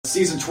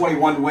Season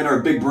 21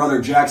 winner, Big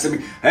Brother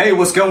Jackson. Hey,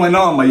 what's going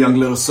on, my young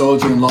little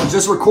soldier-in-law?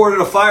 Just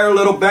recorded a fire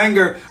little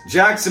banger.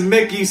 Jackson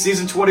Michie,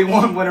 Season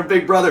 21 winner,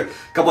 Big Brother.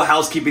 Couple of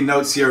housekeeping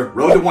notes here.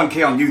 Road to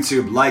 1K on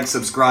YouTube. Like,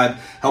 subscribe,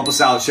 help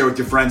us out, share with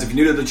your friends. If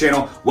you're new to the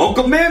channel,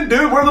 welcome in,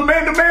 dude. We're the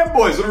man-to-man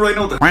boys. We don't really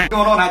know what the f***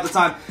 going on half the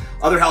time.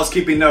 Other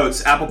housekeeping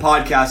notes, Apple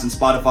Podcasts and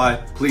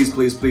Spotify. Please,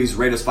 please, please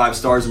rate us 5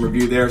 stars and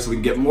review there so we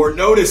can get more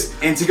noticed.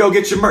 And to go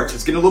get your merch,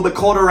 it's getting a little bit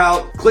colder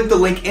out. Click the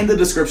link in the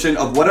description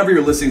of whatever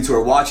you're listening to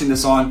or watching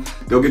this on.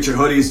 Go get your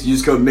hoodies.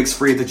 Use code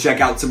MIXFREE at the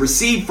checkout to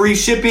receive free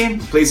shipping.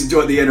 Please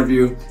enjoy the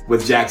interview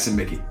with Jackson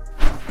Michie.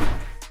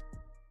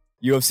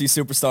 UFC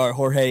superstar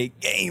Jorge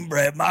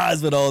Gamebred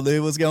Masvidal,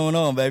 dude. What's going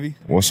on, baby?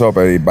 What's up,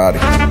 everybody?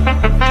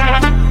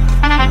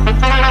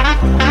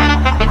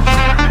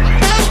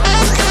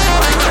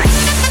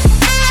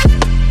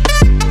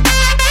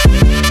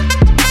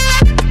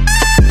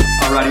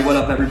 Alrighty, what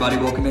up, everybody?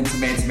 Welcome into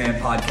Man to Man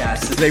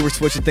Podcast. Today we're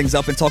switching things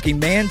up and talking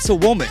man to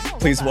woman.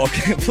 Please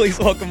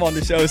welcome on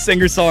the show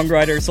singer,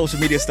 songwriter, social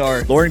media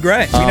star Lauren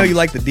Gray. We know you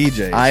like the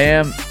DJs. I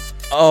am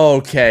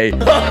okay.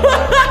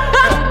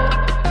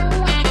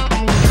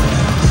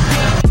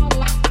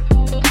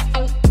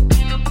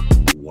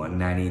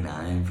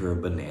 $1.99 for a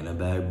banana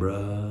bag,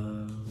 bro.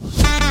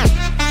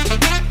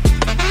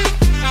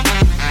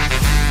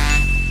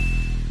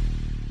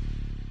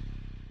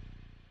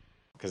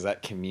 Because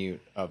that commute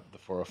up the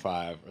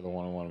 405 or the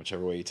 101,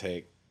 whichever way you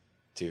take,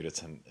 dude,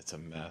 it's a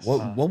mess.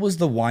 What was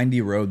the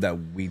windy road that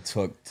we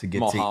took to get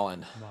to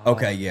Mulholland?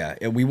 Okay,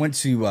 yeah. We went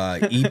to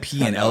EP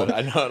and LP.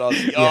 I know it all.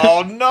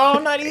 Oh no,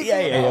 not even.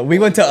 Yeah. We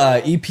went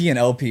to EP and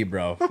LP,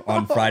 bro,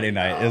 on Friday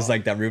night. It was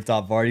like that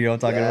rooftop party, you know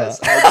what I'm talking Yes,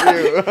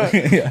 about? I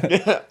do.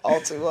 Yeah.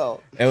 All too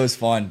well. It was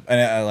fun.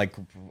 And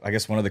I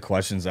guess one of the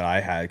questions that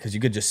I had, because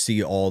you could just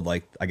see all,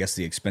 like, I guess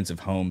the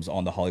expensive homes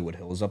on the Hollywood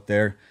Hills up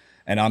there.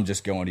 And I'm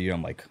just going to you,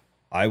 I'm like,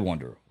 I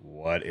wonder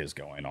what is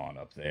going on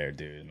up there,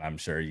 dude. And I'm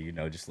sure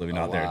just living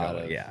out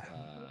there.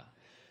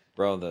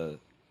 Bro, the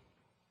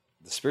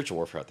spiritual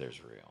warfare out there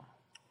is real.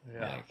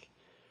 Yeah. Like,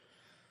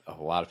 a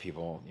lot of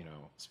people,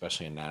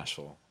 especially in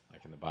Nashville,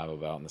 like in the Bible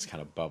Belt, in this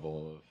kind of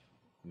bubble of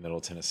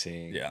Middle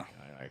Tennessee. Yeah.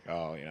 Like,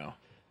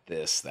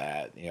 this,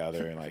 that, the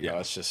other, and like,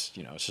 it's just,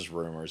 it's just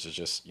rumors. It's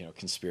just,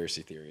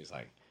 conspiracy theories.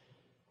 Like,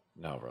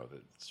 no, bro,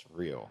 it's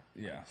real.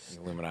 Yeah. The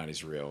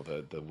Illuminati's real.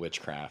 The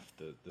witchcraft,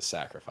 the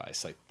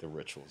sacrifice, like the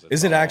rituals.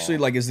 Is it actually,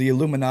 like, is the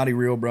Illuminati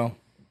real, bro?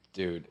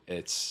 Dude,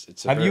 it's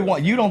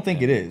You don't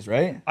think it is,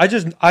 right?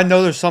 I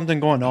know there's something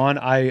going on.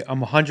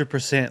 I'm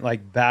 100%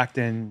 like backed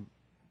in.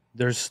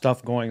 There's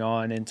stuff going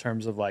on in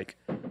terms of like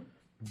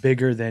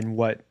bigger than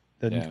what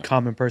the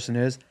common person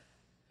is.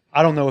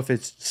 I don't know if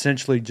it's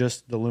essentially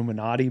just the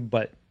Illuminati,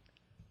 but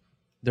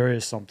there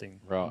is something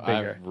bigger.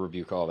 I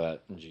rebuke all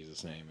that in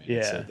Jesus' name. Man.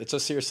 Yeah. It's a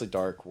seriously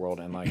dark world,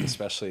 and like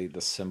especially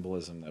the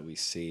symbolism that we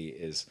see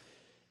is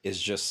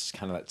just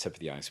kind of that tip of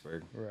the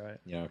iceberg, right?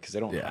 Because they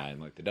don't hide.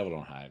 Like the devil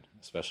don't hide,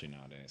 especially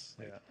nowadays.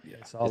 Like,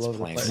 It's all over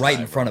the place. Right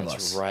in front of us.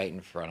 It's right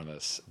in front of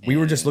us. We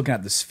were just looking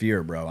at the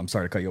sphere, bro. I'm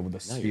sorry to cut you off with the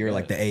sphere,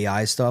 like the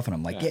AI stuff, and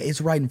I'm like, yeah,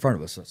 it's right in front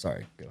of us. So,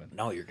 sorry, go ahead.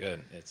 No, you're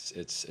good.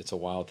 It's a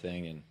wild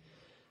thing, and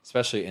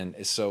especially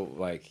it's so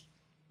like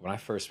when I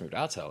first moved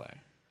out to LA.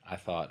 I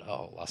thought,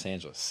 Los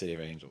Angeles, city of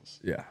angels.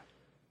 Yeah.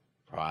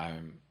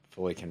 I'm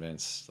fully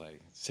convinced,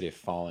 like, city of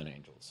fallen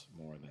angels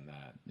more than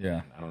that.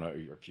 Yeah. And I don't know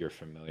if you're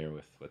familiar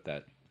with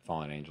that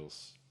fallen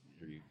angels.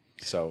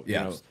 So,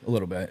 a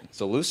little bit.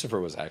 So Lucifer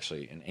was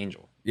actually an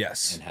angel.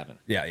 Yes. In heaven.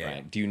 Yeah.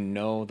 Right? Do you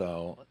know,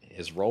 though,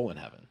 his role in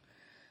heaven?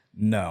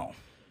 No.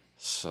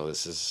 So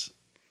this is,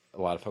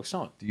 a lot of folks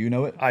don't. Do you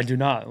know it? I do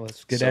not.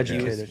 Let's get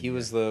educated. He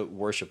was the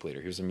worship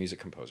leader. He was a music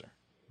composer.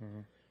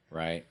 Mm-hmm.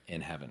 Right,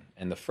 in heaven.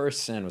 And the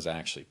first sin was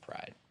actually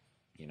pride,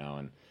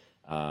 and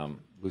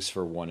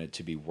Lucifer wanted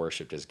to be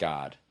worshipped as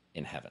God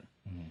in heaven.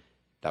 Mm-hmm.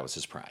 That was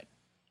his pride.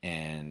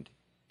 And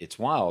it's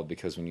wild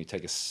because when you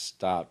take a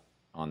stop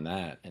on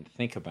that and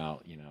think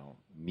about,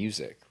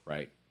 music,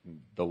 right?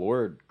 The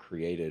Lord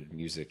created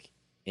music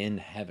in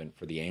heaven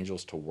for the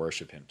angels to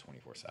worship him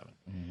 24/7.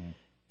 Mm-hmm.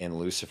 And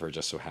Lucifer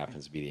just so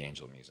happens to be the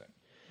angel of music.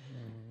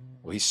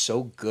 Mm-hmm. Well, he's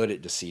so good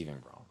at deceiving,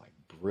 bro, like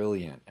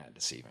brilliant at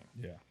deceiving.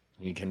 Yeah.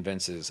 He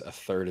convinces a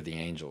third of the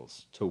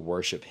angels to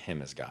worship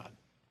him as God.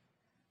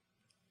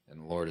 And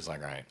the Lord is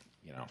like, all right,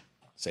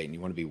 Satan, you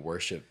want to be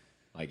worshiped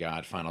like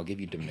God? Fine, I'll give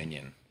you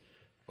dominion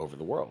over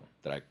the world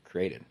that I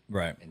created.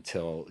 Right.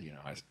 Until,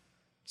 I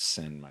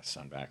send my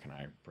son back and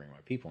I bring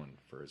my people in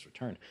for his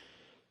return.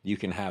 You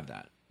can have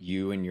that.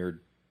 You and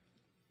your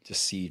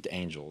deceived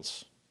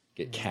angels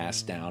get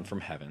cast down from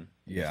heaven,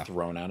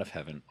 thrown out of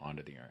heaven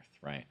onto the earth,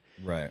 right?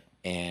 Right.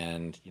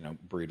 And,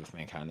 breed with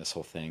mankind, this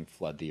whole thing,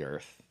 flood the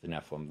earth, the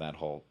Nephilim, that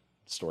whole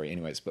story.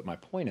 Anyways, but my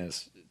point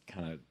is,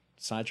 kind of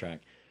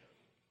sidetrack,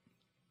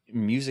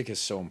 music is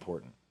so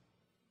important.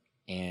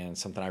 And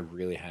something I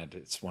really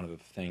it's one of the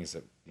things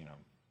that,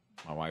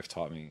 my wife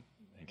taught me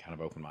and kind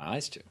of opened my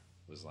eyes to,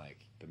 was like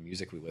the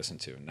music we listen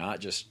to, not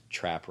just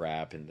trap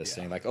rap and this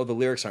thing, like, the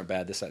lyrics aren't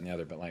bad, this, that, and the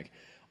other, but like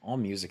all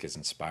music is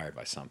inspired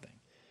by something.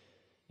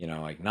 You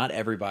know, like not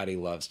everybody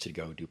loves to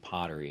go do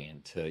pottery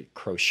and to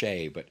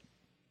crochet, but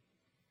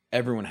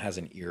everyone has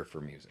an ear for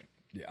music.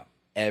 Yeah.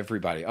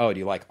 Everybody. Oh, do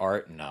you like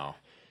art? No.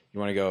 You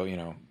want to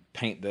go,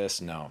 paint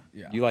this? No.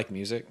 Yeah. Do you like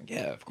music?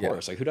 Yeah, of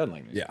course. Like who doesn't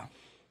like music? Yeah.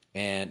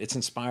 And it's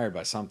inspired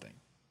by something,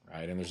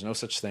 right? And there's no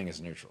such thing as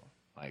neutral.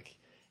 Like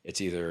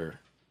it's either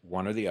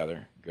one or the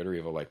other, good or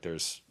evil. Like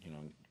there's,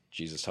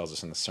 Jesus tells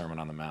us in the Sermon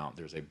on the Mount,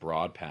 there's a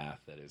broad path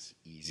that is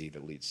easy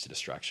that leads to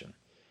destruction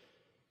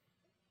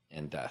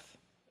and death.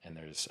 And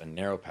there's a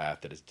narrow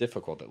path that is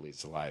difficult that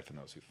leads to life, and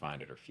those who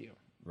find it are few.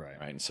 Right.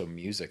 And so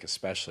music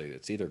especially,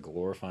 it's either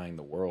glorifying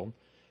the world,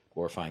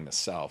 glorifying the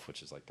self,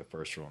 which is like the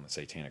first rule in the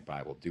Satanic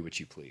Bible, do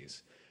what you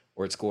please,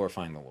 or it's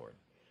glorifying the Lord.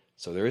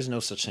 So there is no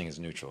such thing as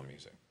neutral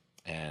music.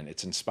 And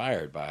it's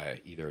inspired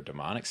by either a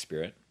demonic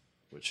spirit,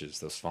 which is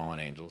those fallen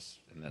angels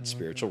in that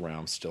spiritual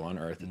realm still on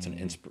earth.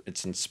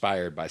 It's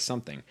inspired by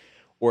something,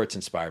 or it's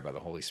inspired by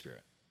the Holy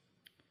Spirit,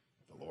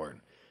 the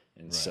Lord.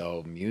 And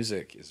so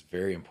music is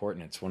very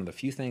important. It's one of the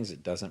few things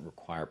that doesn't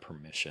require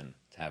permission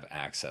to have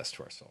access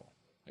to our soul.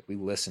 Like we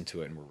listen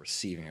to it and we're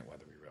receiving it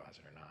whether we realize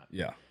it or not.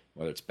 Yeah.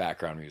 Whether it's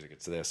background music,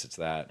 it's this, it's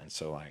that. And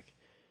so like,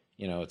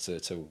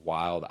 it's a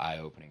wild,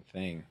 eye-opening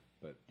thing.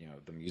 But,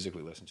 the music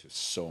we listen to is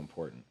so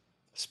important,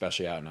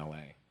 especially out in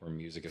LA where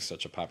music is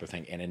such a popular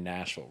thing, and in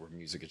Nashville where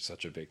music is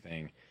such a big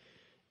thing.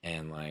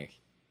 And like,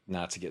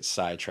 not to get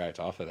sidetracked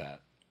off of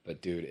that,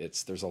 but dude,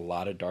 there's a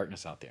lot of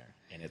darkness out there,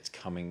 and it's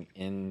coming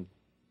in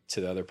to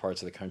the other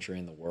parts of the country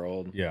and the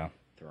world. Yeah.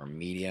 Through our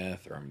media,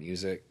 through our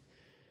music.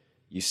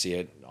 You see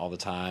it all the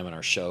time in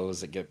our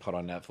shows that get put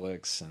on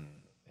Netflix, and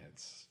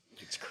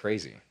it's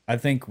crazy. I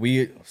think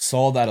we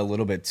saw that a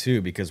little bit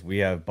too, because we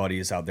have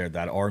buddies out there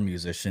that are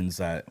musicians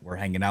that were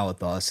hanging out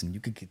with us, and you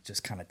could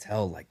just kind of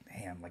tell, like,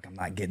 man, like I'm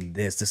not getting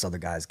this. This other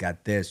guy's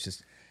got this.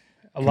 Just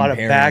a lot of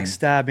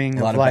backstabbing.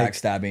 A lot of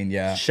backstabbing,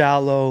 yeah.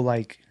 Shallow,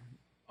 like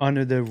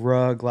under the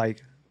rug,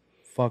 like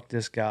fuck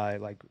this guy.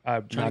 Like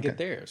I'm trying to get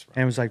theirs, bro.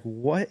 And it was like,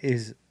 what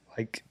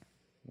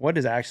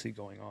is actually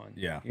going on?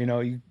 Yeah.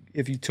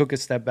 If you took a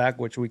step back,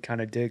 which we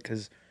kind of did,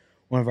 because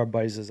one of our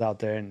buddies is out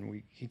there,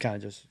 and he kind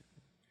of just.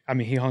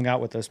 He hung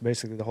out with us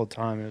basically the whole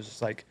time. It was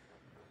just like,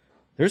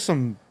 there's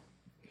a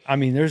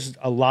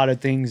lot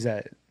of things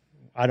that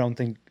I don't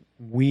think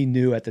we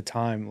knew at the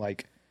time,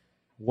 like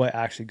what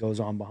actually goes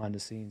on behind the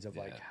scenes of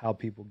like how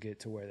people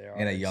get to where they are.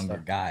 And a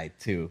younger guy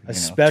too.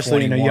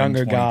 Especially in a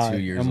younger guy.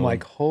 I'm old.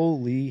 Like,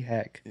 holy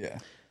heck. Yeah.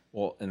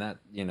 Well, and that,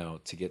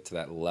 to get to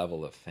that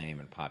level of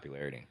fame and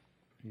popularity.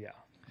 Yeah.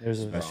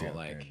 There's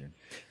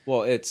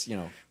well, it's,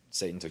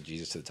 Satan took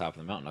Jesus to the top of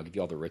the mountain. I'll give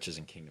you all the riches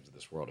and kingdoms of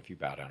this world if you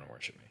bow down and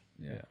worship me.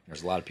 Yeah.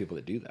 There's a lot of people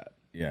that do that.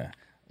 Yeah.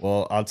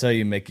 Well, I'll tell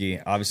you,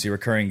 Mickey, obviously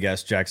recurring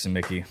guest, Jackson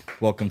Mickey.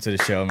 Welcome to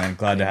the show, man.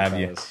 Glad to have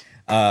you.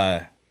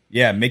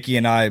 Mickey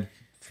and I,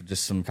 for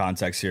just some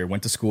context here,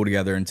 went to school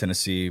together in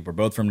Tennessee. We're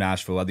both from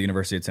Nashville at the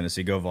University of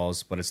Tennessee. Go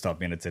Vols, but it's tough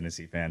being a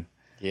Tennessee fan.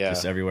 Yeah.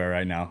 Just everywhere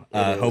right now.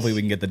 Hopefully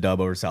we can get the dub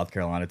over South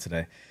Carolina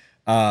today.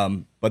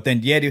 But then,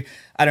 dude,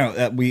 I don't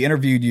know. We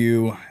interviewed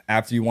you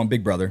after you won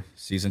Big Brother,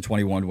 season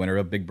 21 winner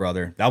of Big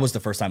Brother. That was the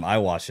first time I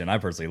watched it, and I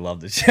personally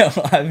loved the show.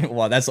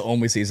 That's the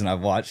only season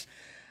I've watched.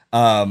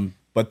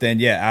 But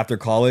then, after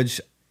college,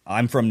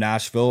 I'm from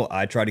Nashville.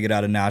 I tried to get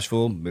out of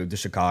Nashville, moved to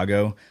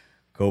Chicago.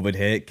 COVID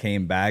hit,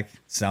 came back.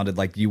 Sounded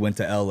like you went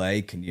to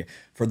LA. Can you,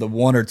 for the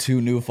 1 or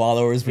 2 new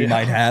followers we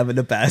might have in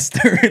the past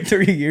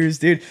 3 years,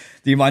 dude,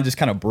 do you mind just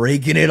kind of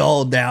breaking it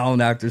all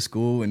down after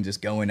school and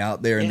just going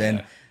out there and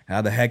then?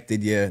 How the heck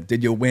did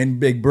you win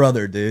Big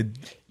Brother, dude?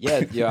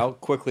 Yeah, I'll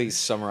quickly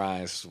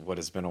summarize what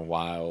has been a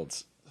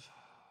wild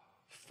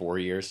 4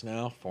 years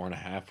now,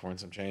 4.5, 4 and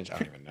some change. I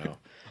don't even know.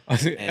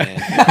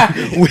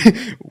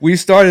 And we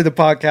started the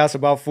podcast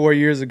about 4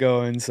 years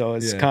ago, and so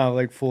it's kind of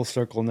like full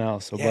circle now.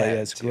 So,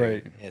 it's dude,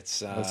 great.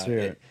 It's let's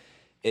hear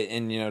it.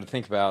 And to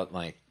think about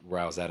like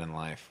where I was at in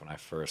life when I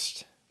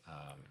first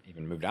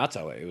even moved out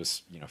to LA, it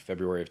was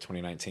February of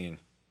 2019.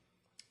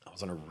 I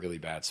was in a really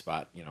bad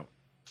spot.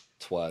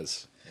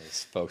 Twas,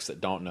 as folks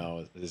that don't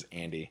know, this is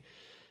Andy,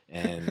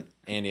 and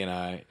Andy and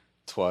I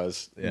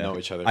know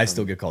each other. I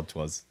still get called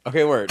Twas.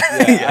 Okay, word.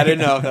 Yeah, I didn't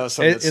know if that was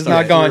something. It's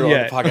not gone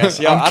yet.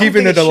 I'm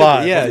keeping it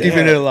alive.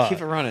 Keeping it alive. Keep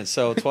it running.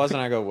 So Twas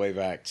and I go way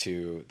back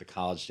to the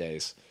college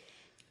days,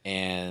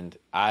 and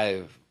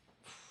I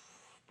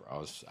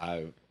was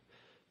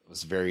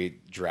very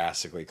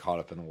drastically caught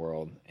up in the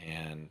world,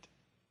 and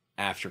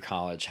after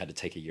college had to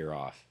take a year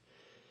off,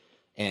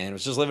 and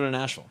was just living in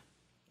Nashville,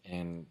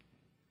 and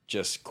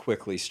just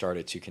quickly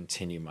started to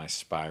continue my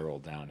spiral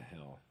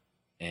downhill.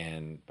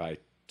 And by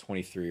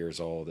 23 years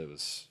old, it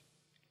was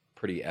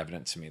pretty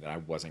evident to me that I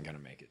wasn't going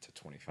to make it to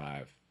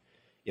 25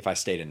 if I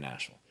stayed in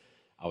Nashville.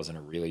 I was in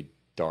a really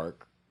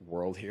dark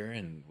world here,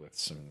 and with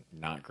some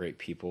not great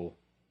people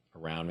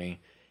around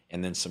me,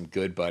 and then some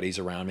good buddies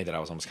around me that I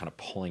was almost kind of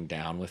pulling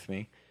down with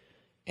me.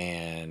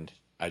 And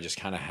I just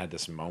kind of had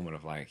this moment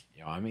of like,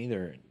 I'm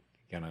either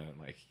going to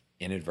like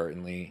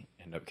inadvertently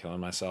end up killing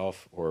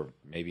myself, or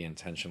maybe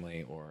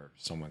intentionally, or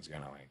someone's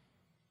gonna like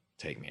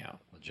take me out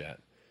legit.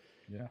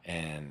 Yeah.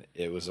 And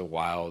it was a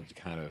wild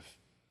kind of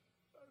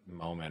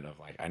moment of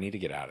like, I need to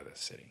get out of this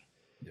city.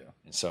 Yeah.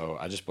 And so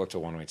I just booked a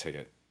one-way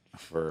ticket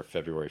for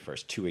February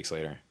 1st. 2 weeks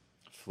later,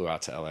 flew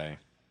out to LA,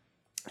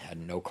 had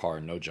no car,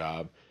 no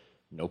job,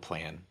 no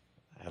plan.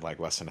 I had like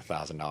less than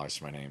 $1,000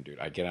 to my name, dude.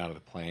 I get out of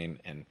the plane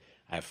and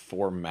I have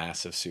 4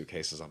 massive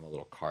suitcases on the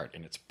little cart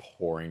and it's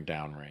pouring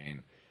down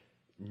rain.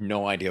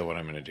 No idea what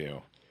I'm going to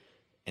do.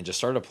 And just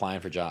started applying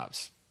for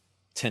jobs.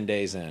 10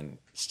 days in,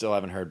 still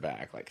haven't heard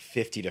back. Like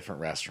 50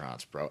 different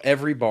restaurants, bro.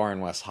 Every bar in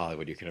West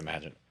Hollywood you can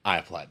imagine, I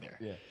applied there.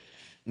 Yeah.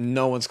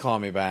 No one's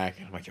calling me back.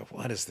 I'm like, yo,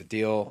 what is the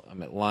deal?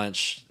 I'm at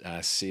lunch.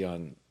 I see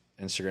on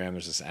Instagram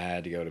there's this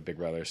ad to go to Big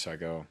Brother. So I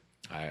go,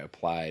 I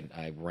applied.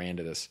 I ran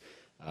to this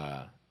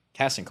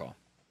casting call.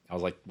 I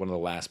was like one of the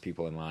last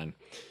people in line.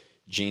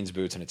 Jeans,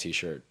 boots, and a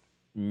t-shirt.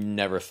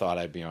 Never thought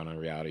I'd be on a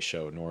reality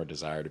show, nor a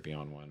desire to be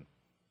on one.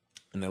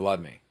 And they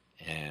loved me.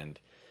 And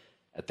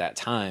at that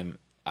time,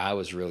 I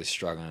was really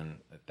struggling.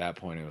 At that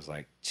point, it was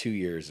like 2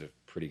 years of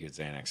pretty good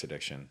Xanax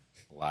addiction,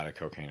 a lot of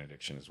cocaine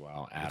addiction as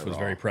well. Which was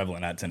very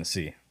prevalent at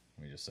Tennessee,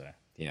 let me just say.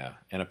 Yeah,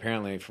 and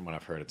apparently, from what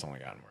I've heard, it's only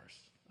gotten worse.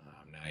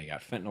 Now you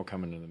got fentanyl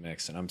coming into the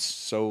mix, and I'm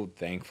so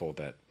thankful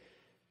that,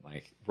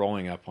 like,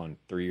 rolling up on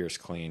 3 years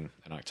clean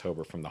in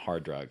October from the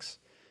hard drugs.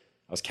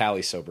 I was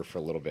Cali sober for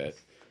a little bit,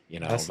 you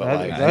know, but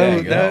like, there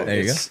you go.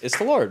 it's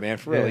the Lord, man,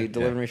 for real. Yeah, He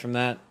delivered me from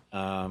that.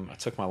 I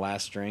took my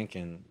last drink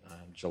in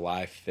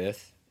July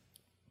 4th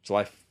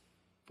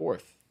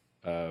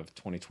of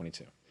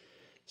 2022.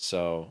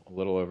 So a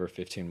little over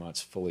 15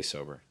 months fully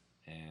sober.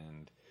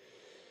 And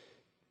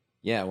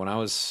yeah, when I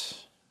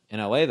was in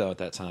LA though, at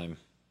that time,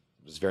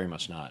 it was very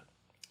much not.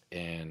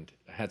 And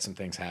I had some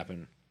things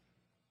happen,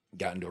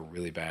 got into a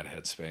really bad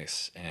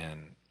headspace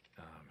and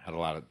had a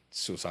lot of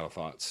suicidal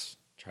thoughts,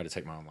 tried to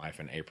take my own life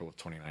in April of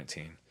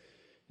 2019.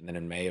 And then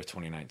in May of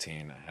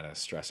 2019, I had a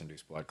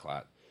stress-induced blood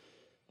clot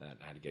that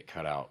I had to get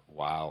cut out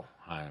while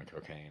high on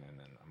cocaine. And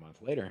then a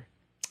month later,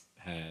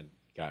 had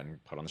gotten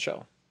put on the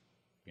show,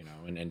 you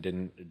know, and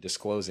didn't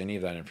disclose any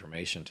of that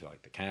information to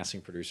like the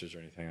casting producers or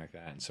anything like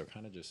that. And so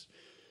kind of just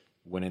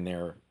went in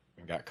there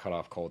and got cut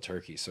off cold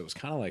turkey. So it was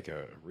kind of like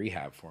a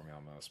rehab for me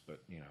almost, but,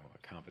 you know, a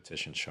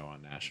competition show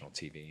on national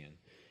TV, and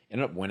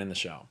ended up winning the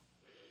show.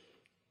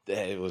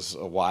 It was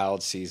a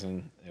wild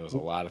season. It was a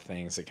lot of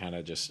things that kind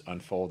of just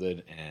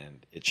unfolded,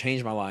 and it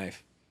changed my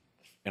life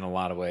in a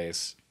lot of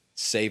ways,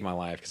 saved my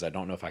life, because I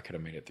don't know if I could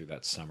have made it through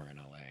that summer in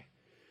LA.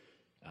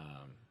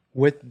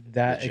 With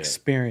that Legit.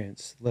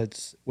 experience,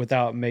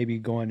 without maybe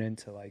going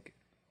into like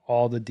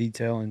all the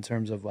detail in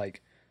terms of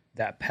like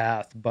that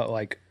path, but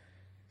like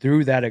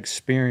through that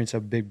experience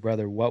of Big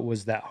Brother, what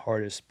was that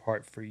hardest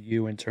part for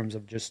you in terms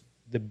of just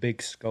the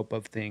big scope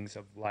of things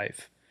of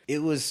life?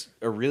 It was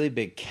a really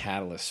big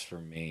catalyst for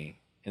me,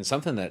 and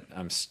something that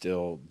I'm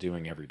still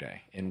doing every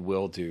day and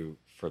will do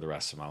for the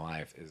rest of my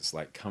life, is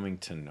like coming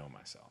to know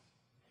myself.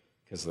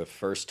 Because the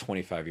first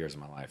 25 years of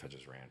my life, I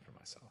just ran for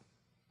myself.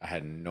 I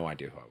had no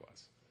idea who I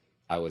was.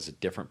 I was a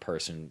different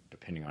person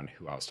depending on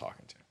who I was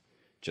talking to,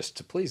 just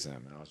to please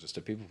them. And I was just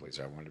a people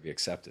pleaser. I wanted to be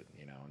accepted,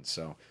 you know? And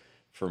so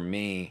for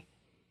me,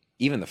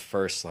 even the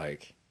first,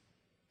 like,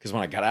 because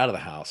when I got out of the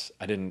house,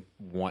 I didn't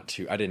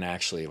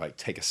actually like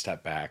take a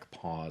step back,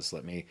 pause,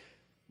 let me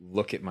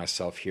look at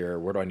myself here.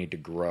 Where do I need to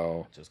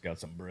grow? Just got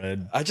some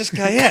bread. I just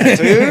got, yeah,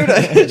 dude.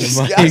 I just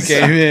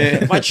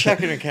got my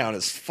checking account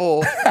is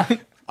full.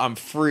 I'm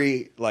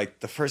free. Like,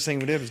 the first thing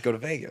we did was go to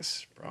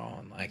Vegas, bro.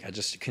 And like, I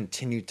just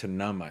continued to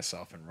numb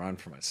myself and run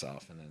for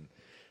myself. And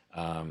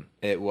then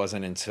it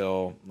wasn't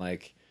until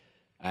like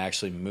I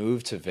actually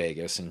moved to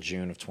Vegas in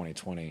June of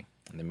 2020,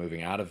 and then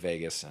moving out of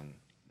Vegas in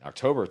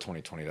October of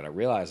 2020, that I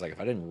realized, like, if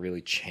I didn't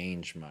really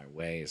change my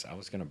ways, I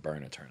was going to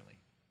burn eternally,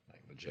 like,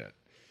 legit.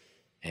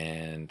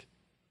 And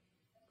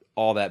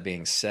all that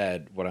being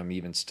said, what I'm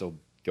even still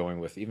going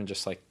with, even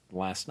just like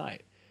last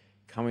night,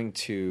 coming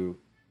to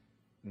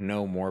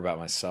know more about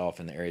myself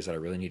in the areas that I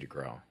really need to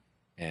grow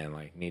and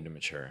like need to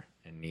mature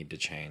and need to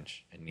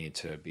change and need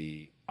to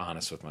be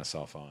honest with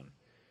myself on.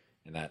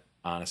 And that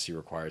honesty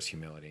requires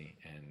humility,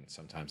 and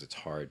sometimes it's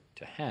hard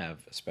to have,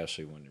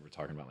 especially when we're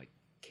talking about like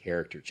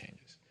character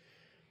changes,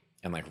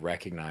 and like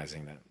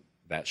recognizing that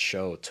that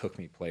show took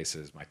me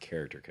places my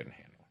character couldn't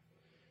handle,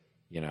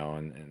 you know,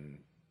 and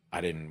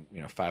I didn't,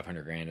 you know,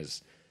 500 grand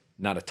is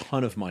not a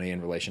ton of money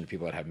in relation to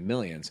people that have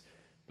millions,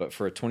 but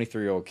for a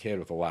 23-year-old kid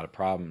with a lot of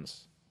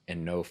problems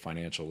and no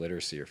financial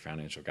literacy or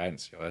financial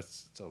guidance, you know,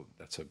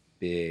 that's a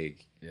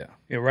big, Yeah,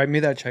 write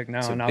me that check now,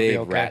 it's and a I'll big be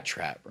okay. rat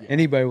trap, bro.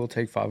 Anybody will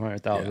take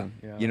 500,000.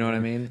 Yeah. You know what I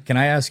mean? Can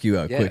I ask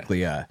you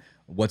quickly,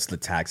 what's the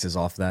taxes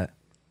off that?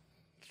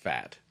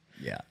 Fat.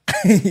 Yeah.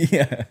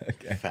 Yeah.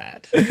 Okay.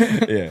 Fat.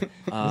 Yeah.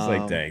 It's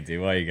like, dang,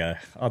 dude, why you got?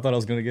 I thought I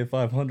was gonna get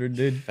 500,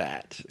 dude.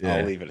 Fat. Yeah.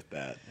 I'll leave it at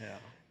that. Yeah.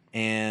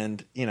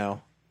 And you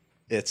know,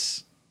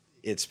 there's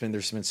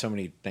been so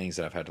many things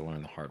that I've had to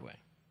learn the hard way.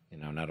 You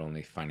know, not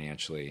only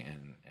financially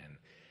and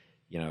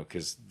you know,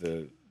 because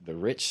the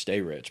rich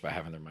stay rich by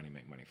having their money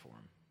make money for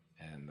them,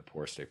 and the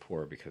poor stay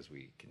poor because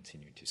we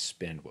continue to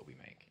spend what we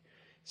make.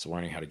 So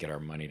learning how to get our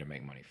money to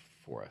make money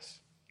for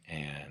us,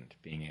 and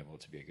being able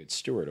to be a good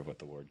steward of what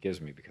the Lord gives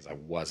me, because I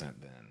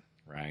wasn't then,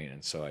 right?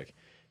 And so like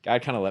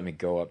God kind of let me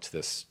go up to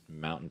this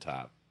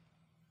mountaintop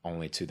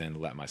only to then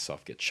let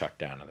myself get chucked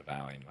down in the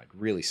valley and like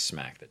really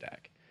smack the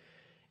deck.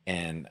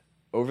 And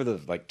over the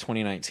like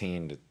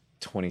 2019 to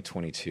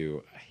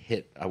 2022, I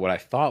hit what I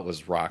thought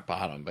was rock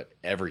bottom, but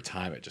every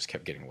time it just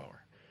kept getting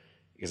lower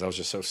because I was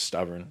just so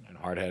stubborn and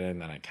hard-headed,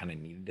 and I kind of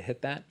needed to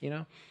hit that, you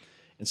know?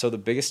 And so the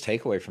biggest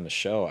takeaway from the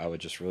show, I would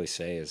just really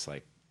say, is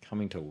like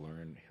coming to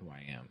learn who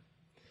I am,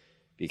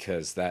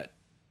 because that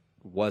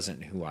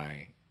wasn't who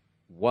I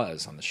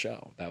was on the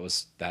show. That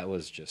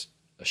was just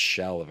a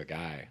shell of a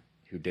guy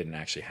who didn't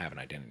actually have an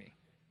identity,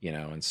 you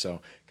know? And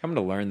so coming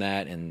to learn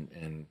that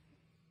and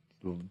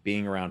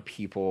being around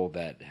people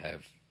that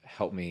have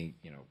helped me,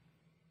 you know,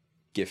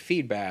 give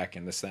feedback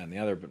and this, that, and the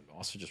other, but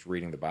also just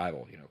reading the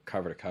Bible, you know,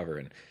 cover to cover,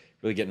 and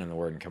really getting in the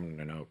Word and coming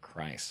to know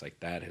Christ. Like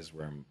that is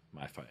where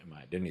my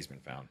identity's been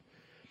found.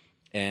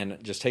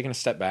 And just taking a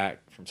step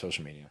back from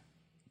social media,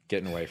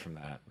 getting away from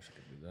that.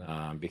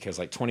 Because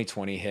like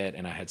 2020 hit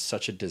and I had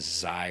such a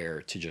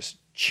desire to just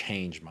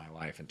change my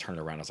life and turn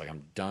it around. I was like,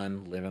 I'm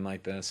done living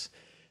like this.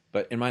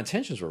 And my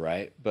intentions were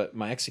right, but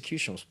my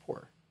execution was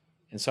poor.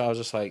 And so I was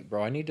just like,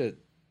 bro, I need to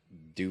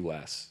do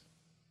less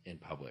in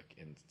public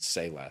and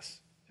say less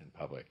in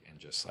public and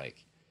just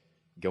like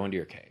go into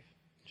your cave.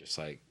 Just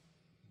like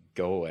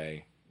go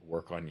away,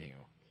 work on you,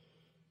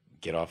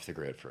 get off the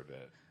grid for a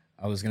bit.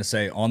 I was going to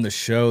say on the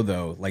show,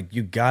 though, like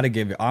you got to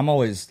give it. I'm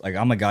always like,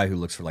 I'm a guy who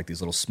looks for like these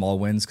little small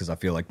wins because I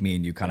feel like me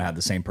and you kind of have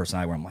the same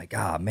personality where I'm like,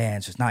 man,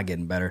 it's just not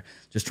getting better.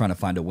 Just trying to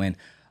find a win.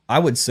 I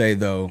would say,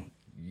 though,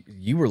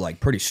 you were like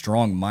pretty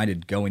strong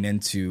minded going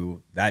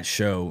into that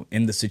show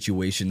in the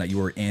situation that you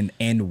were in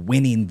and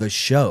winning the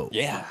show.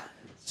 Yeah.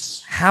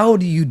 How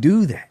do you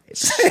do that?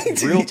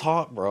 Real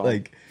talk, bro.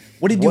 Like,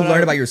 what did you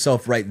learn about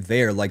yourself right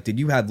there? Like, did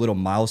you have little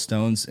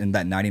milestones in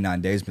that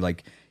 99 days? Be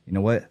like, you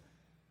know what?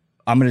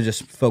 I'm going to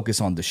just focus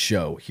on the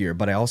show here,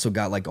 but I also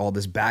got like all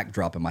this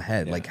backdrop in my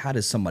head. Yeah. Like, how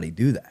does somebody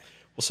do that?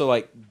 Well, so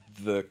like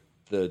the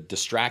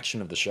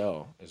distraction of the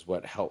show is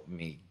what helped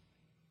me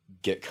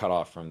get cut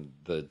off from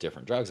the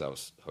different drugs I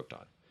was hooked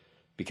on,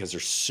 because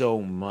there's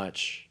so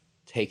much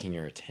taking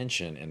your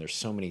attention and there's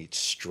so many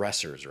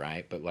stressors,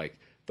 right? But like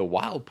the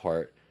wild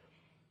part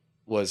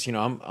was, you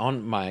know, I'm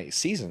on my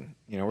season,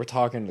 you know, we're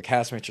talking, the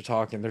castmates are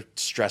talking, they're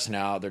stressing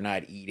out, they're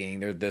not eating,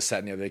 they're this, that,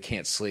 and the other, they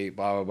can't sleep,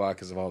 blah, blah, blah,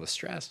 because of all the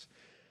stress.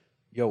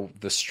 Yo,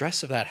 the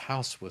stress of that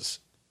house was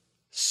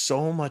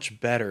so much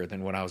better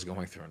than what I was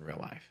going through in real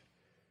life.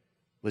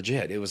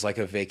 Legit. It was like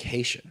a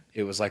vacation.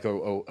 It was like it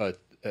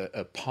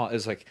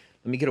was like,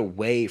 let me get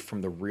away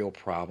from the real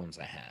problems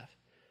I have.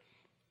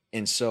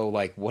 And so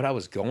like what I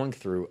was going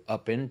through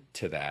up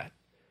into that,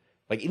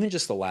 like even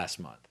just the last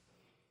month,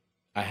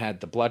 I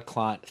had the blood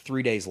clot.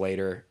 3 days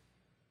later,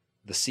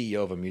 the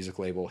CEO of a music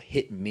label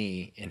hit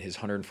me in his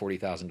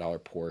 $140,000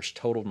 Porsche,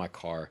 totaled my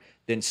car,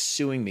 then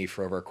suing me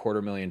for over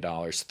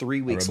 $250,000.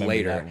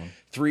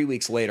 3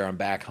 weeks later, I'm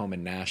back home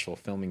in Nashville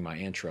filming my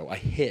intro. I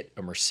hit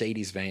a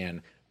Mercedes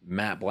van,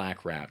 matte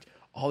black wrapped,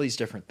 all these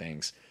different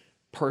things,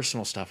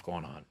 personal stuff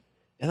going on.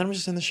 And then I'm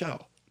just in the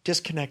show,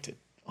 disconnected,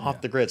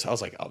 off the grid. So I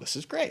was like, oh, this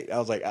is great. I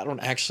was like, I don't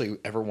actually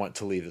ever want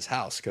to leave this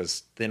house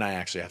because then I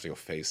actually have to go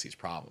face these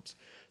problems.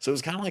 So it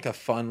was kind of like a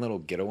fun little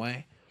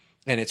getaway.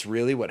 And it's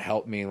really what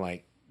helped me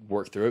like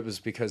work through it, was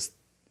because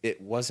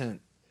it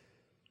wasn't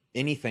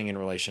anything in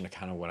relation to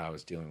kind of what I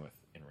was dealing with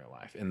in real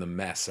life and the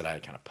mess that I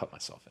had kind of put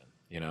myself in,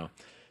 you know?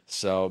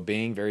 So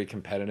being very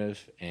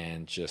competitive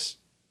and just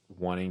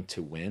wanting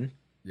to win.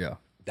 Yeah.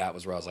 That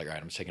was where I was like, all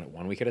right, I'm just taking it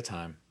 1 week at a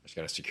time. I just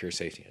got to secure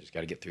safety. I just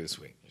got to get through this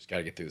week. Just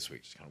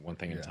kind of one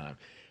thing at a time,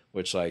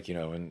 which like, you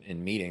know,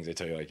 in meetings, they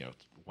tell you like, you know,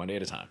 1 day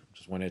at a time,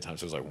 just 1 day at a time.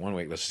 So it was like 1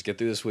 week, let's just get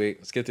through this week.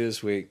 Let's get through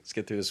this week. Let's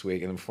get through this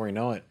week. And then before you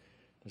know it,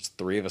 there's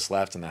 3 of us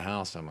left in the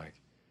house. I'm like,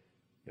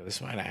 yo,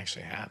 this might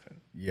actually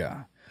happen.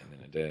 Yeah. And then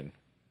it did.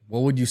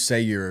 What would you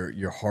say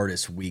your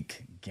hardest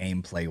week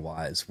gameplay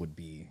wise would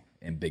be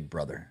in Big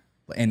Brother?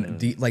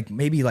 And like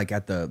maybe like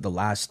at the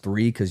last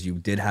 3, because you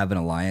did have an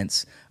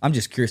alliance. I'm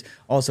just curious.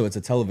 Also, it's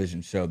a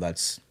television show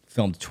that's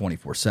filmed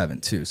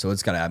 24/7 too, so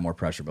it's got to add more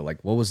pressure. But like,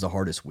 what was the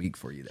hardest week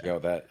for you there? Yo,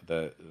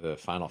 the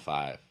final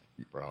 5,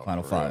 bro.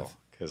 Final 5.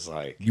 Because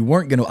like you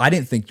weren't gonna. I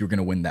didn't think you were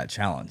gonna win that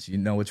challenge. You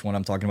know which one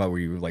I'm talking about, where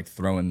you were like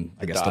throwing,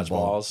 I guess, the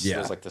ball. Balls. Yeah, it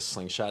was like the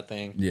slingshot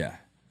thing. Yeah,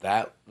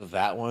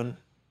 that one,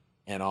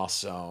 and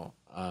also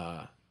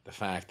the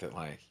fact that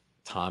like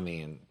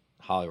Tommy and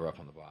Holly were up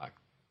on the block,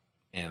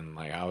 and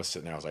like I was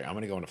sitting there, I was like, I'm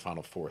gonna go into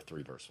Final 4,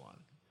 3 versus 1.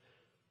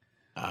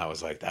 I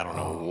was like, I don't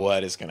know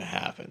what is gonna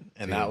happen,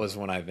 and that was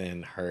when I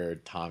then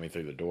heard Tommy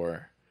through the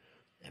door.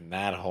 And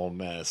that whole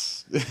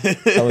mess.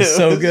 That was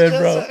so good,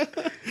 bro.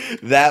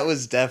 That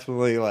was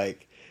definitely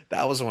like,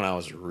 that was when I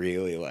was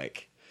really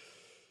like,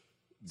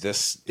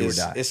 it's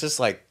just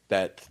like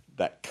that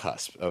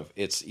cusp of,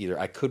 it's either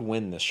I could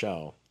win this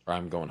show or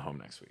I'm going home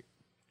next week.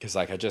 Because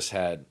like I just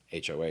had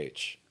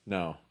HOH.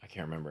 No, I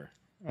can't remember.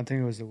 I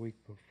think it was the week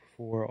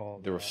before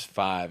all There was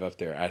 5 up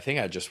there. I think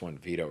I just won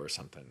veto or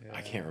something. Yeah.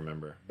 I can't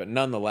remember. But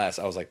nonetheless,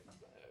 I was like,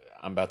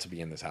 I'm about to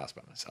be in this house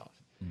by myself.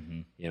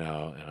 Mm-hmm. You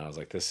know, and I was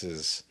like, this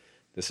is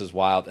this is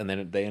wild. And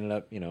then they ended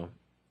up,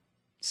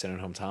 sending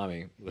home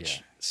Tommy,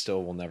 which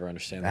still will never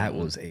understand. That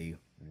was a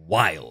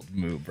wild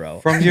move, bro.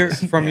 From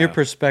your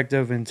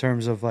perspective, in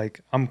terms of like,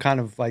 I'm kind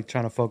of like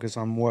trying to focus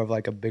on more of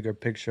like a bigger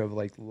picture of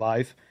like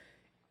life.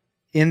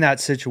 In that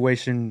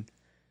situation,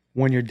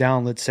 when you're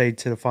down, let's say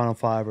to the final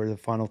 5 or the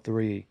final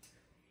 3,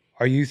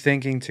 are you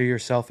thinking to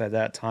yourself at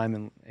that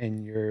time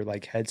in your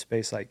like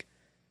headspace, like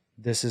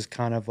this is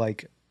kind of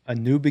like a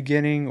new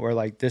beginning, or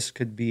like this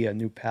could be a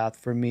new path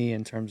for me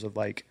in terms of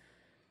like,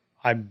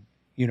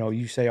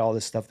 you say all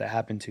this stuff that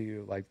happened to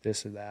you, like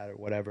this or that or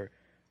whatever.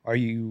 Are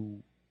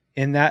you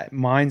in that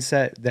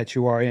mindset that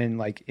you are in,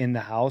 like in the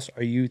house?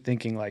 Are you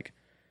thinking like,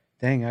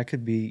 dang, I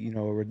could be,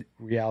 a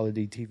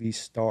reality TV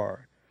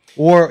star?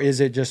 Or is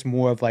it just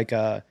more of like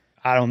I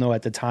don't know,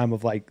 at the time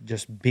of like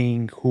just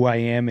being who I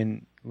am,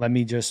 and let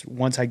me just,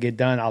 once I get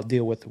done, I'll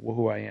deal with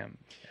who I am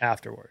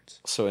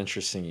afterwards? So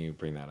interesting you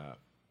bring that up.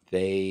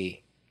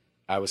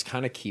 I was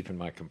kind of keeping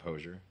my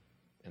composure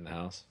in the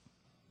house.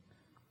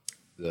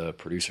 The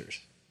producers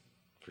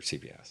for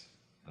CBS,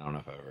 I don't know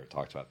if I've ever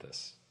talked about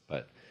this,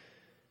 but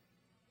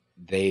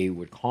they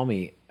would call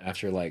me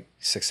after like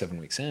 6-7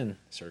 weeks in,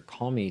 started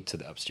calling me to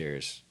the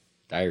upstairs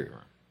diary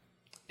room,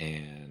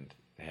 and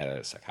they had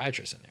a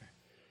psychiatrist in there,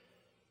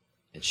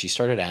 and she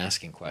started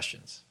asking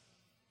questions,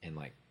 and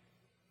like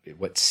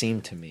what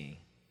seemed to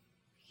me,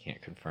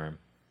 can't confirm,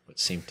 what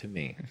seemed to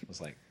me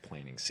was like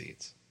planting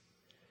seeds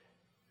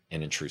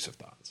and intrusive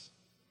thoughts.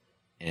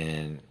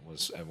 And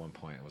was at one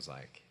point it was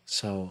like,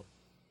 so,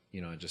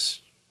 I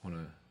just want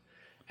to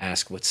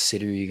ask, what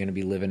city are you going to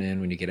be living in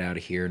when you get out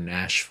of here?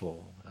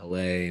 Nashville, LA,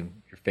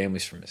 your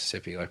family's from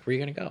Mississippi. Like, where are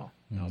you going to go?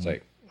 And I was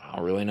like, I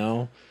don't really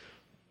know.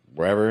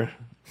 Wherever.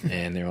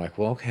 And they were like,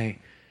 well, okay,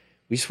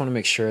 we just want to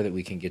make sure that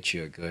we can get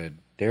you a good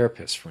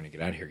therapist for when you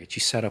get out of here, get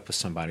you set up with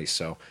somebody.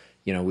 So,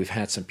 we've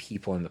had some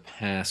people in the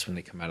past, when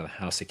they come out of the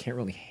house, they can't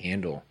really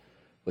handle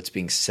what's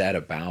being said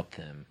about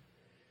them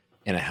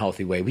in a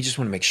healthy way. We just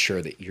want to make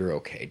sure that you're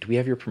okay. Do we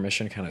have your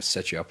permission to kind of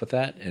set you up with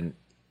that? And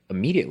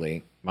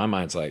immediately my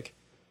mind's like,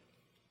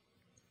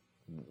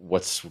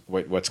 what's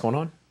going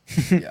on?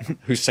 Yeah.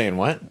 Who's saying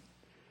what?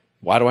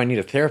 Why do I need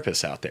a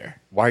therapist out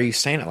there? Why are you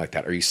saying it like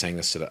that? Are you saying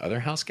this to the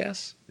other house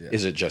guests? Yeah.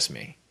 Is it just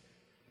me?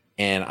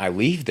 And I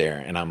leave there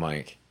and I'm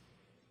like,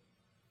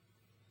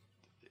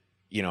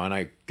 and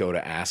I go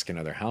to ask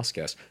another house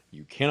guest,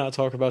 you cannot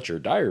talk about your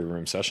diary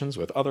room sessions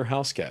with other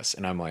house guests.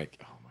 And I'm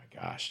like, oh my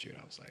gosh, dude.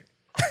 I was like,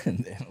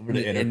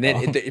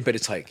 but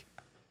it's like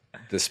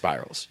the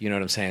spirals, you know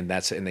what I'm saying?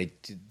 And they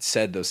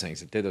said those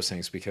things and did those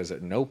things, because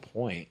at no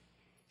point,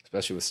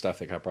 especially with stuff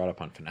that got brought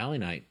up on finale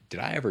night, did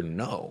I ever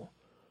know.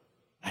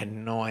 I had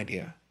no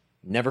idea.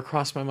 Never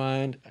crossed my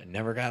mind. I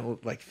never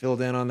got like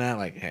filled in on that.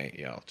 Like,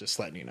 hey, just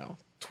letting you know,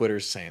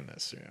 Twitter's saying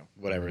this,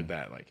 whatever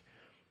that, like,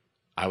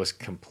 I was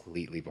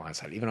completely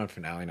blindsided. Even on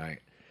finale night,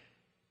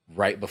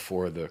 right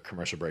before the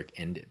commercial break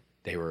ended,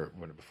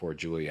 before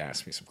Julie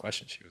asked me some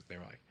questions, they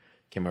were like,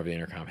 came over the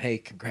intercom, hey,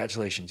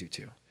 congratulations, you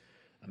two.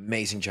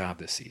 Amazing job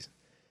this season.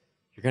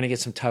 You're going to get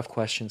some tough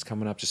questions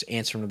coming up. Just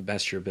answer them to the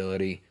best of your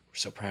ability. We're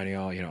so proud of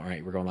y'all. All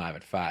right, we're going live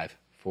at 5,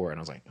 4. And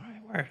I was like, all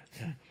right, word.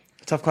 Yeah.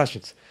 Tough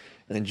questions.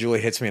 And then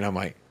Julie hits me and I'm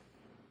like,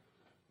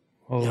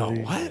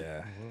 what?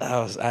 Yeah.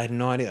 I had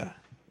no idea.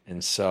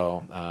 And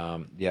so,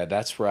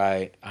 that's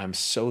where I'm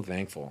so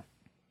thankful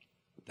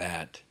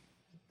that,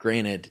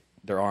 granted,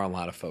 there are a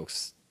lot of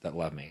folks that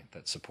love me,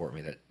 that support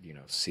me, that,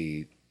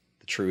 see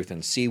the truth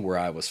and see where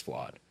I was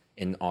flawed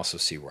and also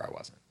see where I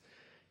wasn't.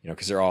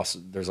 Because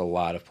there's a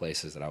lot of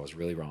places that I was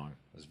really wrong.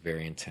 I was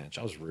very intense.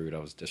 I was rude. I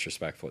was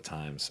disrespectful at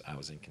times. I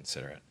was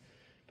inconsiderate.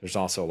 There's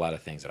also a lot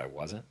of things that I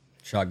wasn't.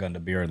 Shotgun to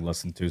beer in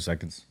less than 2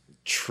 seconds.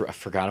 I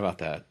forgot about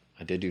that.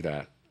 I did do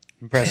that.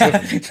 Impressive.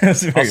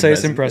 I'll say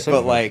it's impressive.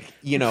 But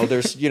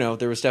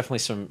there was definitely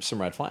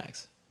some red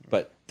flags.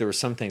 But there were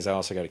some things I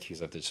also got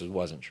accused of that just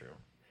wasn't true.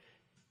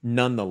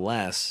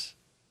 Nonetheless,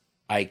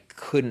 I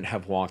couldn't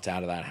have walked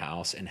out of that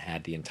house and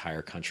had the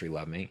entire country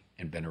love me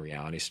and been a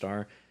reality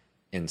star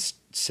and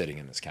sitting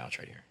in this couch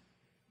right here.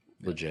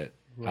 Legit.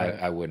 Right.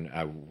 I wouldn't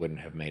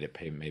have made it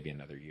pay maybe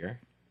another year,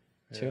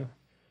 too.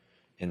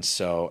 And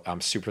so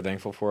I'm super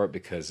thankful for it,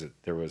 because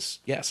there was,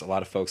 yes, a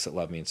lot of folks that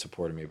loved me and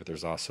supported me, but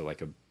there's also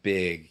like a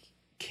big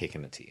kick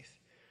in the teeth.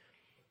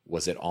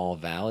 Was it all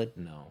valid?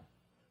 No.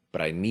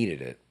 But I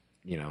needed it,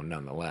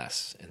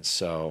 nonetheless. And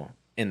so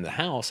in the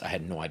house, I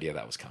had no idea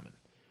that was coming.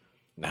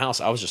 In the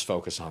house, I was just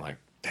focused on like,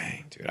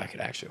 dang, dude, I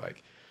could actually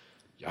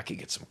I could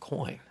get some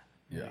coin.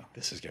 Yeah. Like,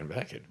 this is getting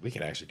back. We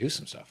could actually do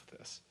some stuff with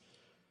this.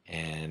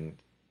 And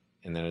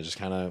then it just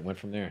kind of went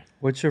from there.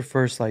 What's your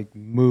first like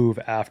move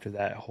after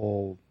that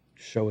whole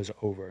show is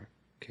over?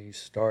 Can you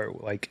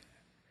start, like,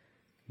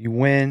 you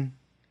win,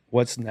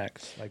 what's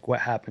next? Like, what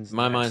happens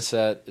My next?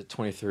 mindset at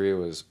 23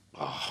 was,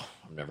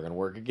 I'm never going to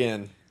work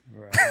again.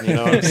 Right. You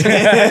know what I'm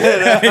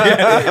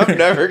saying? I'm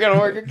never going to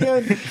work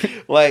again.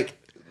 Like,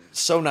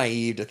 so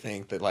naive to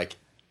think that, like,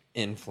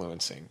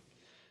 influencing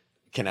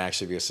can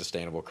actually be a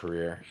sustainable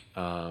career.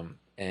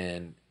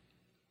 And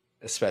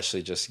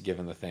especially just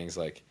given the things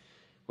like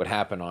what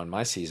happened on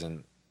my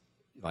season,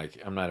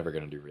 like, I'm not ever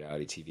going to do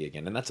reality TV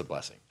again. And that's a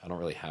blessing. I don't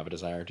really have a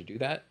desire to do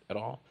that at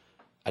all.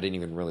 I didn't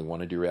even really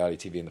want to do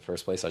reality TV in the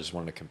first place. I just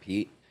wanted to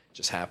compete.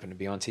 Just happened to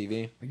be on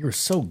TV. You were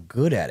so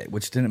good at it,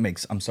 which didn't make.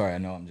 I'm sorry, I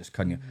know I'm just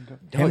cutting you.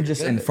 No, Him you're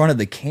just good. in front of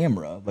the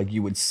camera, like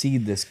you would see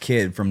this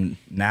kid from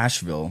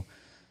Nashville,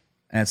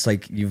 and it's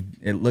like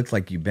it looked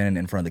like you've been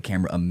in front of the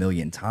camera a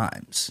million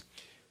times.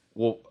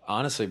 Well,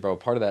 honestly, bro,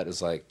 part of that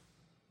is like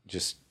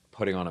just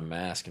putting on a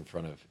mask in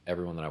front of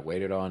everyone that I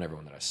waited on,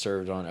 everyone that I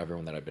served on,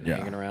 everyone that I've been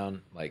hanging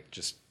around. Like,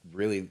 just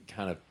really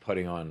kind of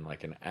putting on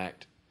like an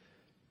act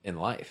in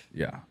life.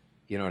 Yeah.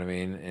 You know what I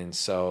mean? And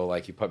so,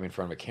 like, you put me in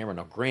front of a camera.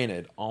 Now,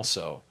 granted,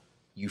 also,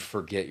 you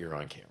forget you're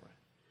on camera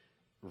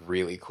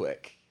really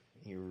quick.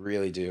 You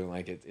really do.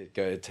 Like,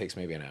 it takes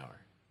maybe an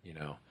hour, you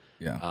know?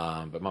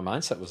 Yeah. But my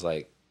mindset was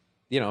like,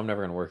 you know, I'm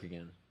never going to work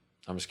again.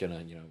 I'm just going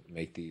to, you know,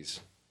 make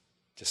these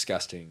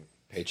disgusting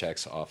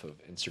paychecks off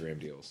of Instagram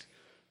deals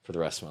for the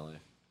rest of my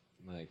life.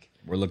 Like,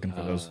 We're looking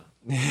for those.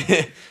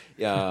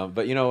 yeah,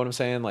 but you know what I'm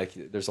saying? Like,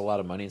 there's a lot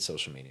of money in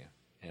social media.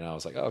 And I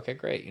was like, oh, okay,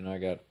 great. You know, I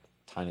got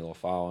tiny little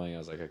following. I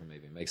was like, I can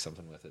maybe make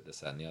something with it, this,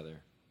 that, and the other.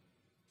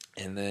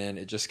 And then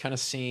it just kind of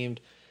seemed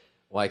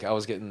like I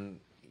was getting,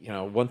 you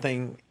know, one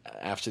thing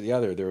after the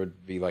other. There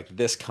would be like,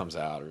 this comes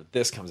out or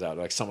this comes out.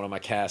 Like, someone on my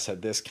cast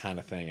had this kind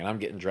of thing, and I'm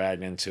getting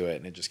dragged into it.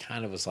 And it just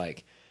kind of was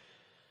like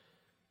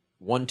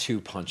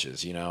 1-2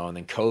 punches, you know. And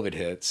then COVID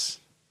hits,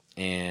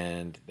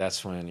 and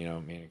that's when, you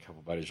know, me and a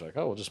couple buddies were like,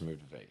 oh, we'll just move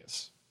to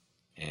Vegas.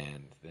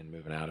 And then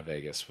moving out of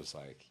Vegas was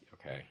like,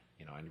 okay,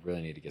 you know, I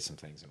really need to get some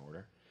things in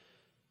order.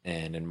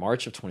 And in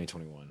March of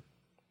 2021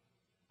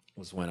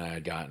 was when I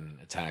had gotten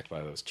attacked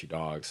by those 2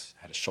 dogs,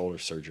 had a shoulder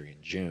surgery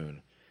in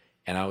June,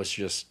 and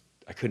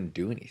I couldn't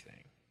do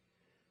anything.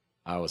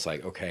 I was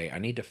like, okay, I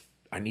need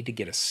to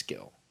get a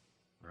skill,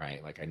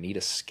 right? Like, I need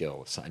a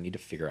skill. So I need to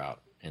figure out.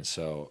 And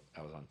so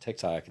I was on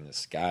TikTok, and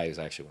this guy who's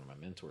actually one of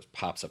my mentors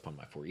pops up on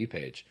my For You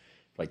page,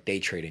 like day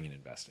trading and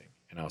investing.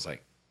 And I was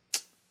like,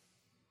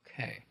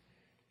 okay,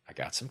 I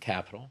got some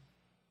capital.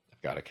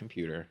 I've got a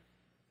computer.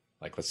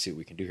 Like, let's see what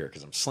we can do here,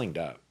 because I'm slinged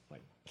up.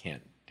 Like,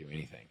 can't do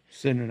anything.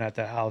 Sitting at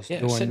the house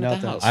doing sitting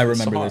at the nothing. house. I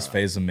remember Sahara. this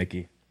phase of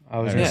Mickey. I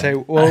was gonna say,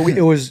 well,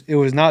 it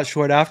was not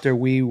short after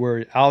we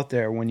were out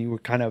there when you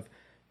were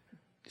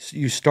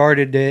you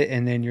started it,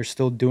 and then you're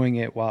still doing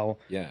it while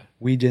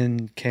we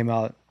came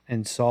out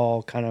and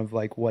saw kind of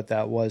like what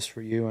that was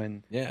for you.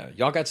 And yeah,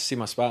 y'all got to see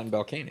my spot in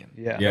Bell Canyon.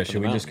 Yeah.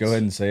 Should we just go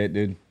ahead and say it,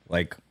 dude?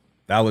 Like,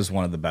 that was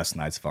one of the best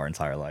nights of our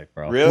entire life,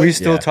 bro. Really? we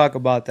still talk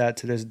about that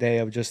to this day,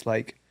 of just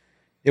like,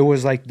 it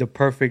was like the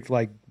perfect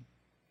like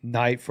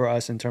night for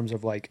us in terms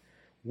of like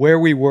where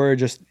we were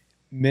just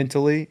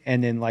mentally,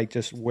 and then like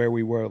just where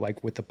we were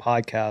like with the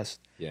podcast.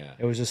 Yeah.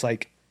 It was just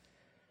like,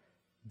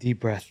 deep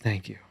breath,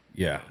 thank you.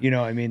 Yeah. You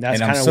know what I mean?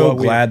 That's And kind I'm of so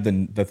what glad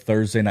the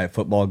Thursday night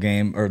football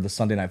game or the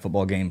Sunday night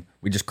football game,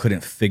 we just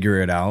couldn't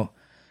figure it out.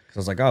 Because I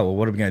was like, oh, well,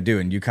 what are we going to do?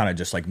 And you kind of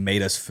just like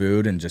made us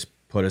food and just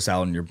put us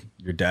out on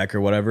your deck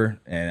or whatever.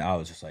 And I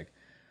was just like,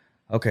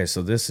 okay,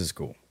 so this is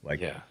cool.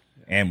 Like,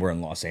 and we're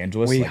in Los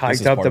Angeles. we like, this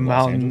hiked is up part the of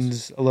Los Angeles.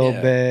 mountains a little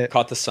bit.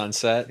 Caught the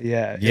sunset.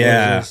 Yeah.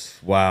 Yeah. It was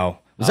Wow.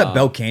 Was that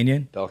Bell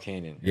Canyon? Bell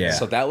Canyon. Yeah.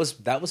 So that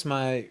was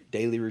my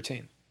daily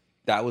routine.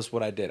 That was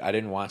what I did. I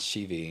didn't watch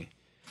TV.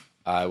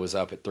 I was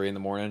up at 3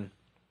 a.m,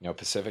 you know,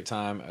 Pacific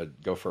time.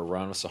 I'd go for a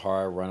run with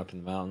Sahara, run up in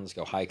the mountains,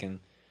 go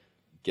hiking,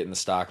 get in the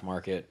stock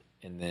market,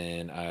 and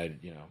then I'd,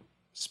 you know,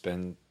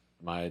 spend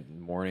my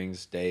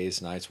mornings,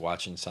 days, nights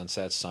watching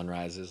sunsets,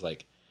 sunrises.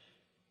 Like,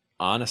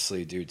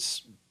 honestly, dude,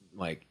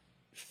 like,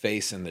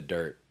 face in the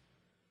dirt,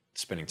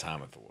 spending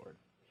time with the Lord.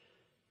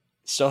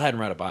 Still hadn't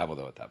read a Bible,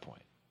 though, at that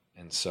point.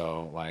 And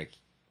so, like,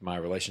 my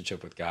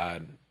relationship with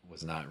God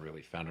was not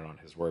really founded on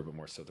his word, but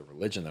more so the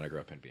religion that I grew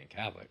up in, being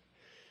Catholic.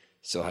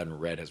 Still hadn't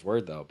read his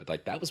word, though. But,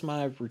 like, that was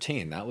my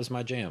routine. That was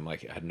my jam.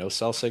 Like, I had no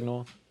cell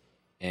signal,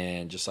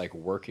 and just, like,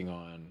 working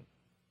on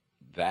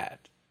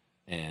that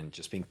and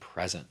just being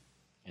present.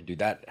 And, dude,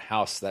 that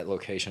house, that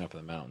location up in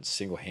the mountains,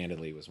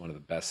 single-handedly was one of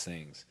the best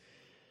things.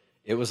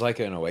 It was like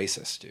an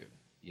oasis, dude,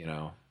 you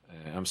know?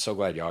 And I'm so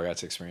glad y'all got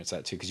to experience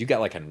that, too, because you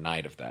got, like, a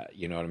night of that,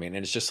 you know what I mean?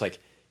 And it's just, like,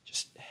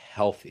 just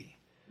healthy.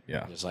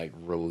 Yeah. Just, like,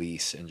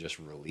 release and just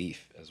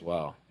relief as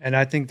well. And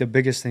I think the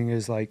biggest thing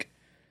is, like,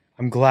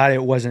 I'm glad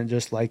it wasn't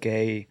just like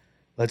a,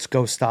 let's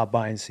go stop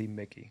by and see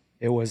Mickey.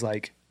 It was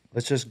like,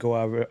 let's just go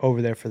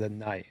over there for the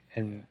night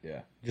and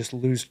just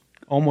lose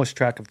almost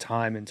track of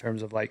time in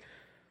terms of, like,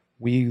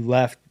 we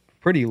left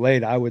pretty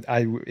late.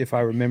 If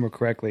I remember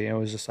correctly, and it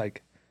was just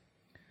like,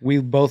 we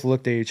both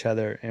looked at each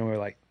other and we're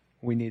like,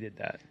 we needed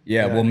that.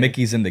 Yeah, You know well, what I mean?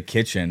 Mickey's in the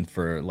kitchen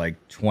for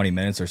like 20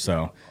 minutes or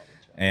so.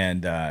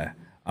 And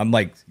I'm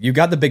like, you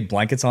got the big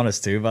blankets on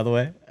us too, by the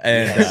way.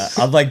 And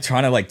I'm like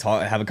trying to like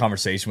have a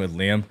conversation with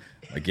Liam.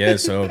 Like, yeah,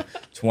 so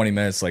 20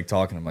 minutes like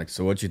talking. I'm like,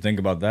 so what you think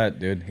about that,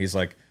 dude? He's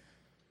like,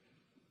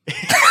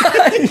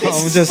 I'm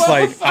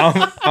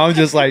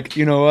just like,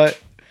 you know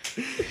what?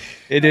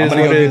 It I'm is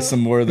gonna what go it get is. some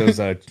more of those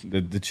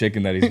the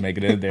chicken that he's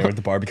making in there with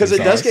the barbecue Because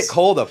it does sauce. get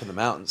cold up in the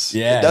mountains.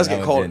 Yeah, it does no,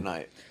 get it cold did. at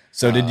night.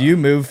 So did you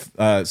move?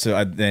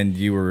 Then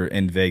you were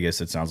in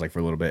Vegas. It sounds like for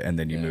a little bit, and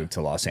then you moved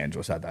to Los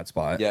Angeles at that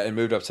spot. Yeah, and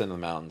moved up to the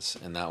mountains,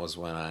 and that was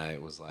when I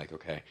was like,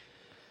 okay.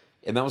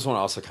 And that was when I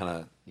also kind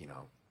of,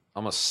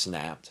 almost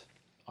snapped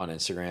on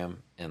Instagram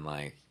and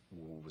like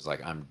was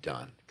like, I'm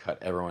done. Cut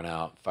everyone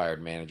out.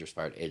 Fired managers,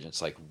 fired agents.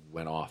 Like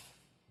went off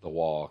the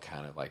wall.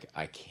 Kind of like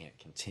I can't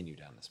continue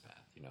down this path.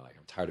 Like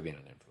I'm tired of being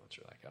an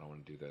influencer. Like I don't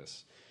want to do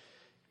this.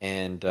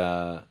 And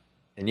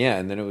yeah,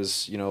 and then it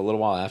was a little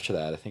while after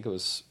that. I think it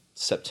was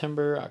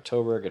September,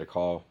 October. I get a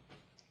call,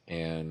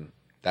 and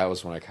that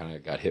was when I kind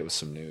of got hit with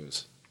some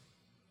news,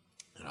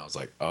 and I was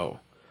like, oh,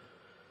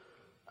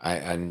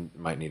 I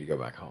might need to go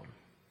back home,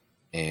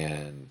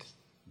 and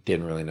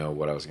didn't really know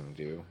what I was going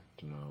to do.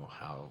 Didn't know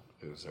how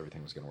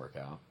everything was going to work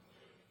out.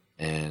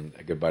 And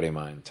a good buddy of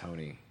mine,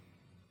 Tony,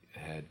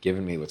 had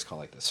given me what's called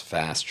like this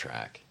fast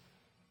track,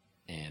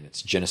 and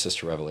it's Genesis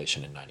to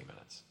Revelation in 90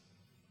 minutes.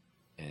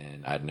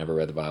 And I'd never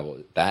read the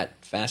Bible.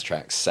 That fast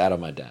track sat on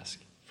my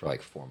desk for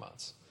like 4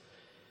 months.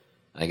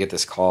 And I get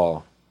this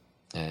call,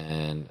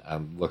 and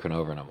I'm looking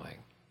over, and I'm like,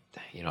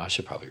 I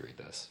should probably read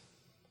this.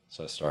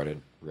 So I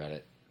started, read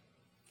it,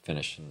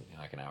 finished in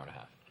like an hour and a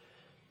half.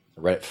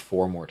 I read it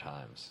 4 more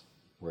times,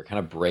 where it kind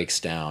of breaks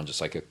down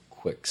just like a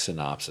quick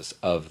synopsis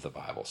of the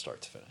Bible,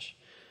 start to finish.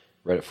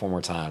 Read it 4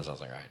 more times. I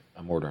was like, all right,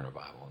 I'm ordering a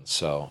Bible. And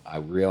so I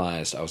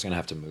realized I was going to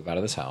have to move out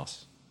of this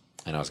house,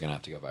 and I was going to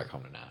have to go back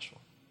home to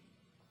Nashville.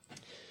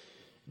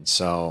 And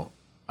so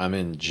I'm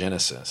in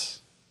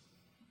Genesis,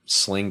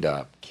 slinged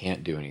up,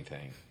 can't do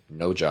anything,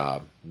 no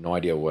job, no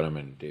idea what I'm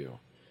going to do,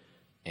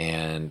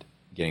 and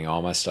getting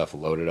all my stuff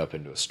loaded up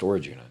into a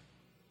storage unit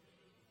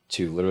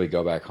to literally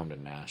go back home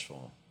to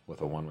Nashville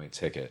with a one-way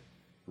ticket,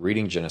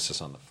 reading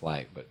Genesis on the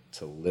flight, but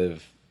to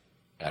live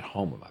at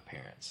home with my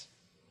parents.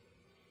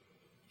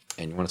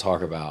 And you want to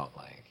talk about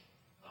like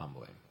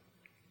humbling.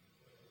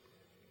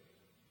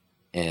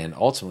 And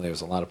ultimately, it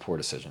was a lot of poor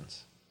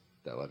decisions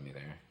that led me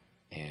there,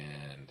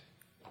 and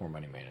poor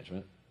money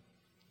management,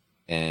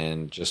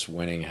 and just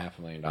winning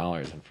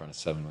 $500,000 in front of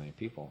 7 million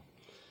people,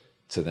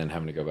 to then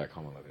having to go back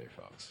home and live with your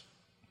folks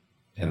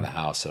in the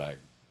house that I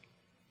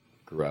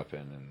grew up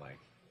in, and like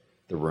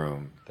the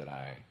room that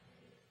I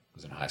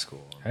was in high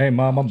school. Hey,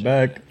 Mom, I'm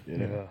back.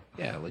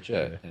 Yeah,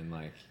 legit. And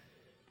like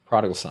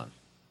prodigal son.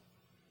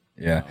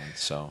 Yeah.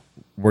 So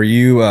were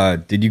you?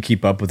 Did you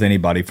keep up with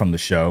anybody from the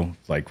show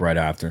like right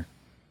after?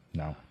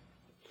 No.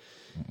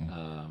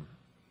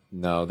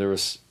 No, there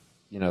was.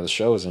 The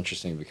show is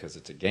interesting because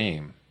it's a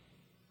game,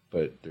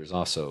 but there's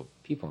also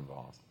people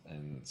involved,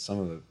 and some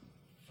of the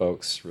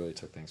folks really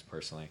took things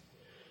personally.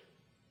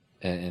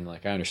 And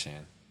like I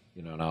understand,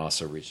 and I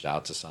also reached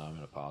out to some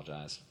and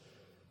apologized.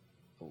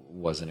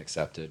 Wasn't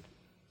accepted,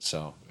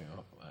 so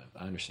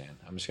I understand.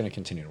 I'm just going to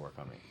continue to work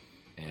on me.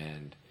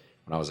 And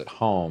when I was at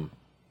home,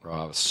 bro,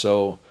 I was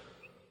so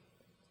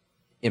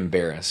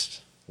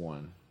embarrassed,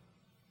 one,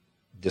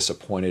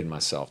 disappointed in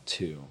myself,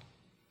 two,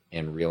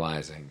 and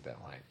realizing that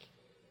like,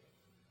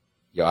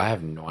 I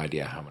have no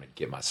idea how I'm going to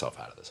get myself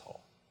out of this hole.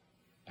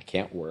 I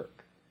can't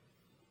work.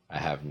 I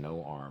have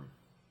no arm.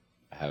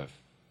 I have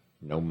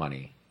no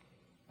money.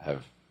 I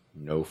have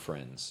no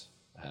friends.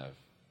 I have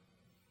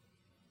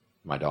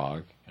my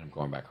dog, and I'm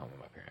going back home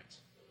with my parents.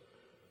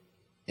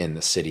 In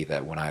the city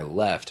that when I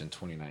left in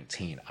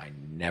 2019, I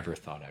never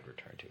thought I'd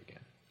return to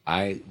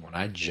again. When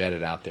I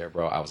jetted out there,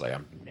 bro, I was like,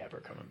 I'm never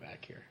coming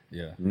back here.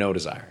 Yeah. No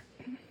desire.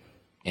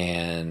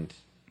 And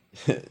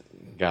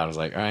God was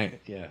like, all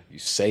right, yeah, you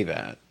say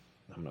that.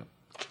 I'm going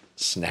to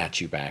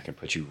snatch you back and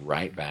put you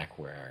right back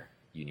where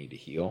you need to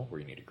heal,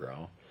 where you need to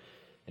grow.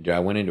 And dude, I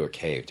went into a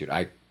cave, dude.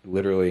 I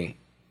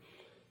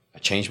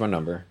changed my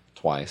number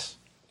twice.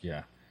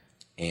 Yeah.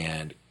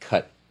 And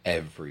cut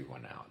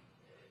everyone out.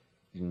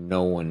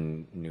 No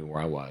one knew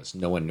where I was.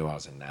 No one knew I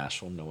was in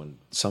Nashville.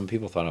 Some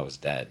people thought I was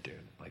dead, dude.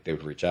 Like they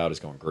would reach out, it's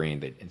going green.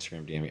 They'd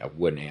Instagram DM me. I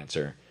wouldn't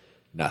answer.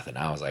 Nothing.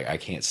 I was like, I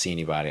can't see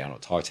anybody. I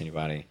don't talk to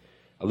anybody.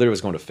 I literally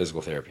was going to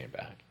physical therapy and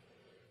back.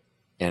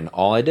 And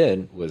all I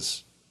did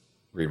was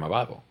read my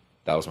Bible.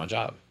 That was my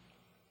job.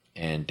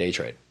 And day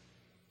trade.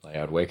 Like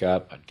I'd wake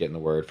up, I'd get in the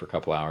Word for a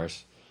couple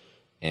hours,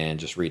 and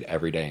just read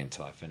every day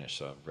until I finished.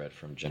 So I've read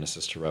from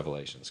Genesis to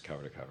Revelations,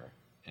 cover to cover.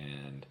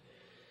 And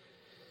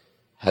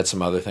had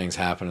some other things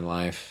happen in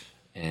life,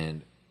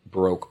 and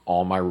broke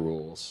all my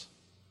rules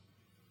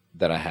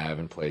that I have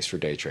in place for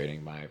day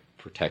trading, my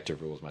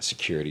protective rules, my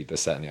security,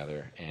 this, that, and the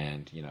other.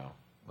 And,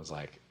 was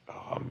like,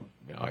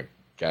 I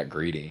got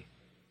greedy,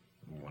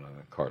 one of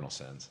the cardinal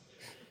sins,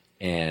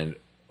 and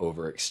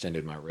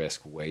overextended my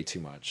risk way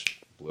too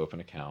much, blew up an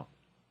account.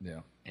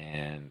 Yeah.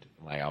 And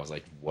like, I was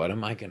like, what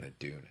am I going to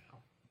do now?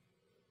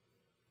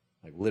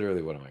 Like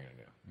literally, what am I going to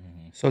do?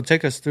 Mm-hmm. So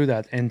take us through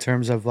that in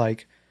terms of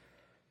like,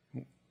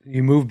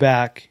 you move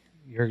back,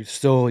 you're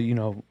still,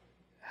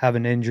 have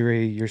an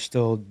injury, you're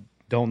still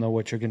don't know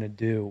what you're going to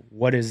do.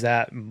 What is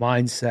that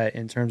mindset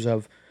in terms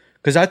of,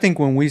 because I think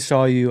when we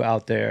saw you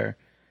out there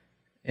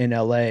in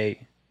LA,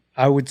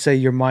 I would say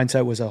your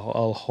mindset was a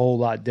whole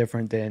lot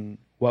different than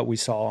what we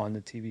saw on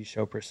the TV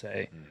show per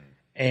se. Mm-hmm.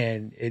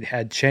 And it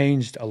had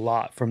changed a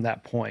lot from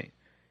that point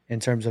in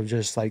terms of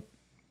just like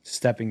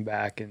stepping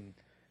back and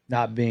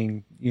not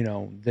being,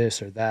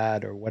 this or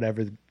that or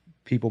whatever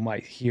people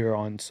might hear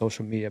on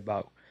social media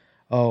about,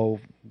 oh,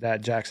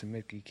 that Jackson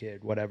Mickey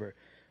kid, whatever.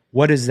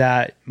 What is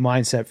that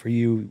mindset for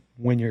you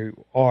when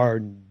you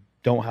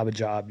don't have a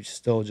job? You're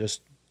still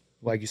just,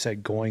 like you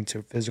said, going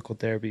to physical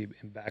therapy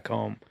and back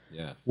home.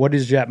 Yeah. What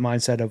is that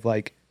mindset of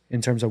like,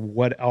 in terms of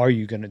what are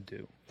you going to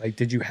do? Like,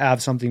 did you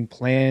have something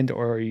planned,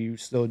 or are you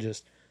still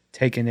just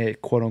taking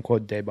it, quote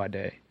unquote, day by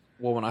day?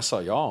 Well, when I saw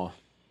y'all,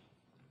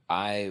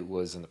 I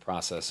was in the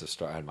process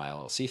of I had my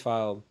LLC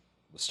filed,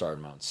 was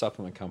starting my own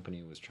supplement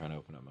company, was trying to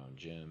open up my own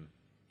gym,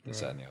 this,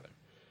 that, and the other.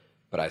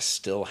 But I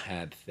still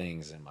had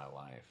things in my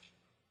life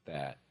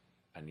that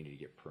I needed to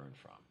get pruned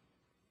from.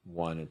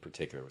 One in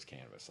particular was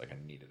cannabis. Like, I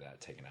needed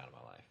that taken out of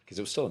my life because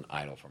it was still an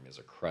idol for me, it was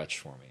a crutch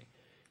for me.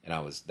 And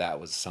that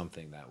was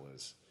something that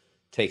was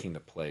taking the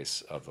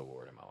place of the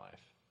Lord in my life.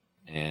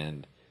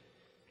 And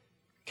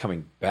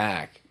coming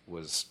back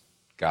was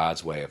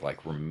God's way of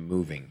like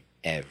removing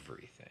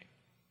everything.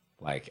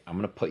 Like, I'm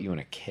going to put you in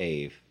a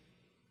cave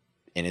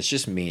and it's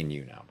just me and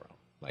you now, bro.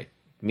 Like,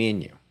 me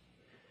and you.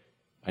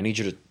 I need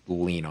you to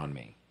lean on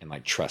me and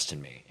like trust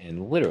in me.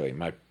 And literally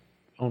my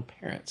own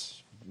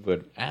parents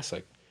would ask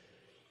like,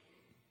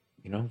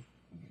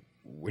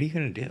 what are you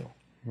going to do?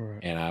 Right.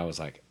 And I was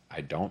like,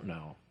 I don't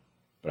know,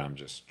 but I'm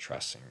just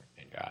trusting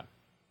in God.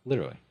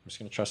 Literally, I'm just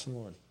going to trust in the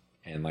Lord.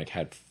 And like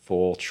had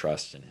full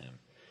trust in him.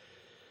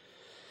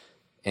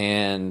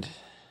 And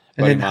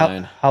then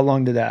how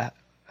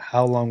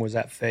long was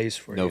that phase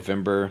for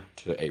November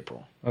to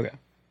April. Okay.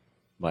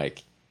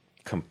 Like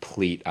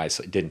complete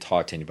isolation. Didn't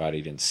talk to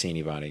anybody, didn't see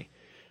anybody.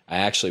 I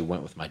actually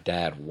went with my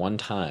dad one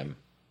time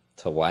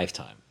to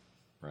Lifetime,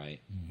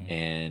 right? Mm-hmm.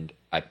 And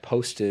I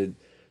posted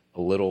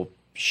a little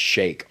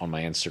shake on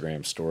my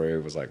Instagram story.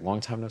 It was like, long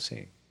time no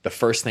see. The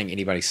first thing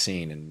anybody's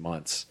seen in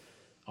months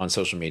on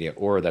social media,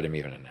 or that I'm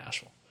even in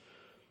Nashville.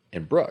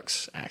 And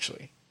Brooks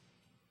actually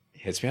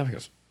hits me up. He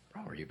goes,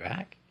 bro, are you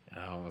back? And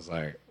I was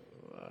like,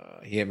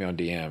 he hit me on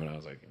DM, and I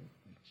was like,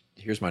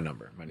 here's my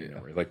number, my new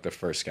number. Like the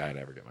first guy to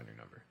ever get my new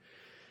number.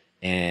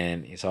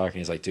 And he's talking.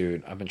 He's like,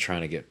 dude, I've been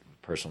trying to get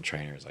personal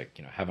trainers, like,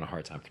 having a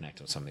hard time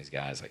connecting with some of these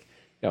guys. Like,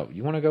 yo,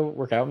 you want to go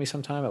work out with me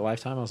sometime at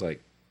Lifetime? I was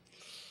like,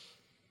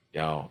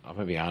 yo, I'm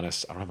going to be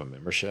honest. I don't have a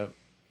membership.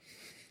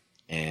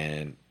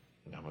 And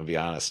I'm going to be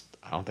honest,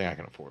 I don't think I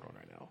can afford one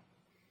right now.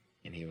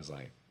 And he was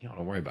like,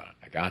 don't worry about it.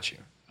 I got you.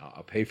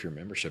 I'll pay for your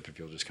membership if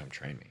you'll just come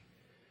train me.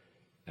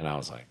 And I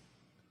was like,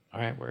 all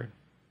right, word.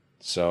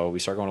 So we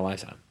started going to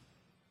Lifetime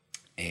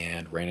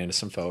and ran into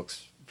some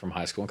folks from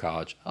high school and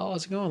college. Oh,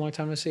 how's it going? Long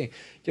time no see.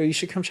 Yo, you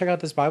should come check out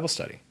this Bible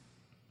study.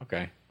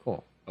 Okay,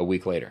 cool. A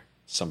week later,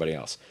 somebody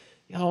else.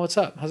 Yo, what's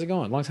up? How's it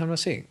going? Long time no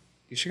see.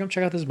 You should come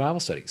check out this Bible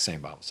study.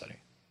 Same Bible study.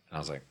 And I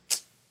was like,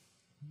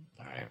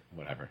 all right,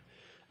 whatever.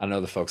 I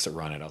know the folks that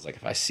run it. I was like,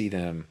 if I see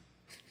them,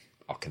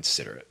 I'll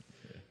consider it.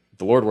 Yeah.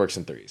 The Lord works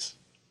in threes.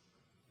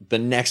 The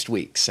next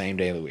week, same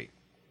day of the week,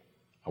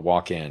 I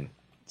walk in.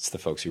 It's the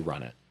folks who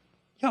run it.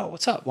 Yo,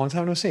 what's up? Long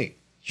time no see.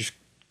 You should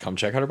come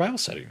check out our Bible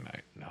study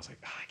tonight. And I was like,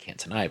 I can't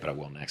tonight, but I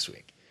will next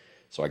week.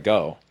 So I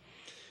go.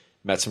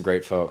 Met some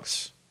great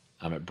folks.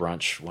 I'm at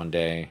brunch one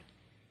day.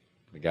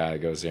 The guy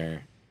goes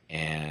there,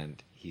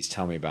 and he's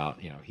telling me about,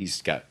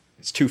 he's got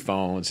his 2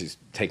 phones. He's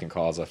taking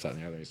calls left, that,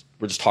 and the other.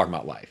 We're just talking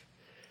about life.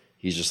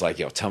 He's just like,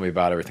 yo, tell me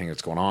about everything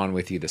that's going on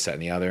with you, this, that,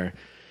 and the other.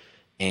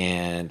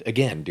 And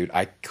again, dude,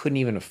 I couldn't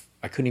even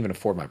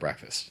afford my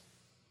breakfast.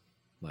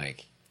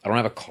 Like, I don't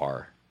have a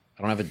car.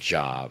 I don't have a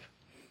job.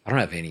 I don't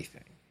have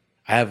anything.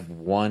 I have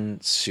one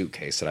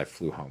suitcase that I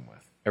flew home with.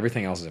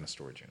 Everything else is in a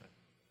storage unit.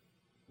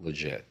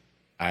 Legit.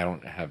 I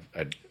don't have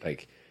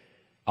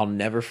I'll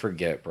never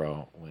forget,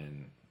 bro,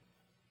 when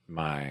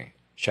my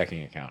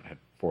checking account had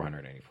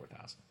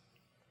 $484,000.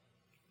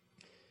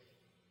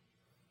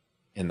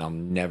 And I'll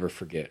never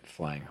forget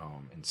flying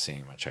home and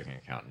seeing my checking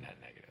account net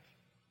negative.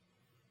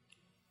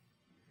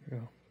 Yeah.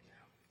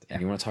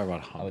 And you want to talk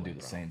about humbling, I would do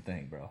the same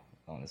thing, bro,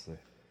 honestly.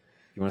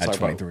 You want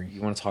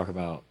to talk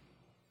about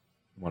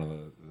one of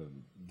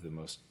the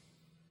most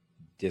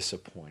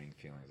disappointing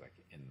feelings like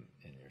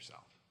in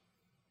yourself.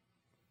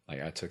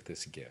 Like, I took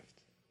this gift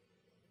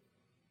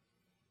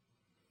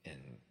and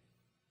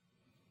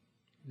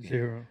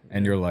zero.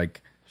 And you're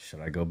like, should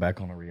I go back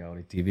on a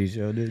reality TV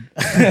show, dude?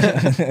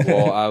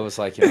 Well, I was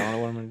like, I don't know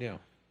what I'm gonna do.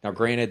 Now,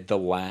 granted, the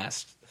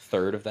last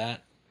third of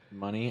that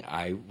money,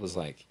 I was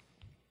like,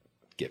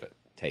 give it,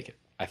 take it.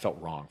 I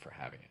felt wrong for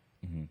having it.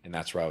 Mm-hmm. And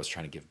that's where I was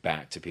trying to give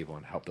back to people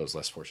and help those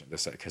less fortunate.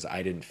 Because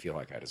I didn't feel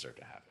like I deserved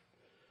to have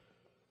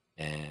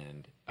it.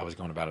 And I was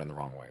going about it in the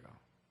wrong way, though.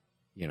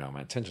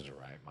 My intentions were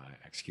right. My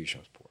execution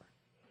was poor.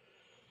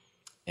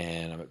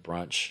 And I'm at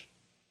brunch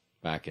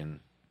back in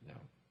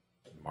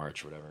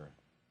March or whatever,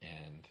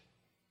 and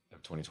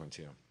of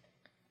 2022.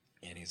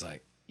 And he's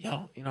like,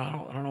 I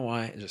don't know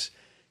why. I just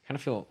kind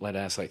of feel led to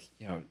ask, like,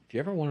 do you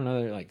ever want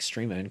another like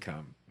stream of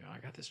income? I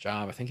got this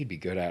job. I think you'd be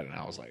good at it. And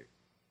I was like,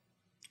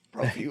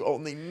 bro, if you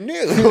only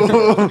knew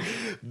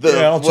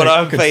what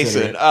I'm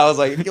facing. I was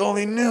like, if you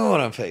only knew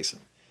what I'm facing.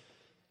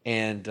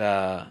 And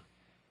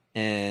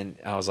And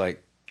I was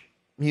like,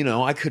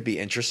 I could be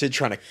interested,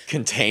 trying to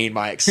contain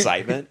my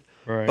excitement.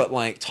 Right. But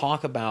like,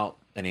 talk about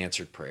an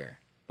answered prayer.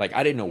 Like,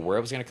 I didn't know where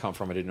it was going to come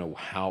from. I didn't know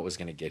how it was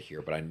going to get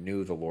here, but I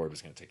knew the Lord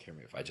was going to take care of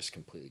me if I just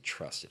completely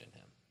trusted in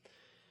him.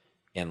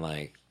 And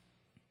like,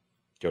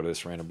 go to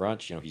this random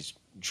brunch, he's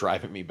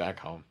driving me back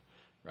home,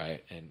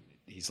 right? And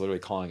he's literally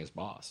calling his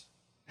boss.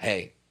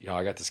 Hey,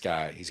 I got this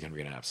guy. He's going to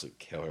be an absolute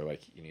killer.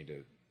 Like, you need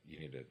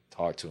to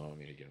talk to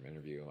him. You need to get him an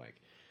interview. Like,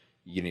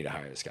 you need to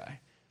hire this guy.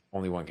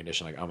 Only one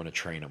condition, like, I'm going to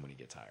train him when he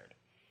gets hired.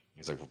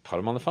 He's like, well, put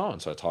him on the phone.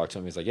 So I talked to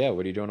him. He's like, yeah,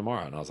 what are you doing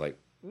tomorrow? And I was like,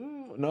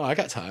 no, I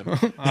got time.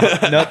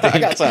 I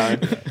got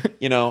time.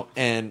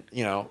 And,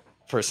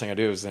 first thing I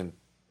do is then,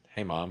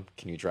 hey, Mom,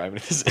 can you drive me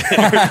to this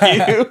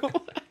interview?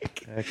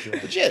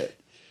 Legit.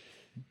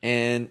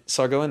 And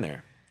so I go in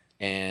there,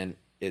 and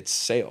it's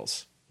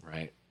sales,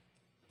 right?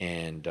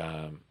 And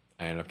I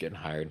ended up getting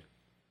hired.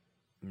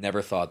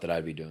 Never thought that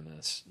I'd be doing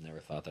this. Never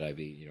thought that I'd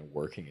be,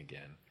 working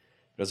again.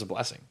 But it was a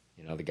blessing.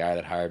 The guy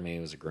that hired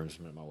me was a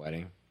groomsman at my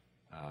wedding.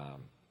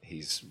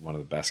 He's one of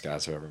the best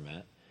guys I've ever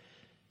met.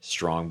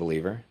 Strong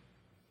believer.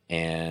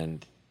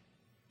 And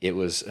it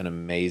was an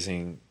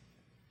amazing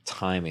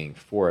timing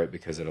for it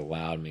because it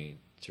allowed me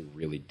to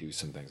really do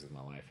some things with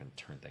my life and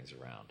turn things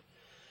around.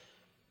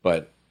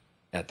 But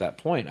at that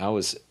point, I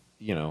was,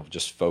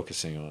 just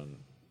focusing on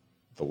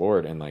the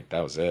Lord, and like,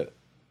 that was it.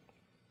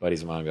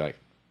 Buddies of mine would be like,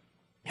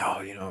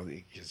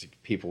 because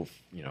people,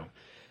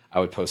 I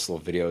would post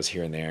little videos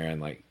here and there,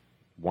 and like,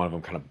 one of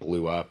them kind of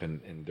blew up,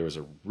 and there was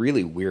a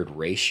really weird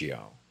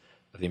ratio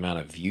of the amount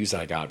of views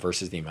I got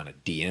versus the amount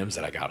of DMs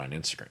that I got on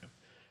Instagram.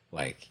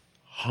 Like,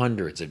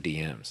 hundreds of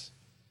DMs.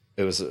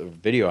 It was a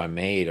video I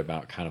made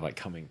about kind of like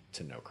coming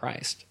to know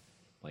Christ,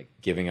 like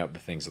giving up the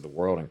things of the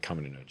world and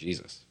coming to know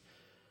Jesus.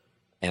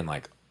 And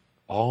like,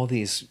 all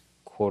these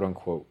quote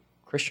unquote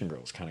Christian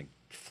girls kind of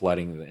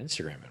flooding the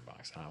Instagram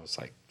inbox. And I was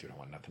like, dude, I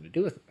want nothing to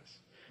do with this.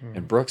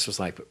 And Brooks was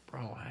like, but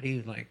bro, how do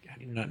you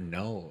not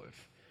know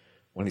if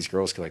one of these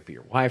girls could like be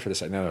your wife or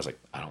this? And I was like,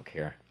 I don't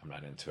care. I'm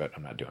not into it.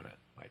 I'm not doing it.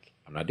 Like,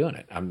 I'm not doing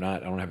it. I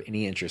don't have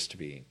any interest to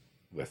be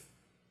with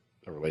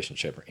a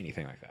relationship or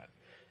anything like that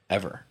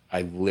ever.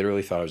 I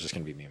literally thought it was just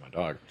going to be me and my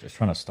dog. Just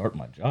trying to start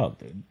my job,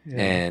 dude.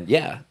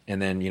 Yeah.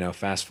 And then,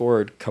 fast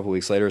forward a couple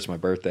weeks later, it's my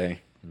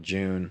birthday in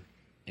June,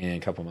 and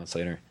a couple months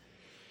later,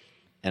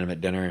 and I'm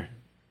at dinner,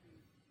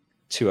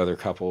 two other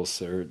couples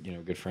that are,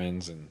 good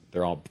friends, and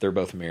they're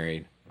both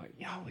married. I'm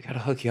like, we got to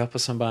hook you up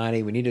with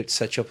somebody. We need to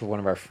set you up with one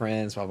of our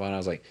friends, blah, blah. And I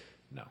was like,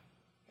 no.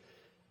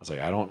 I was like,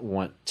 I don't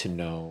want to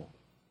know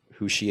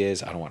who she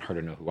is. I don't want her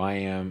to know who I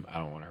am. I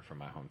don't want her from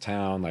my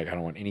hometown. Like, I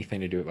don't want anything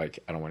to do with,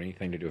 I don't want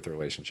anything to do with the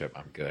relationship.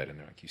 I'm good. And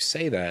they're like, you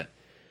say that,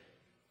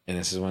 and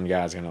this is when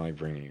God's going to like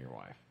bring you your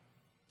wife.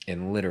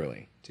 And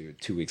literally, dude,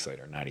 2 weeks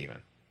later, not even,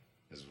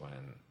 is when I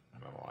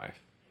met my wife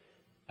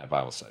at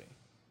Bible study.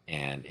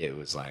 And it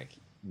was like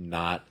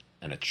not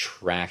an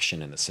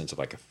attraction in the sense of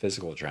like a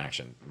physical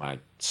attraction. My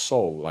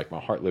soul, like my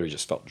heart literally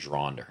just felt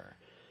drawn to her.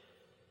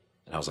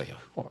 And I was like,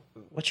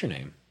 what's your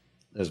name?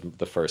 That was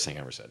the first thing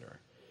I ever said to her.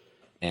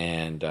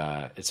 And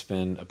it's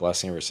been a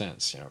blessing ever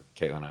since.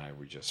 Caitlin and I,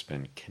 we've just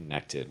been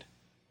connected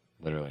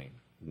literally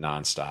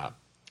nonstop.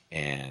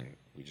 And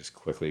we just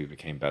quickly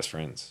became best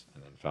friends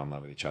and then fell in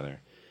love with each other.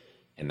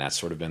 And that's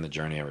sort of been the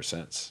journey ever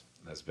since.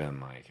 That's been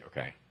like,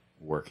 okay,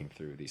 working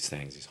through these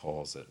things, these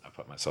holes that I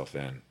put myself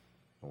in,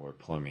 the Lord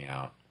pulling me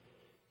out,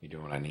 me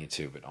doing what I need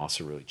to, but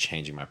also really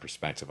changing my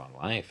perspective on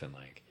life and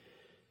like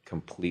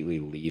completely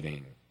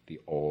leaving the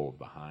old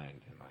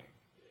behind and like,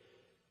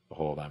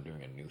 behold, I'm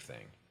doing a new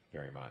thing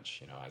very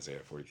much,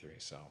 Isaiah 43.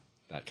 So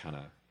that kind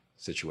of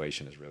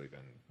situation has really been.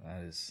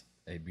 That is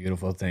a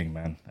beautiful thing,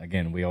 man.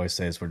 Again, we always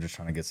say this, we're just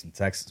trying to get some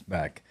Texas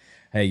back.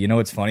 Hey,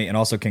 what's funny? And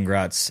also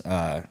congrats,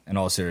 in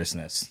all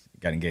seriousness.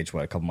 You got engaged,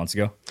 a couple months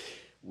ago?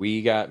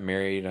 We got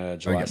married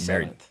July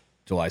 7th.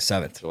 July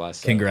 7th. July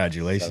 7th.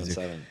 Congratulations.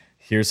 7-7.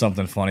 Here's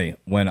something funny.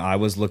 When I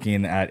was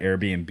looking at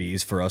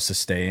Airbnbs for us to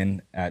stay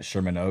in at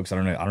Sherman Oaks, I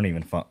don't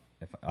even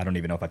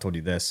know if I told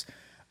you this.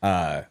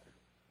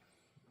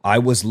 I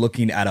was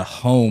looking at a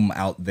home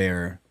out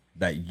there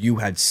that you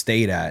had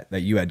stayed at,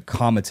 that you had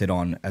commented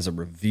on as a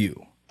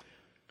review.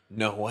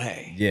 No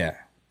way. Yeah.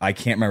 I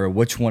can't remember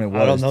which one it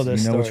was. I don't know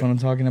this Do you know story. which one I'm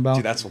talking about?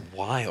 Dude, that's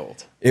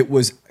wild. It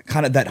was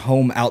kind of that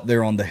home out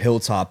there on the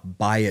hilltop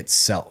by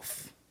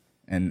itself.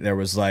 And it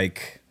was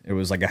like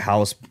a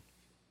house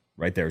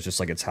right there. It was just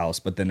like its house.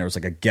 But then there was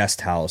like a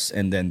guest house.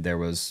 And then there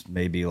was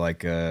maybe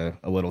like a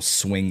little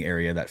swing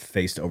area that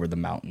faced over the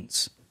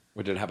mountains.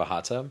 Did it have a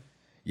hot tub?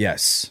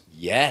 Yes.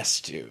 Yes,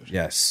 dude.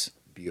 Yes.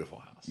 Beautiful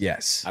house.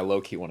 Yes. I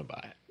low-key want to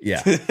buy it.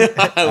 Yeah.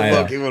 I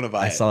low-key want to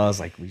buy it. I was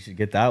like, we should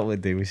get that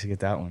one, dude. We should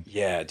get that one.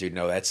 Yeah, dude.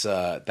 No,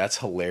 that's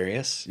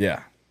hilarious.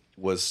 Yeah.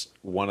 Was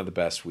one of the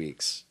best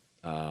weeks.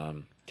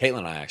 Caitlin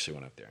and I actually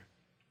went up there.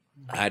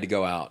 I had to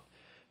go out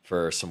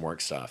for some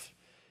work stuff.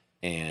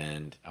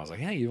 And I was like,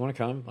 hey, you want to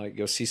come? Like,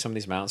 go see some of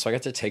these mountains. So I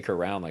got to take her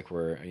around, like,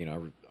 we're,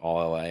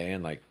 all LA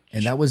and like.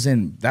 And that was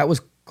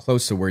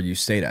close to where you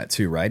stayed at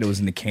too, right? It was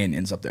in the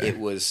canyons up there. It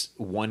was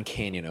one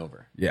canyon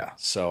over. Yeah.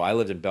 So I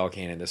lived in Bell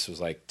Canyon. This was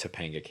like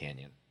Topanga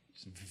Canyon.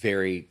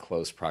 Very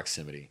close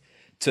proximity,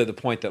 to the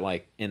point that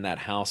like in that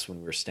house when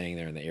we were staying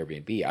there in the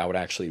Airbnb, I would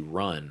actually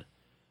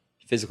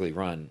physically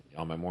run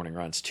on my morning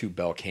runs to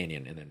Bell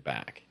Canyon and then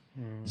back.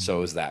 So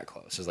it was that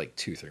close. It was like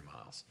 2-3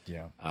 miles.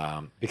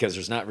 Yeah. Because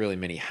there's not really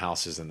many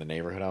houses in the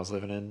neighborhood I was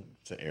living in.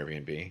 It's an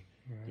Airbnb.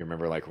 You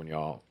remember like when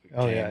y'all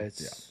Oh came? yeah,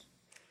 it's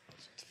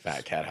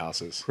Fat cat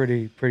houses.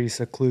 pretty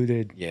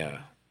secluded. Yeah.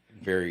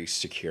 Very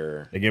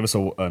secure. They gave us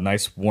a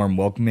nice warm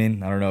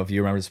welcoming. I don't know if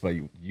you remember this, but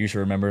you should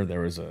remember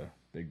there was a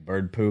big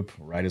bird poop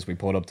right as we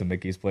pulled up to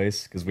Mickey's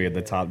place because we had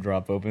the top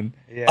drop open.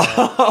 Yeah,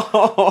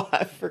 Oh,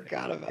 I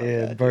forgot about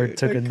yeah. that. Bird Dude.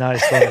 took a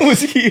nice It look.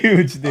 was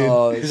huge, dude.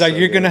 Oh, He's like,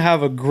 "You're gonna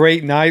have a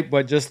great night,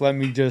 but just let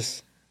me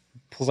just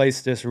place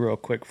this real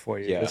quick for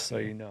you, Yeah. just so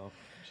you know."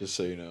 Just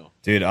so you know.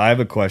 Dude, I have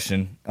a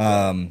question.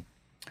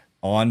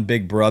 On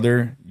Big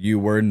Brother, you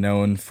were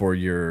known for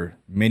your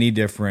many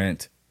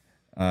different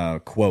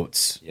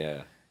quotes.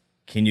 Yeah.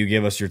 Can you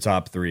give us your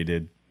top 3,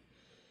 dude?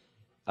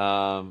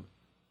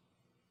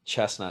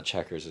 Chestnut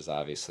checkers is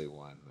obviously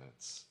one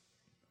that's,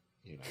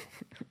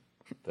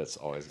 that's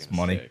always going to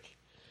money. stick.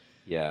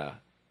 Yeah.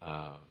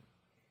 I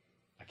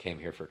came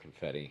here for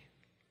confetti.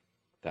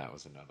 That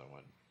was another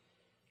one.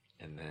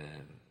 And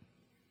then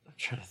I'm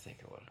trying to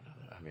think of what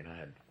another. I mean, I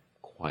had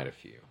quite a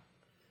few.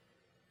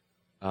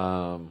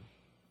 And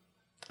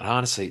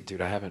honestly,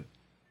 dude, I haven't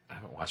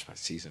watched my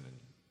season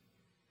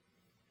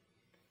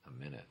in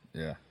a minute.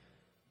 Yeah. I'm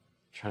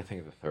trying to think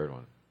of the third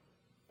one.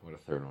 What a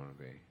third one would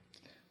be.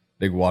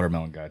 Big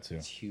watermelon guy, too.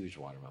 Huge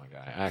watermelon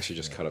guy. I actually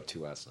just cut up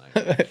 2 last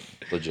night.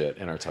 Legit,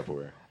 in our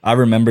Tupperware. I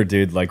remember,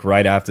 dude, like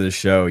right after the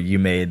show, you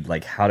made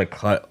like how to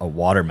cut a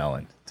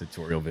watermelon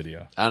tutorial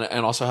video.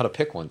 And also how to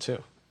pick one,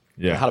 too.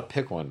 Yeah. How to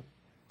pick one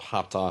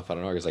popped off. I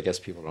don't know, because I guess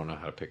people don't know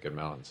how to pick good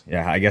melons.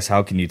 Yeah, I guess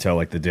how can you tell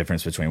like the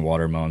difference between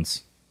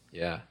watermelons?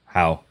 Yeah.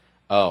 How?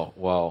 Oh,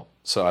 well,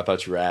 so I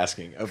thought you were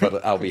asking,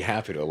 but I'll be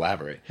happy to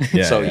elaborate.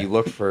 Yeah, So yeah. you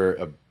look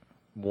for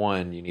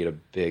you need a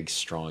big,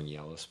 strong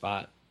yellow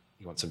spot.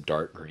 You want some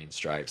dark green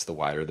stripes. The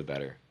wider, the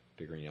better.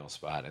 Big green yellow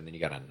spot. And then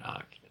you got to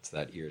knock. It's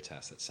that ear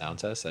test, that sound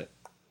test.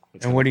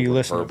 And what are you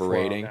listening for on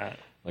reverberating, that?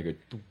 like a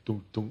dum,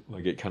 dum, dum,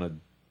 like it kind of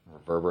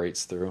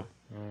reverberates through.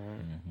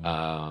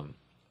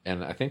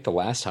 And I think the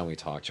last time we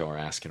talked, y'all were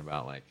asking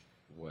about like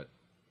what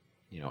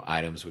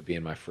items would be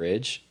in my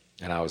fridge,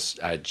 and I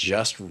had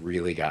just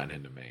really gotten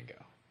into mango.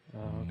 Oh,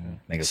 okay.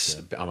 Mango's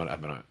good.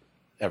 I've been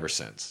ever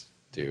since,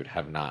 dude.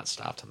 Have not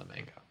stopped on the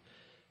mango.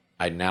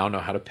 I now know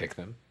how to pick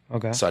them.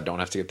 Okay. So I don't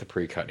have to get the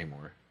pre-cut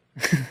anymore.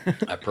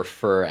 I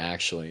prefer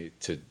actually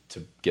to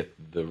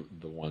get the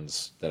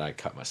ones that I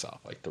cut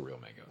myself, like the real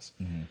mangoes,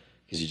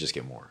 because you just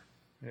get more.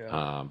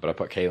 Yeah. But I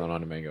put Kaylin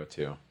on to mango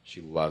too. She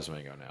loves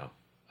mango now.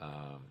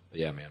 But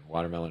yeah, man,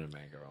 watermelon and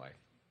mango are like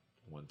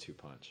 1-2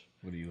 punch.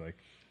 What do you like?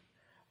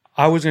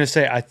 I was gonna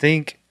say I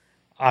think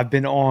I've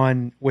been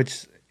on,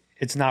 which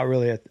it's not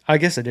really I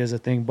guess it is a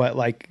thing, but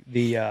like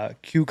the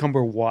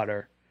cucumber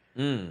water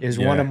is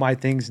one Yeah. of my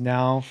things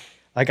now.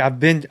 Like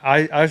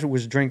I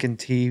was drinking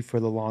tea for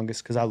the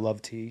longest because I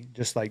love tea,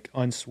 just like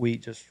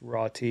unsweet, just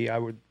raw tea. I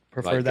would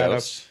prefer Like that.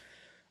 Ghost?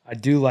 I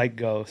do like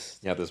Ghost.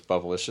 Yeah, this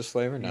Bubblicious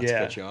flavor, not to Yeah.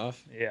 cut you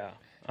off. Yeah.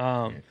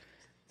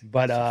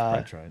 But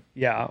I'd try it.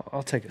 yeah,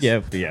 I'll take it.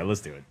 Yeah,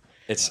 let's do it.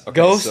 It's okay,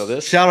 Ghost. So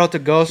this Shout out to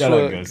Ghost. Shout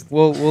out Ghost.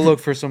 We'll look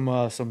for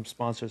some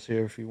sponsors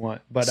here if you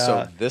want. But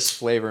so this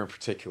flavor in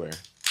particular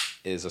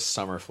is a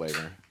summer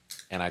flavor,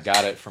 and I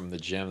got it from the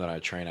gym that I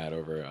train at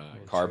over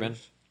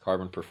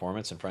Carbon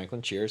Performance in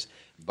Franklin. Cheers,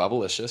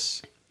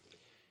 Bubblicious,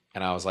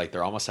 and I was like,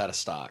 they're almost out of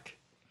stock.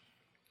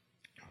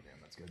 Oh, damn,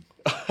 that's good.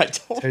 I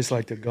don't. tastes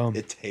like the gum.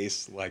 It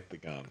tastes like the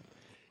gum.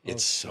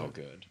 It's so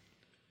good.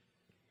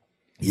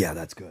 Yeah,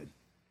 that's good.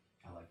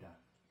 I like that.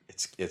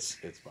 It's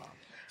bomb.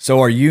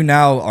 So are you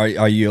now?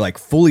 Are you like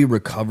fully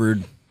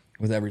recovered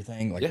with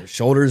everything? Like Yeah. your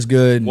shoulder's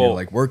good, and Well- you're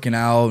like working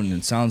out, and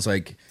it sounds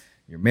like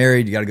you're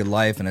married, you got a good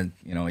life, and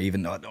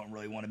even though I don't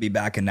really want to be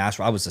back in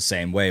Nashville, I was the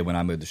same way when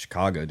I moved to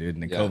Chicago, dude.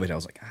 And then Yeah. COVID, I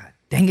was like, God,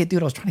 dang it,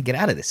 dude, I was trying to get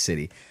out of this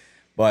city.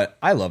 But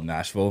I love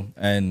Nashville,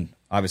 and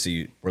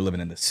obviously we're living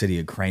in the city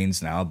of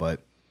cranes now.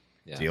 But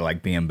Yeah. do you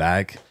like being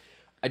back?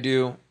 I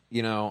do.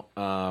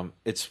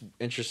 It's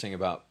interesting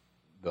about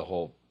the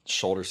whole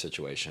shoulder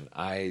situation.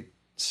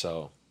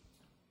 So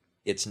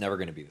it's never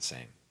going to be the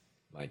same.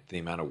 Like the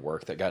amount of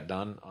work that got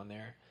done on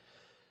there,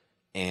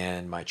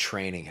 and my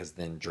training has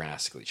then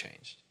drastically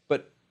changed.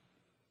 But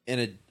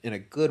in a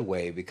good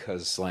way,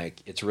 because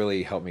like it's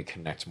really helped me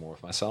connect more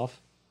with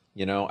myself.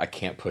 I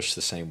can't push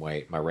the same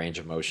weight. My range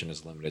of motion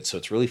is limited, so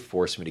it's really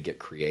forced me to get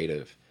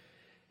creative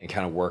and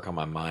kind of work on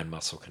my mind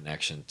muscle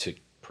connection to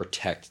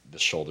protect the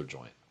shoulder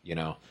joint.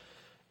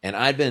 And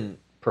I'd been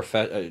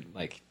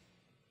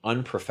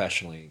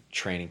unprofessionally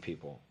training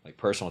people, like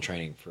personal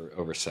training, for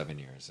over 7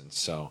 years. And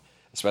so,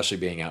 especially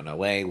being out in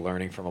LA,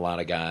 learning from a lot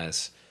of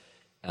guys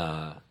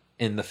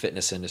in the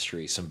fitness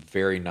industry, some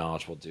very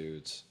knowledgeable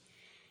dudes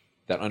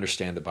that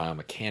understand the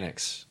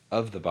biomechanics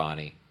of the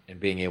body, and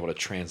being able to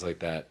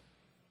translate that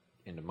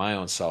into my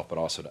own self, but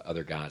also to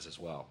other guys as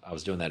well. I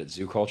was doing that at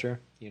Zoo Culture,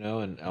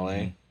 in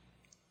LA,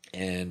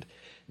 and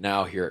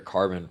now here at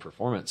Carbon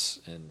Performance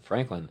in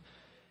Franklin.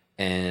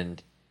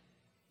 And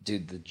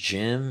dude, the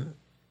gym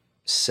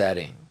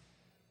setting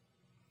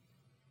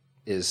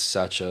is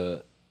such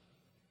a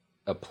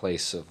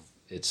place of,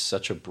 it's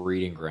such a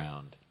breeding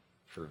ground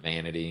for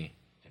vanity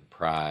and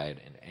pride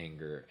and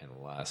anger and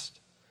lust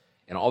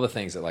and all the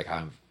things that like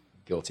I'm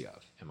guilty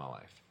of in my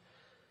life.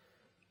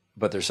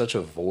 But there's such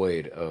a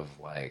void of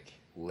like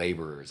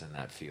laborers in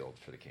that field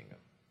for the kingdom,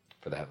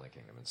 for the heavenly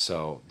kingdom. And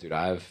so, dude,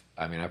 I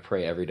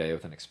pray every day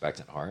with an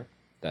expectant heart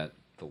that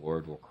the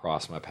Lord will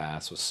cross my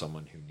paths with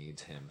someone who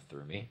needs him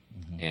through me.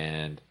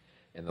 And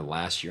in the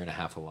last year and a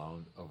half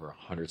alone, over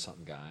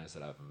 100-something guys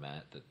that I've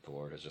met, that the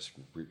Lord has just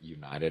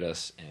reunited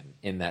us. And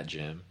in that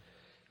gym,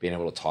 being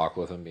able to talk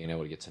with them, being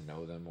able to get to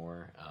know them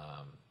more,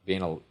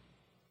 being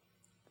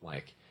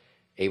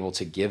able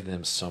to give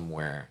them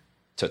somewhere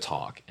to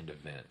talk and to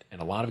vent.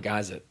 And a lot of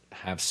guys that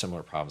have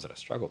similar problems that I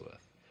struggled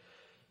with.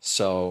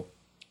 So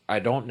I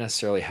don't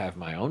necessarily have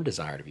my own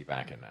desire to be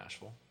back in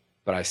Nashville,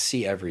 but I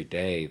see every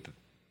day that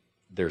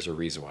there's a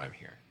reason why I'm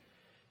here.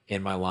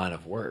 In my line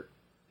of work,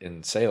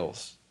 in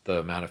sales, the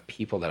amount of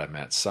people that I've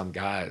met, some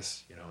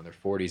guys, in their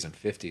 40s and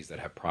 50s that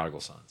have prodigal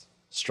sons,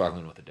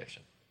 struggling with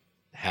addiction,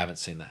 haven't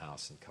seen the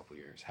house in a couple of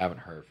years, haven't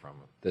heard from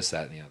them, this,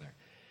 that, and the other,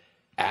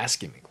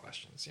 asking me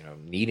questions,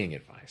 needing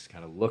advice,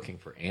 kind of looking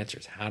for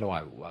answers. How do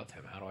I love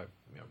him? How do I,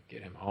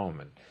 get him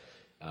home?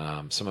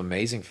 And some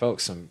amazing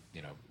folks, some,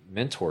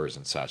 mentors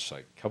and such.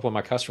 Like a couple of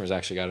my customers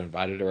actually got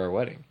invited to our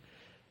wedding.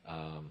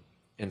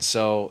 And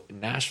so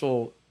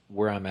Nashville,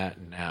 where I'm at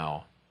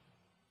now,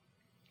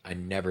 I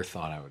never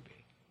thought I would be.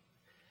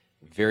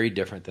 Very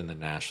different than the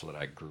Nashville that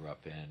I grew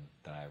up in,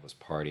 that I was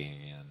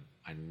partying in.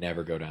 I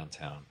never go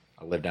downtown.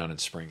 I live down in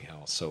Spring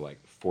Hill, so like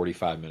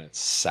 45 minutes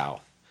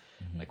south.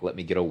 Like, let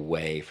me get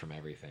away from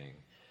everything.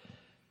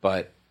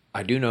 But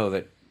I do know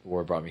that the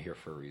Lord brought me here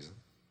for a reason.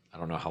 I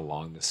don't know how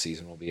long this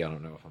season will be. I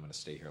don't know if I'm going to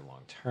stay here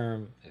long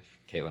term, if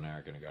Kayla and I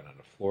are going to go down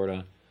to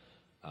Florida.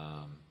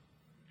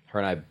 Her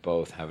and I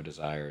both have a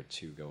desire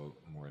to go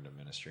more into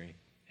ministry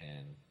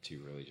and to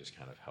really just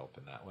kind of help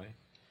in that way.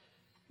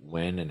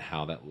 When and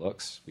how that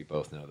looks, we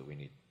both know that we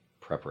need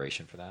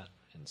preparation for that.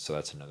 And so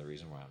that's another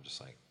reason why I'm just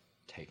like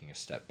taking a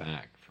step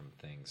back from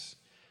things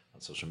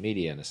on social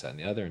media and this, that, and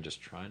the other, and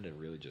just trying to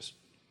really just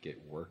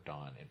get worked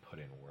on and put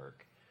in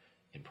work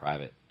in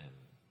private and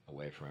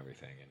away from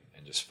everything,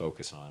 and just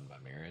focus on my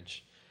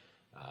marriage.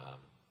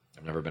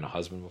 I've never been a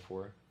husband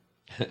before.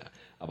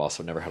 I've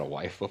also never had a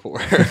wife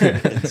before.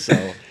 And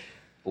so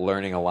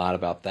learning a lot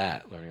about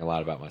that, learning a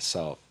lot about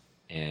myself.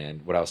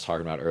 And what I was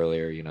talking about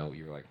earlier, you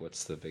were like,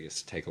 what's the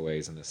biggest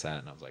takeaways in this, that?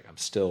 And I was like, I'm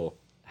still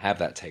have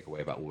that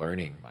takeaway about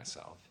learning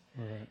myself.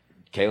 Right.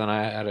 Kayla and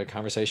I had a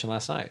conversation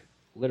last night,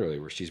 literally,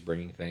 where she's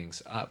bringing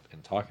things up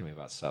and talking to me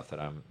about stuff that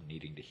I'm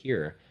needing to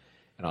hear,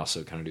 and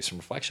also kind of do some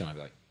reflection. I'd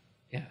be like,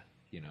 yeah,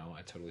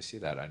 I totally see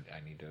that. I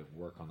need to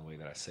work on the way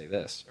that I say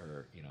this,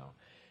 or,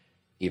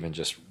 even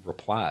just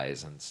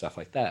replies and stuff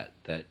like that,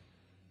 that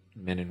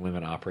men and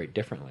women operate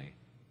differently.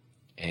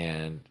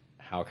 And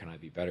how can I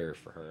be better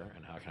for her,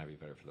 and how can I be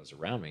better for those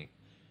around me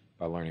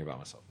by learning about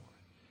myself more?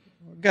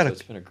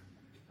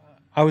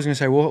 I was going to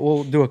say,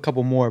 we'll do a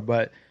couple more,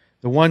 but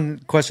the one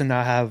question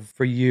I have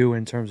for you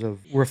in terms of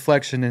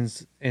reflection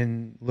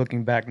in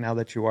looking back now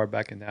that you are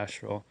back in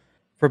Nashville,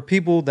 for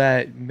people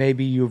that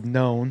maybe you've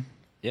known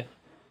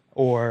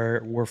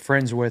or were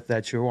friends with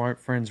that you aren't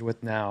friends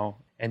with now,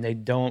 and they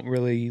don't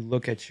really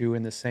look at you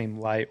in the same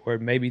light, or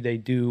maybe they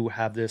do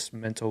have this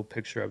mental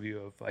picture of you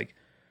of like,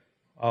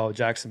 oh,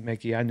 Jackson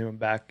Michie, I knew him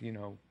back,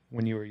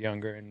 when you were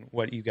younger and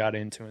what you got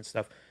into and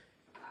stuff.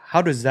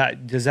 How does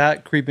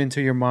that creep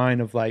into your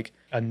mind of like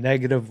a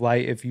negative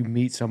light if you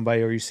meet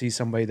somebody or you see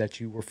somebody that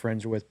you were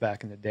friends with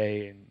back in the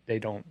day and they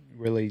don't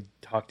really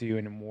talk to you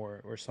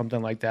anymore or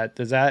something like that?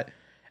 Does that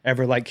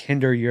ever like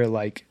hinder your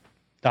like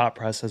thought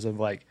process of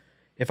like,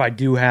 if I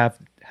do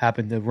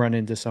happen to run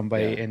into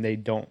somebody and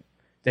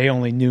they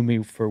only knew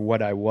me for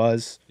what I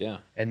was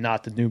and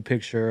not the new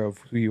picture of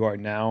who you are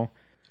now?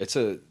 That's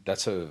a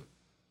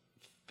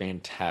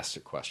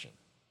fantastic question.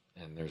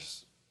 And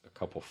there's a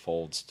couple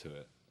folds to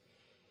it.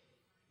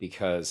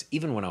 Because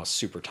even when I was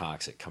super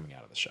toxic coming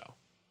out of the show,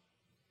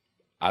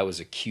 I was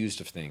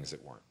accused of things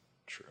that weren't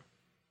true.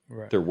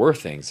 Right. There were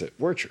things that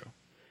were true.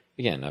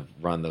 Again, I've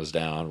run those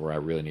down where I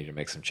really need to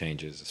make some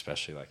changes,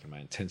 especially like in my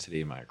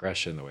intensity, my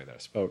aggression, the way that I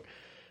spoke.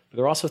 But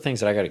there were also things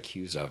that I got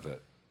accused of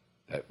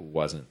that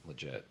wasn't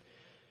legit.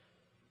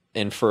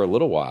 And for a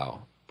little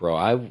while,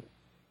 bro,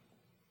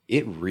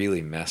 it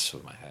really messed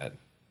with my head.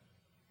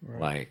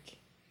 Right. Like,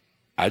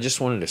 I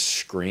just wanted to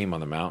scream on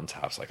the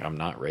mountaintops, like, I'm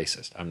not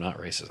racist. I'm not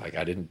racist. Like,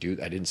 I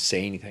didn't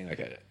say anything. Like,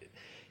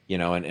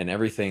 and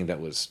everything that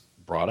was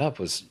brought up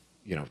was,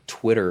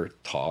 Twitter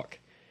talk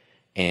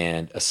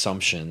and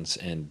assumptions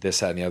and this,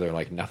 that, and the other.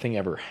 Like, nothing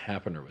ever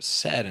happened or was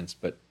said.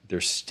 But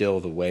there's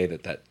still the way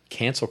that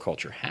cancel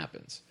culture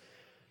happens.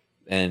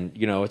 And,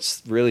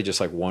 it's really just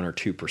like 1 or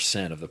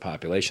 2% of the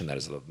population that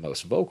is the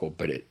most vocal,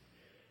 but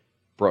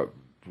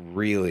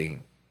really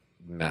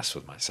messed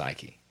with my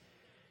psyche.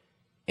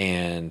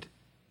 And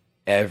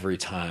every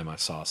time I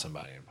saw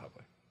somebody in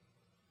public,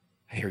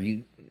 hey, are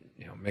you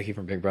Mickey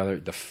from Big Brother?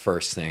 The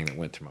first thing that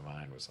went through my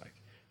mind was like,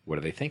 what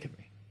do they think of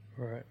me?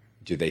 Right.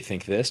 Do they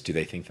think this? Do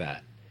they think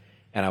that?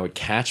 And I would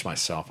catch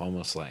myself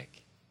almost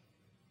like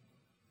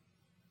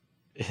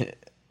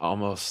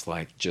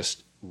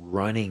just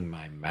running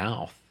my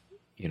mouth,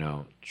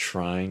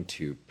 trying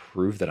to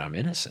prove that I'm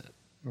innocent.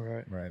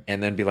 Right.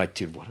 And then be like,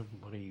 dude, what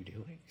are you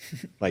doing?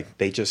 Like,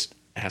 they just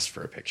asked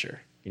for a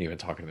picture. You've been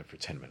talking to them for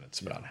 10 minutes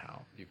about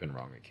how you've been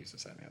wrongly accused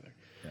of that and the other.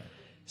 Yeah.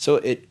 So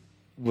it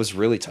was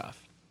really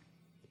tough.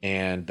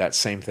 And that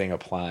same thing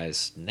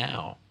applies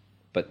now.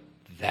 But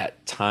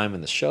that time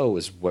in the show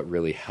is what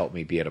really helped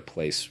me be at a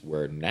place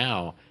where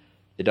now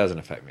it doesn't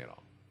affect me at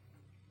all.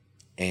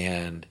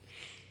 And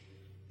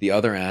the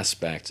other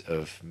aspect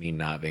of me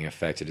not being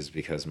affected is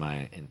because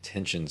my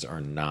intentions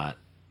are not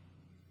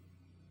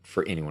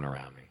for anyone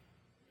around me.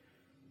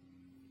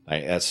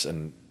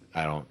 And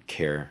I don't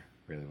care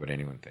really what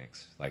anyone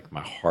thinks. Like,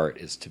 my heart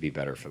is to be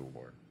better for the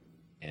Lord.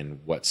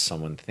 And what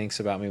someone thinks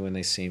about me when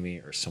they see me,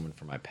 or someone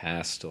from my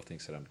past still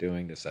thinks that I'm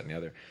doing this, that, and the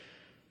other,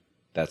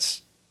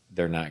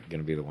 they're not going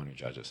to be the one who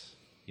judges.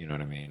 You know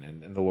what I mean?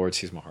 And the Lord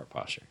sees my heart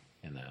posture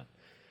in that.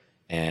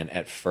 And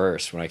at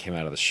first, when I came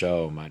out of the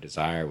show, my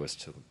desire was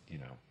to,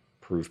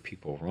 prove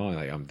people wrong.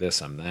 Like, I'm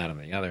this, I'm that, I'm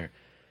the other.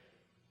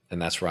 And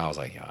that's where I was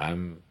like,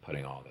 I'm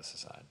putting all this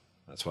aside.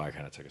 That's why I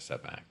kind of took a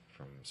step back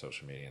from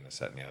social media and this,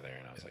 that, and the other.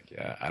 And I was like,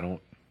 I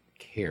don't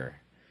care.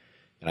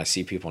 And I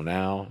see people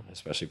now,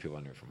 especially people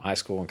I knew from high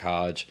school and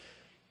college.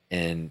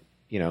 And,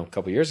 a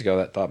couple of years ago,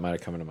 that thought might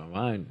have come into my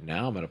mind.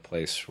 Now I'm at a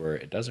place where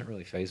it doesn't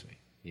really faze me,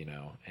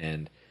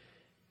 and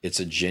it's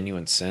a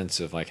genuine sense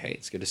of like, hey,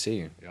 it's good to see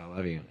you. I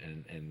love you.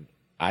 And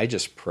I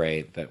just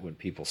pray that when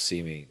people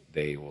see me,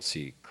 they will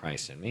see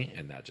Christ in me,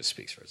 and that just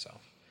speaks for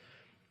itself.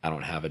 I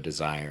don't have a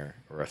desire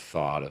or a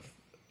thought of,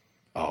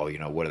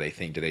 what do they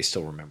think? Do they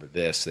still remember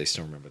this? Do they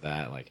still remember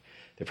that? Like,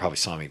 they probably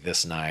saw me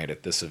this night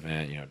at this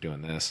event,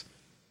 doing this.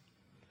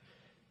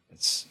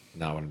 It's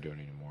not what I'm doing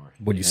anymore.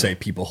 Would you say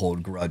people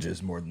hold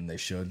grudges more than they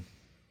should?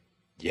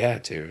 Yeah,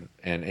 dude.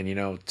 And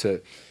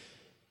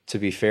to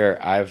be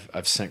fair,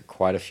 I've sent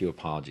quite a few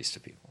apologies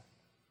to people.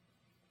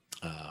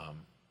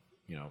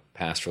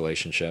 Past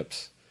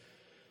relationships,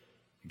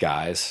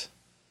 guys,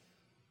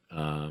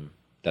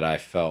 that I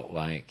felt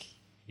like,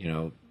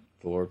 the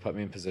Lord put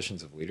me in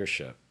positions of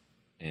leadership.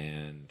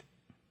 And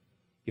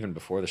even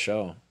before the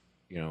show,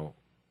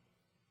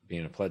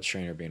 being a pledge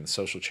trainer, being the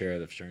social chair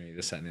of the fraternity,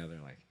 this, that, and the other,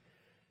 like,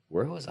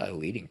 where was I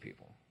leading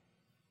people,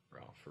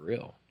 bro? For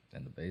real.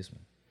 In the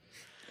basement.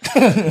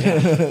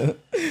 And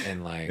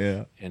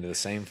into the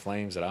same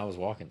flames that I was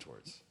walking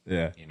towards.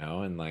 Yeah.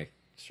 And like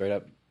straight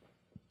up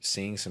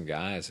seeing some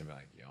guys and be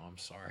like, I'm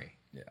sorry.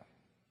 Yeah.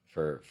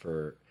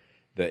 For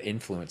the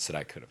influence that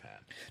I could have had.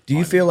 Do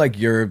you feel like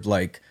you're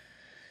like,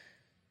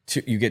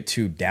 you get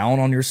too down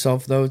on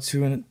yourself though,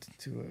 to a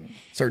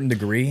certain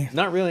degree?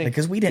 Not really.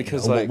 Because we didn't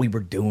know what we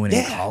were doing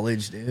in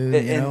college, dude.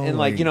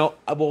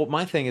 Well,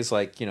 my thing is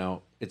like,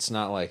 it's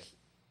not like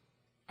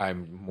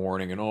I'm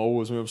mourning and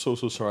I'm so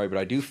sorry, but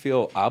I do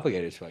feel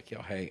obligated to like,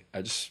 hey,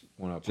 I just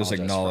want to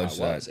apologize.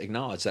 Just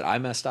acknowledge that I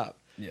messed up.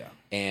 Yeah.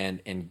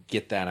 And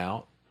get that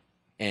out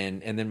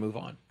and then move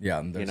on.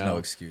 Yeah, there's no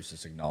excuse,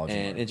 just acknowledge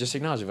it. And just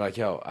acknowledge it. Like,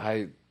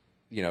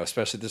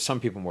 especially there's some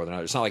people more than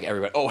others. It's not like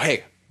everybody,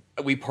 hey,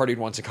 we partied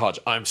once in college.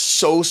 I'm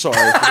so sorry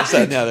for this,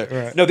 that, and the other.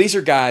 Right. No, these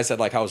are guys that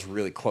like I was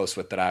really close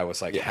with that I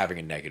was like having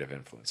a negative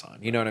influence on.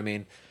 You know what I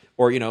mean?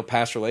 Or,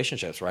 past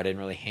relationships where I didn't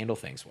really handle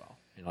things well.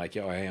 And like,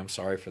 hey, I'm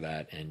sorry for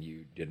that, and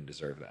you didn't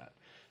deserve that.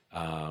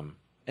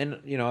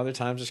 And, other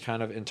times just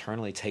kind of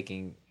internally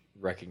taking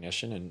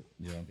recognition. And,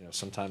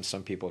 sometimes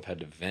some people have had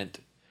to vent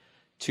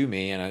to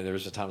me. And there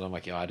was a times I'm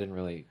like, I didn't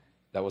really,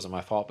 that wasn't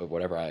my fault, but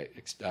whatever,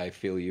 I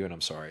feel you and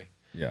I'm sorry.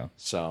 Yeah.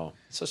 So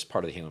it's just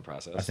part of the healing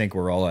process. I think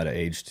we're all at an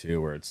age too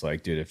where it's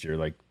like, dude, if you're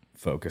like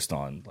focused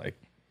on like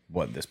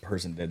what this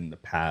person did in the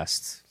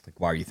past, like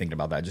why are you thinking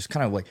about that? Just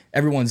kind of like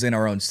everyone's in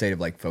our own state of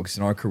like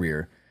focusing on our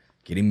career,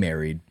 getting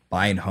married,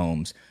 buying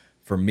homes.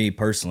 For me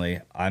personally,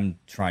 I'm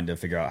trying to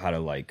figure out how to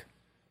like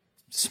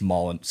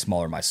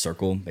smaller my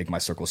circle, make my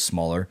circle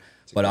smaller.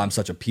 But I'm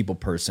such a people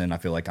person. I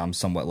feel like I'm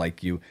somewhat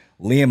like you.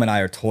 Liam and I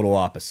are total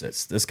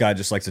opposites. This guy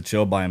just likes to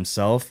chill by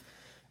himself,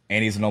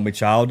 and he's an only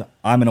child.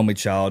 I'm an only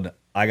child.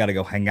 I got to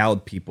go hang out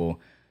with people.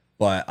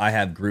 But I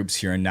have groups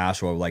here in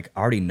Nashville, like, I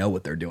already know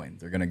what they're doing.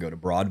 They're going to go to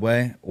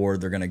Broadway, or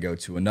they're going to go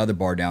to another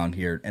bar down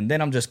here. And then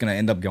I'm just going to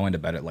end up going to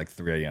bed at like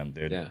 3 a.m.,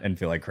 dude, and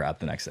feel like crap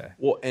the next day.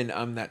 Well, and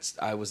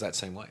I was that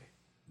same way.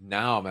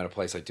 Now I'm at a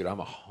place like, dude, I'm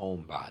a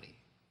homebody,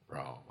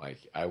 bro. Like,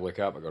 I wake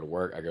up, I go to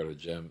work, I go to the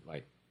gym.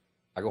 Like,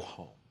 I go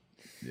home.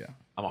 Yeah.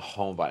 I'm a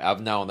homebody.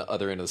 I'm now on the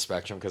other end of the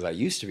spectrum because I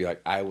used to be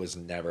like, I was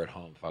never at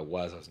home. If I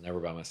was never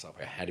by myself.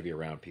 I had to be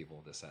around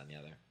people, this, that, and the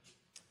other.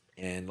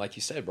 And like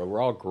you said, bro,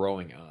 we're all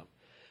growing up.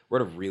 We're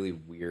at a really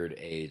weird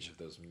age of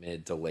those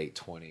mid to late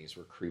 20s.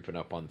 We're creeping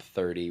up on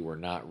 30. We're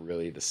not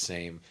really the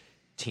same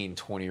teen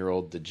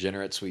 20-year-old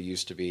degenerates we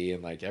used to be,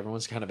 and like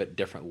everyone's kind of at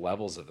different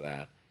levels of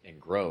that and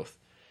growth.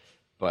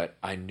 But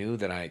I knew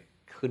that I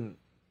couldn't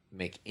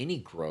make any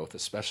growth,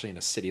 especially in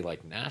a city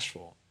like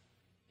Nashville,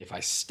 if I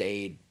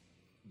stayed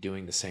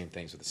doing the same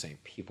things with the same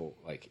people.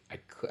 Like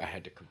I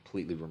had to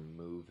completely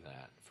remove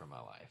that from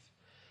my life,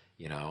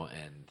 you know,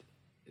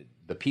 and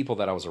the people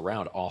that I was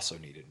around also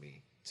needed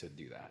me to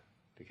do that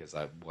because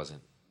I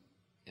wasn't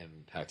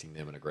impacting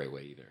them in a great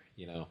way either,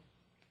 you know?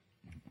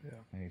 Yeah.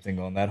 Anything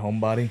on that,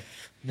 homebody?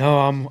 No,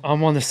 I'm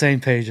on the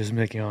same page as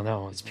Mickey on that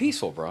one. It's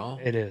peaceful, bro.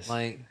 It is.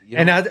 Like,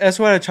 and that's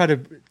what I try to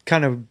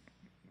kind of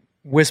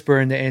whisper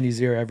into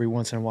Andy's ear every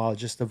once in a while,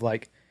 just of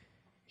like,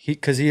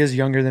 because he is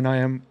younger than I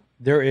am.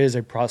 There is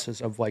a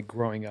process of like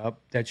growing up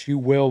that you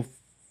will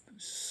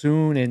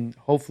soon, and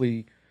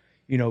hopefully,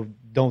 you know,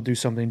 don't do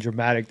something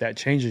dramatic that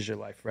changes your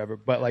life forever,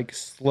 but like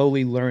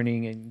slowly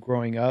learning and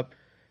growing up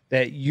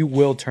that you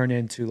will turn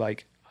into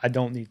like, I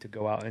don't need to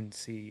go out and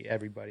see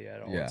everybody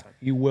at all the time.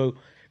 You will,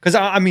 because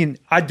I mean,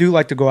 I do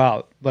like to go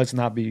out. Let's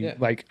not be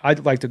like,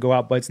 I'd like to go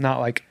out, but it's not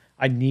like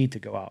I need to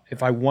go out.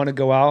 If I want to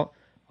go out,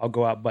 I'll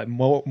go out, but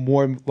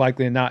more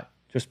likely than not,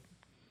 just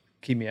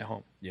keep me at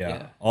home.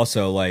 Yeah.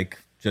 Also, like,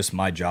 just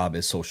my job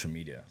is social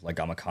media. Like,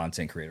 I'm a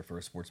content creator for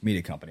a sports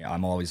media company.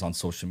 I'm always on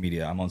social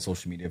media. I'm on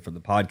social media for the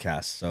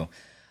podcast. So,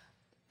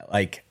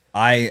 like,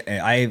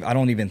 I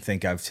don't even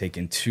think I've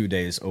taken 2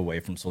 days away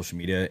from social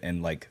media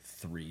in like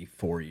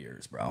 3-4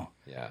 years, bro.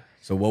 Yeah.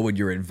 So what would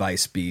your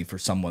advice be for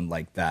someone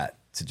like that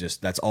to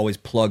just, that's always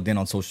plugged in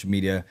on social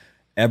media?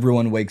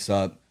 Everyone wakes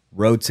up,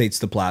 rotates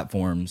the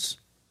platforms,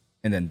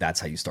 and then that's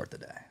how you start the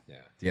day. Yeah.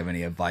 Do you have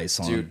any advice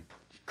on? Dude,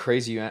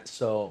 crazy.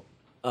 So,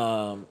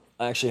 I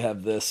actually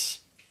have this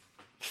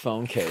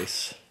phone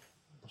case.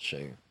 I'll show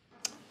you.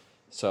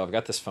 So I've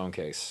got this phone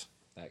case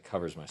that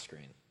covers my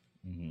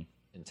screen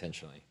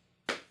intentionally,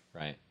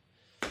 right?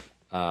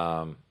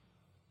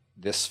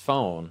 This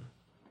phone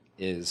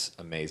is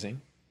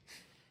amazing,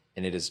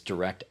 and it is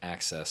direct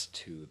access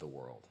to the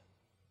world,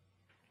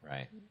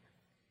 right?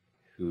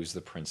 Who's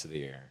the prince of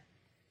the air,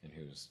 and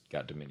who's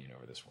got dominion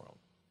over this world?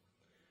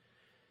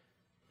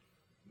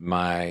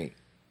 My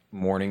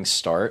mornings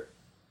start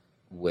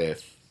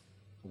with,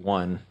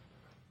 one,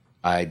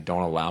 I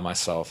don't allow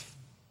myself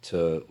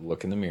to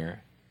look in the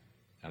mirror.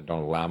 I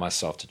don't allow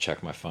myself to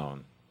check my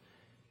phone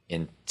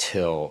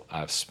until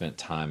I've spent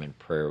time in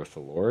prayer with the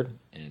Lord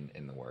and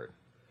in the Word.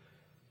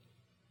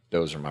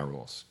 Those are my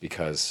rules,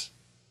 because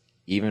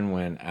even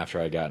when, after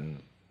I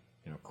gotten,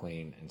 you know,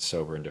 clean and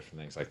sober and different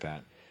things like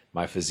that,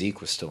 my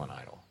physique was still an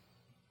idol,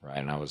 right?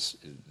 And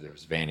there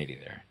was vanity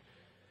there.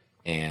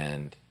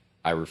 And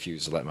I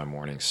refuse to let my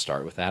mornings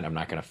start with that. I'm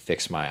not going to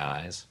fix my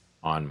eyes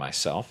on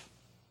myself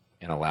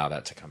and allow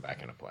that to come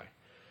back into play.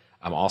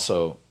 I'm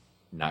also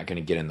not going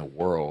to get in the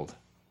world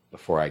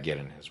before I get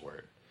in His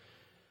Word.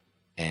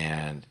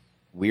 And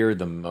we are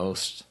the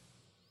most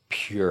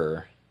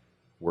pure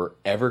we're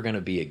ever going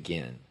to be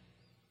again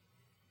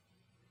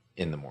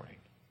in the morning.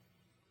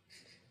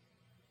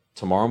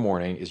 Tomorrow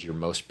morning is your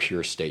most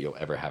pure state you'll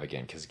ever have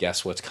again, because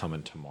guess what's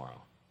coming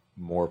tomorrow?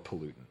 More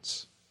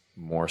pollutants,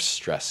 more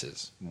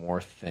stresses,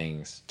 more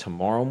things.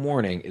 Tomorrow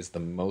morning is the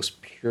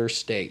most pure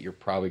state you're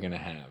probably going to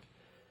have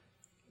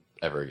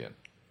ever again.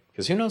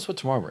 Because who knows what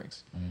tomorrow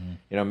brings? Mm-hmm.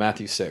 You know,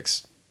 Matthew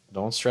 6,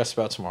 don't stress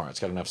about tomorrow. It's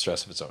got enough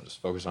stress of its own.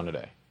 Just focus on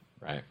today,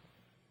 right?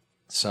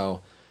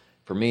 So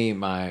for me,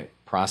 my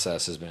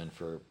process has been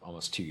for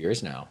almost 2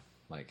 years now.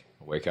 Like,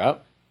 I wake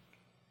up,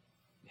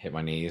 hit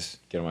my knees,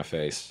 get on my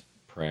face,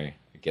 pray,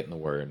 get in the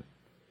Word,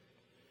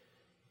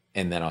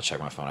 and then I'll check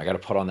my phone. I got to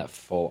put on that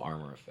full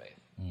armor of faith,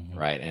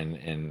 right?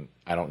 And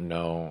I don't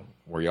know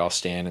where y'all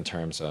stand in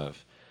terms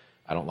of,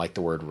 I don't like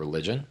the word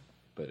religion,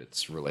 but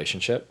it's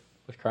relationship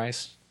with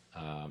Christ,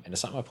 and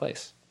it's not my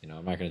place. You know,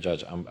 I'm not going to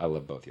judge. I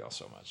love both y'all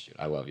so much, dude.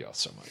 I love y'all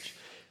so much.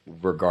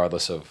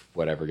 Regardless of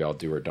whatever y'all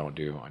do or don't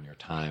do on your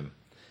time,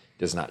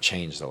 does not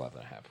change the love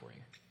that I have for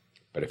you.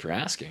 But if you're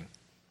asking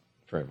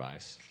for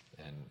advice,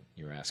 and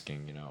you're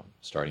asking, you know,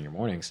 starting your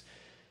mornings,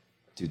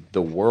 dude,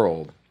 the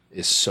world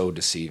is so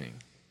deceiving.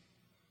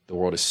 The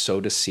world is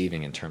so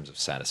deceiving in terms of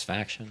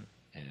satisfaction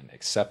and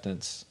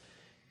acceptance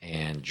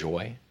and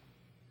joy.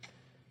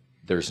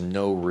 There's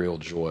no real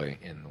joy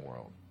in the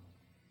world.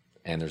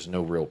 And there's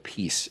no real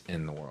peace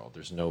in the world.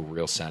 There's no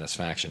real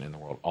satisfaction in the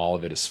world. All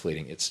of it is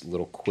fleeting. It's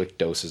little quick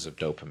doses of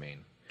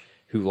dopamine.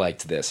 Who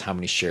liked this? How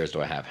many shares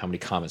do I have? How many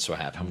comments do I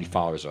have? How many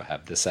followers do I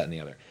have? This, that, and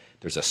the other.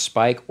 There's a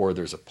spike or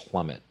there's a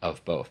plummet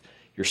of both.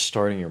 You're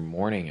starting your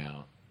morning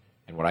out,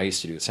 and what I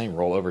used to do the same,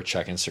 roll over,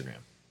 check Instagram,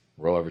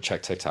 roll over,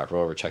 check TikTok,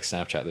 roll over, check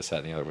Snapchat, this,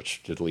 that, and the other,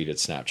 which deleted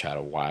Snapchat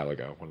a while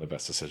ago, one of the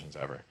best decisions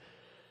ever.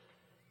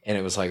 And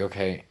it was like,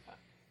 okay,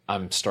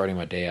 I'm starting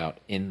my day out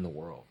in the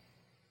world.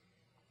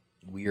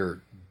 We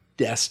are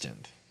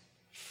destined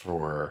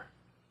for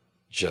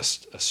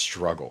just a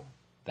struggle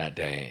that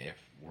day if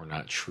we're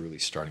not truly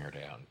starting our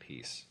day out in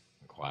peace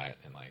and quiet.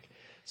 And like,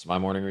 so my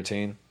morning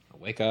routine, I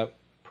wake up,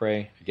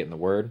 pray, I get in the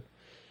Word.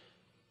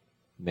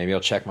 Maybe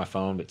I'll check my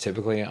phone, but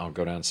typically I'll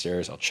go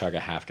downstairs, I'll chug a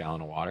half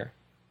gallon of water.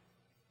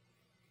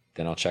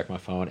 Then I'll check my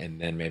phone, and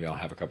then maybe I'll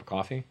have a cup of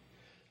coffee,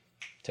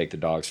 take the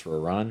dogs for a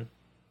run,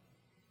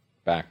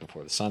 back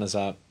before the sun is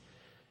up,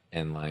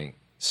 and like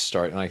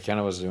start like kind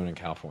of was doing in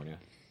California,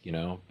 you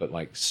know, but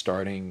like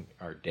starting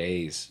our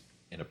days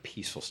in a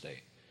peaceful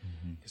state.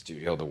 Because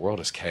dude, the world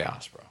is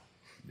chaos, bro.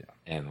 Yeah.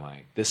 And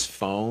like this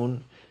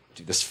phone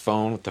with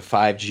the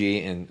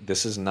 5G, and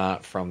this is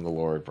not from the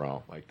Lord,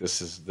 bro. Like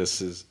this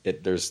is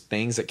it. There's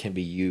things that can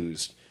be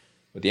used.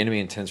 What the enemy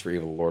intends for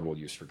evil, the Lord will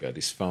use for good.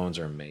 These phones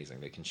are amazing.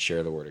 They can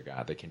share the word of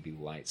God. They can be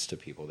lights to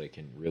people. They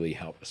can really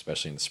help,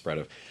 especially in the spread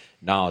of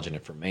knowledge and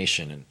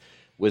information and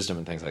wisdom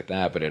and things like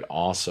that. But it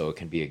also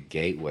can be a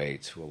gateway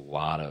to a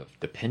lot of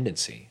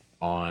dependency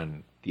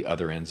on the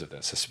other ends of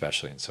this,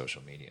 especially in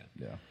social media.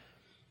 Yeah.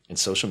 And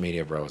social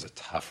media, bro, is a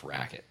tough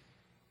racket.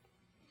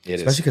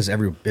 Especially because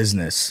every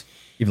business,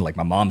 even like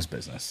my mom's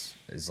business,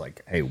 is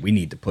like, hey, we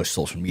need to push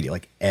social media.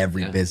 Like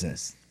every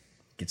business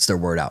gets their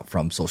word out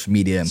from social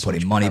media and so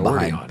putting money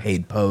behind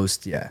paid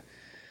posts. Yeah.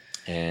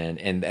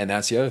 And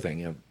that's the other thing,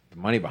 you know, the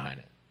money behind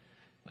it.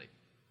 Like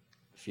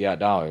fiat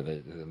dollar,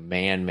 the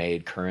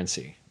man-made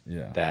currency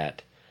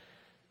that,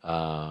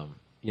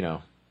 you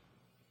know,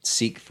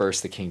 seek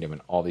first the kingdom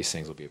and all these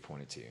things will be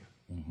appointed to you.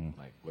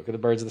 Like, look at the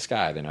birds of the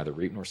sky. They neither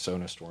reap nor sow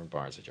nor store in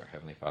barns, which our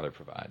Heavenly Father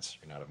provides.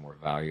 You're not of more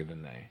value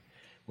than they.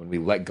 When we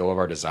let go of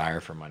our desire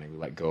for money, we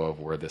let go of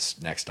where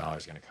this next dollar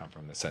is going to come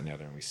from, this, that, and the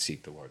other, and we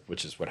seek the Lord,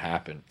 which is what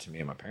happened to me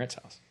and my parents'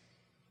 house.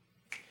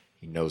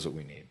 He knows what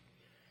we need,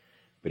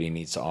 but he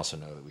needs to also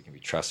know that we can be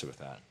trusted with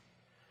that.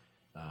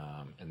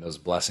 And those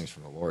blessings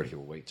from the Lord, he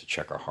will wait to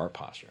check our heart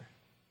posture,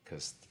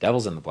 because the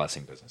devil's in the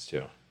blessing business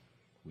too.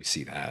 We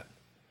see that.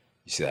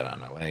 You see that out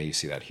in LA. You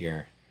see that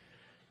here.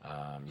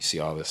 You see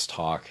all this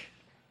talk,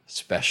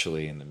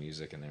 especially in the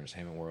music and the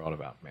entertainment world,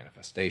 about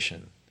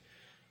manifestation,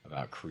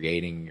 about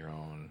creating your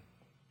own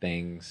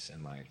things,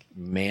 and like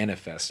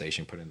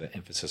manifestation, putting the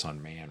emphasis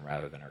on man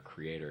rather than our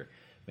creator,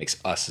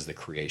 makes us as the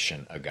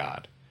creation a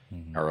God,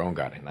 our own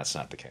God, and that's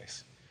not the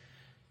case.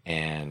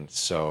 And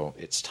so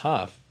it's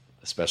tough,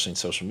 especially in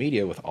social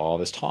media with all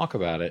this talk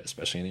about it,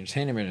 especially in the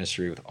entertainment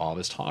industry with all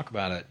this talk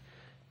about it.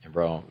 And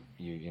bro,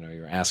 you know,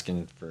 you're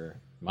asking for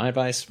my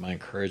advice. My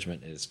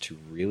encouragement is to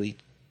really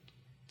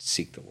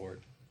seek the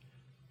Lord,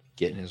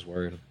 get in his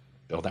word,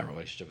 build that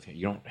relationship with him.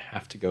 You don't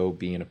have to go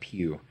be in a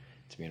pew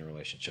to be in a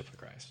relationship with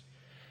Christ,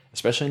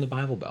 especially in the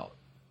Bible Belt,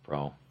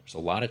 bro. There's a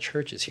lot of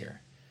churches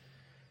here.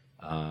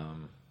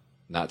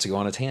 Not to go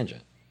on a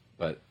tangent,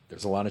 but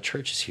there's a lot of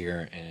churches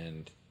here,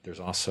 and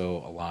there's also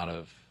a lot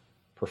of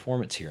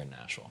performance here in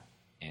Nashville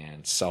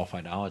and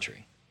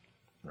self-idolatry,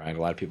 right? A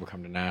lot of people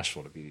come to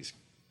Nashville to be these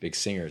big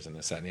singers and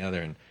this, that, and the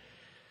other, and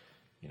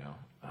you know,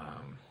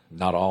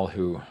 not all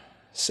who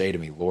say to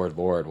me, Lord,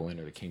 Lord, will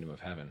enter the kingdom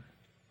of heaven,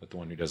 but the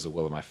one who does the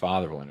will of my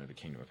Father will enter the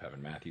kingdom of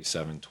heaven. Matthew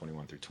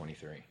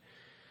 7:21-23.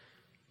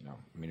 You know,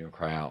 many will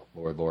cry out,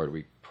 Lord, Lord,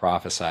 we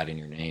prophesied in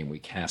your name. We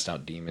cast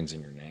out demons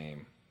in your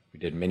name. We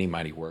did many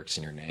mighty works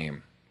in your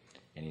name.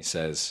 And he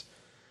says,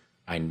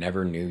 I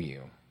never knew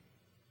you.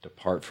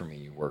 Depart from me,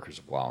 you workers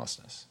of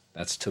lawlessness.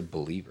 That's to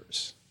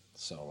believers.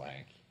 So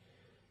like,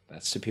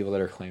 that's to people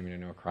that are claiming to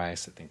know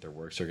Christ, that think their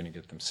works are going to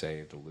get them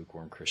saved, the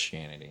lukewarm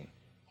Christianity.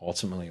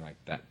 Ultimately, like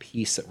that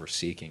peace that we're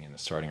seeking in the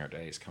starting our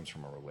days comes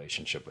from a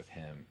relationship with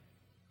him,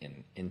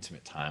 in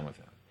intimate time with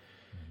him.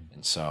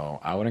 And so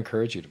I would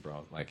encourage you to,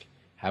 bro, like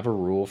have a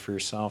rule for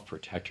yourself,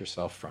 protect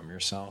yourself from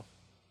yourself.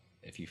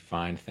 If you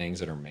find things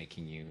that are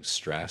making you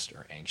stressed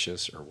or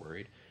anxious or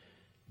worried,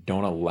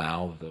 don't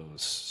allow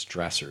those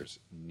stressors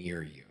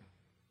near you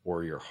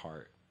or your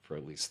heart for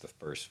at least the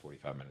first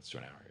 45 minutes to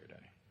an hour of your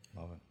day.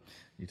 Love it.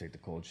 You take the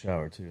cold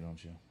shower too,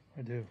 don't you?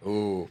 I do.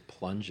 Ooh,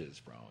 plunges,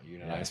 bro. You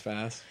in an ice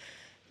bath?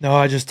 No,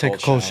 I just take a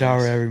cold shower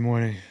showers. every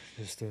morning.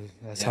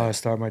 That's how I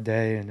start my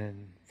day, and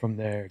then from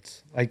there,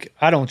 it's like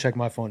I don't check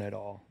my phone at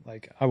all.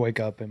 Like I wake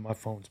up and my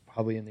phone's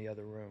probably in the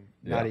other room,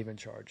 not even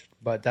charged.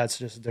 But that's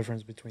just the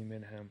difference between me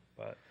and him.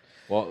 But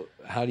well,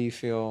 how do you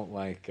feel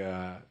like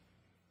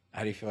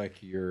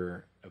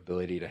your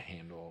ability to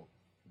handle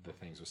the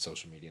things with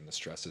social media and the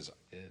stresses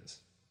is?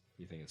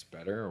 You think it's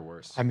better or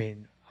worse? I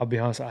mean, I'll be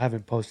honest. I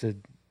haven't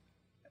posted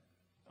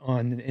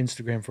on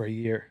Instagram for a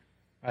year.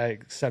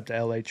 Except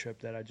the LA trip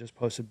that I just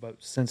posted, but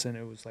since then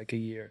it was like a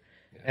year.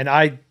 Yeah. And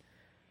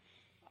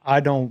I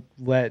don't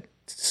let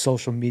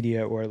social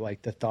media or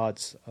like the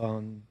thoughts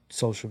on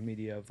social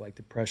media of like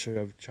the pressure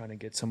of trying to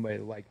get somebody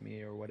to like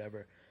me or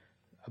whatever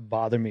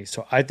bother me.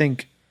 So I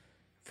think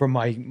for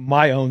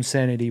my own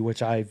sanity,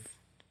 which I've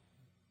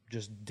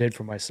just did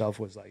for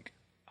myself, was like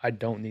I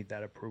don't need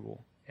that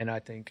approval. And I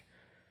think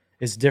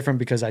it's different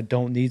because I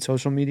don't need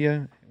social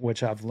media,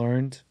 which I've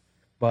learned,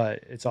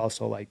 but it's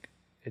also like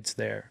it's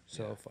there.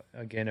 So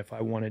if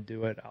I want to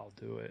do it, I'll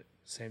do it.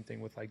 Same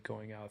thing with like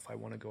going out. If I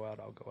want to go out,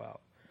 I'll go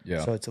out.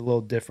 Yeah. So it's a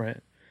little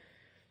different.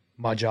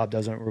 My job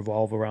doesn't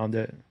revolve around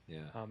it.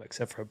 Yeah.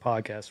 Except for a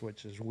podcast,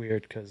 which is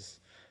weird because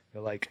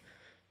they're like,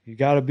 you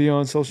got to be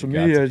on social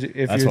media if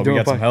that's you're why doing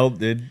we got some help,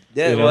 dude.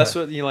 Yeah, well, that's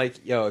what you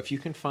like. Yo, if you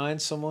can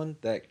find someone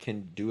that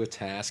can do a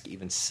task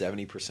even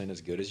 70%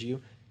 as good as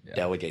you,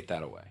 delegate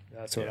that away.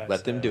 That's what I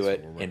Let them do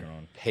it we're and working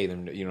on. pay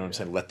them. You know what I'm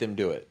saying? Let them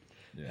do it.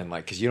 Yeah. And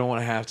like, because you don't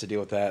want to have to deal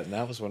with that. And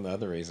that was one of the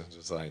other reasons.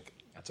 Was like,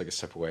 I took a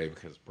step away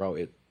because, bro,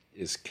 it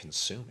is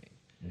consuming,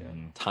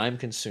 time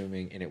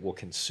consuming, and it will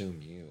consume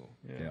you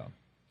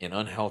in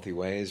unhealthy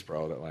ways,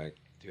 bro. That like,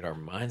 dude, our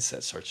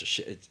mindset starts to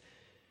shit.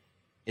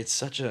 It's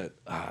such a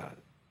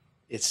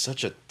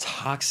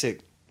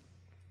toxic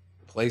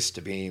place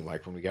to be.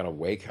 Like when we gotta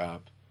wake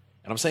up,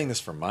 and I'm saying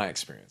this from my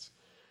experience.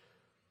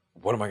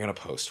 What am I going to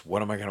post?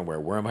 What am I going to wear?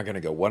 Where am I going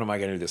to go? What am I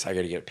going to do this? I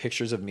got to get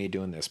pictures of me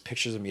doing this,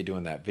 pictures of me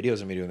doing that,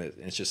 videos of me doing this.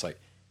 And it's just like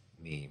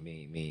me.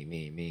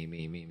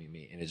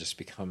 And it just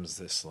becomes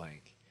this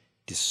like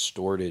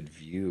distorted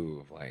view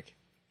of like,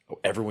 oh,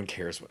 everyone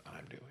cares what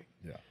I'm doing.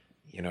 Yeah.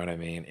 You know what I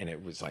mean? And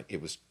it was like,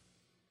 it was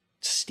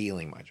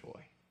stealing my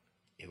joy.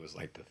 It was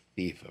like the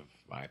thief of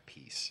my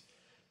peace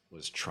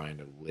was trying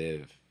to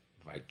live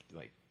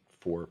like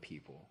for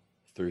people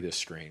through this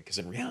screen. Because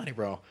in reality,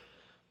 bro,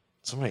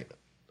 somebody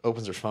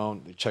opens their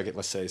phone, they check it,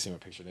 let's say they see my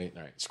picture,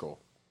 all right,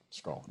 scroll.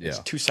 Yeah. It's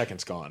 2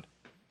 seconds gone.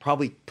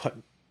 Probably put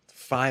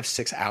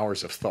 5-6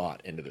 hours of thought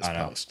into this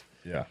post.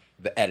 Yeah.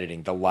 The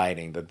editing, the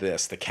lighting, the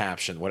this, the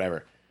caption,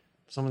 whatever.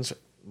 Someone's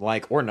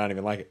like, or not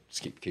even like it,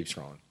 just keep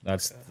scrolling.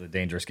 That's the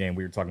dangerous game.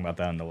 We were talking about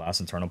that in the last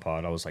internal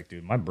pod. I was like,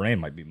 dude, my brain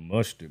might be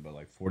mush, dude, but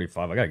like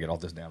 45, I got to get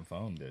off this damn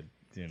phone, dude.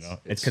 You know?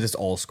 It's because it's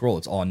all scroll.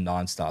 It's all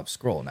nonstop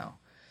scroll now.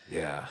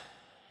 Yeah.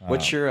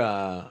 What's your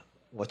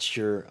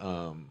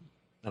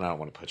and I don't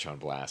want to put you on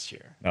blast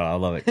here. Oh, I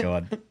love it. Go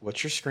ahead.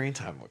 What's your screen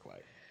time look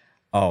like?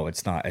 Oh,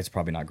 it's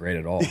probably not great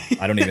at all.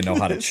 I don't even know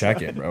how to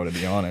check it, bro, to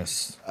be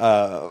honest.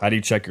 How do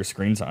you check your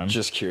screen time?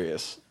 Just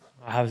curious.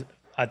 I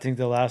think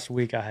the last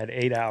week I had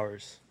 8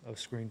 hours of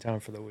screen time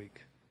for the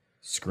week.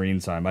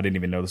 Screen time. I didn't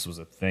even know this was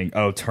a thing.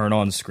 Oh, turn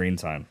on screen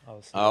time.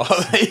 Oh,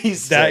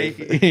 he's safe.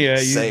 Yeah,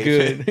 you Safe.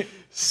 good.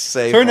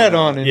 Safe Turn that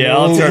on and Yeah,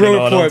 I'll we'll turn it on.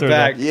 I'll report turn it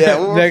back. on. Yeah,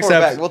 we'll next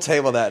report back. episode. We'll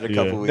table that in a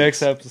couple weeks.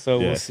 Next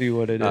episode, Yeah. we'll see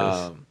what it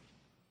is.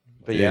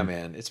 But yeah,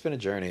 man, it's been a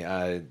journey.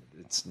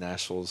 It's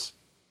Nashville's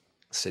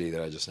city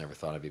that I just never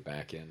thought I'd be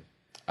back in.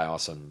 I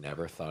also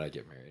never thought I'd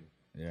get married.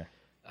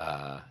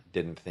 Yeah.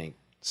 Didn't think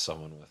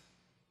someone with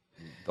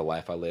the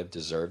life I lived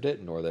deserved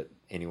it, nor that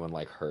anyone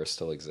like her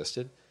still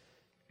existed.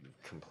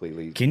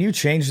 Completely. Can you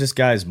change this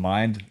guy's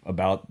mind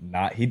about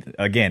not? He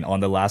again on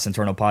the last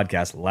internal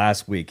podcast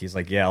last week. He's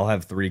like, "Yeah, I'll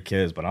have 3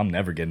 kids, but I'm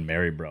never getting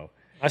married, bro."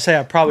 I say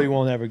I probably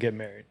won't ever get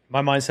married.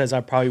 My mind says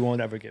I probably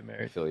won't ever get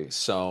married. I feel you.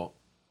 So,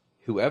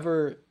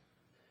 whoever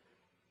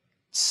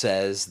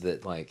says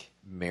that like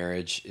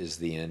marriage is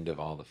the end of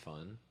all the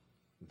fun,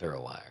 they're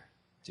a liar,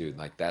 dude.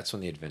 Like that's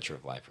when the adventure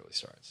of life really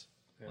starts.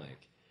 Yeah.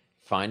 Like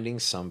finding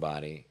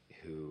somebody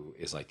who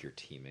is like your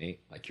teammate,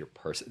 like your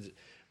person,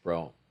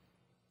 bro.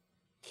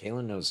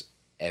 Kaylin knows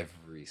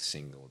every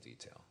single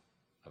detail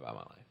about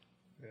my life.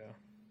 Yeah.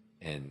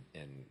 And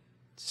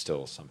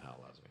still somehow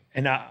loves me.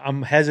 And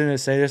I'm hesitant to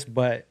say this,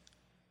 but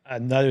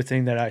another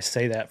thing that I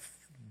say that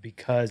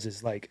because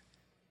is like,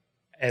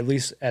 at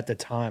least at the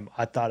time,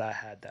 I thought I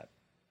had that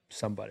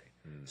somebody.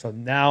 So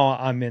now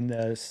I'm in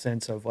the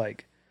sense of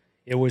like,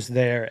 it was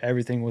there,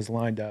 everything was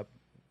lined up,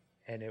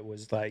 and it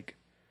was like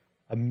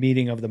a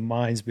meeting of the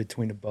minds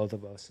between the both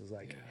of us. Is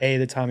like, hey,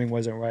 the timing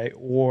wasn't right,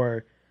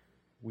 or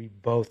we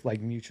both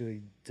like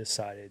mutually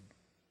decided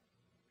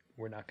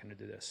we're not going to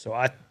do this.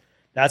 So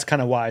that's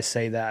kind of why I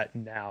say that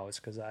now, is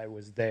because I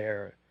was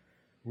there,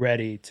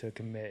 ready to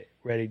commit,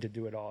 ready to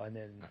do it all, and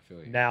then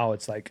now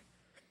it's like,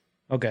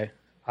 okay,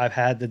 I've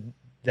had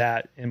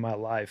that in my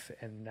life,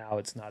 and now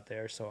it's not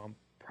there, so I'm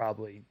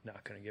probably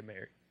not going to get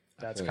married.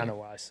 That's kind of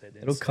why I said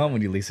it. It'll come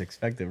when you least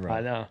expect it, bro.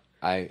 I know.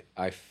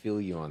 I feel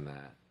you on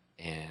that,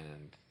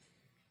 and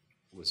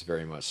was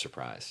very much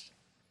surprised.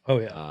 Oh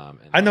yeah,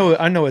 I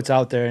know it's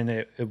out there, and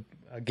it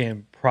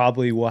again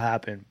probably will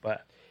happen,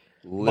 but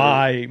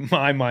my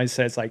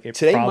mindset's like it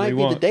today probably might be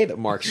won't. the day that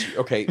marks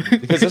okay,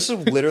 because this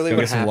is literally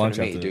what happened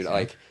to me, dude. This, yeah.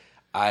 Like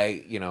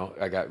I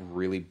got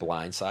really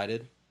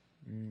blindsided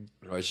in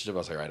a relationship. I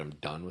was like, all right, I'm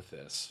done with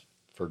this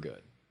for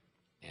good.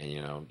 And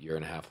year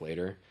and a half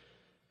later,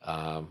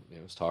 I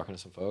was talking to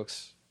some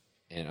folks,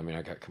 and I mean,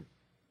 I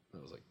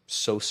was like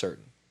so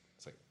certain.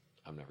 It's like,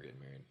 I'm never getting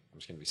married. I'm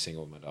just gonna be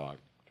single with my dog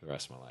for the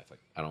rest of my life. Like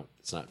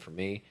it's not for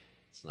me.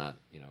 It's not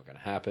gonna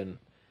happen.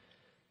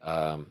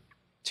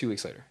 2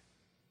 weeks later,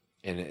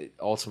 and it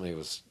ultimately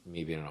was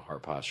me being in a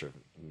heart posture of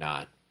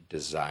not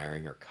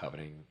desiring or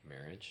coveting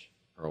marriage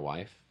or a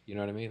wife. You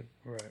know what I mean?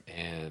 Right.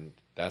 And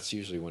that's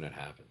usually when it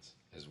happens,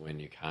 is when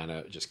you kind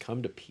of just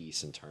come to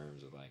peace in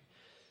terms of like,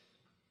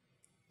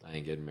 I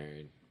ain't getting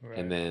married. Right.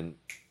 And then,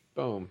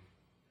 boom.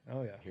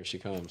 Oh, yeah. Here she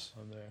comes.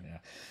 I'm there. Yeah.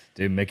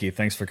 Dude, Mickey,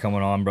 thanks for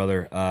coming on,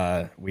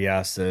 brother. We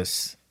asked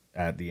this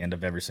at the end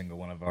of every single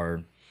one of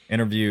our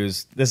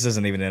interviews. This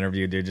isn't even an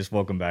interview, dude. Just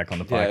welcome back on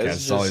the podcast. Yeah,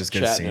 it's always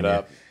good seeing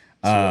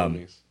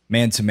you.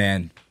 Man to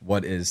man,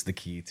 what is the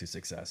key to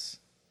success?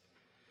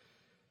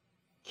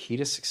 Key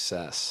to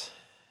success.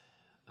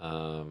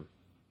 Man,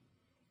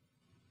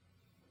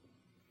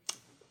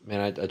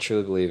 I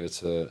truly believe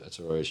it's a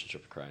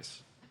relationship with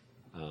Christ.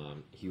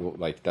 He will,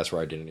 like, that's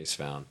where identity is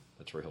found.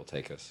 That's where he'll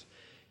take us,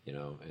 you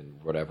know,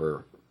 and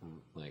whatever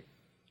like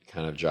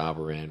kind of job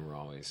we're in, we're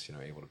always, you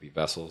know, able to be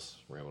vessels.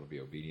 We're able to be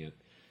obedient.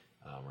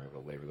 We're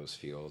able to labor those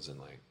fields and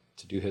like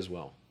to do his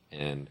will.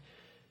 And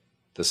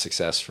the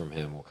success from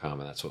him will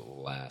come, and that's what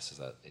will last, is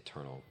that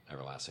eternal,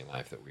 everlasting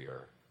life that we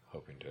are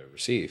hoping to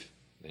receive,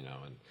 you know.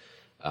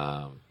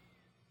 And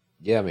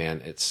yeah,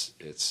 man,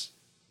 it's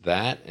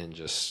that, and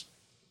just,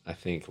 I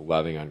think,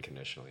 loving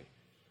unconditionally.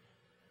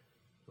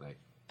 Like,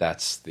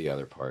 that's the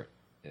other part,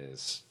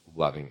 is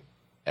loving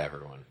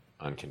everyone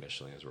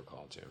unconditionally, as we're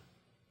called to.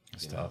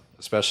 That's You tough. know,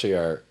 especially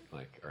our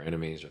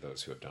enemies or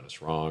those who have done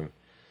us wrong.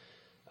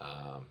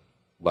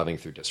 Loving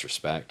through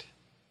disrespect,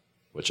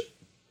 which,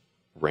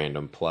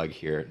 random plug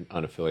here,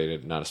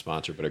 unaffiliated, not a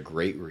sponsor, but a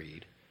great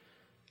read.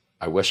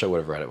 I wish I would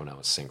have read it when I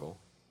was single.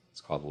 It's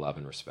called Love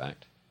and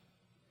Respect.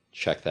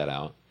 Check that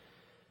out.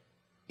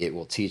 It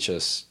will teach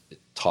us,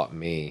 it taught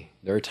me,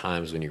 there are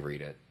times when you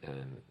read it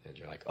and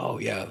you're like, oh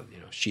yeah, you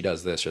know, she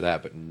does this or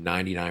that, but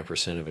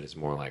 99% of it is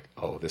more like,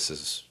 oh, this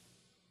is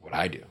what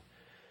I do.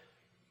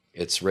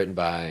 It's written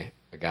by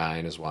a guy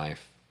and his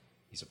wife.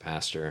 He's a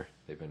pastor.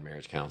 They've been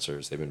marriage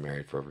counselors. They've been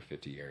married for over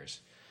 50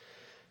 years.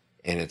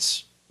 And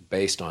it's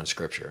based on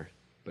scripture,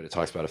 but it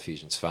talks about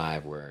Ephesians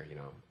 5, where, you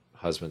know,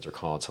 husbands are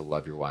called to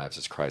love your wives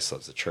as Christ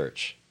loves the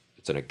church.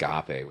 It's an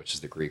agape, which is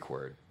the Greek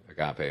word.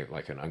 Agape,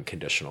 like an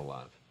unconditional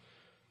love.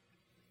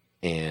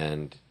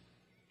 And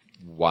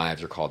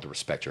wives are called to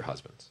respect your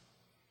husbands.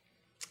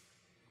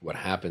 What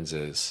happens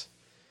is,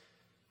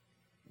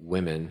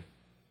 women,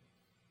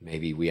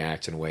 maybe we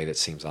act in a way that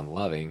seems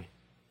unloving,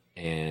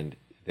 and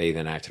they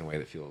then act in a way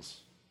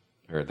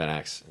that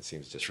acts and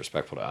seems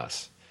disrespectful to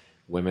us.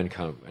 Women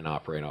come and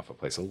operate off a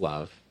place of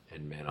love,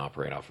 and men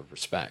operate off of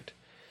respect.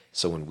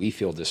 So when we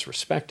feel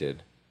disrespected,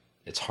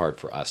 it's hard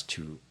for us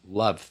to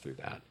love through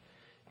that.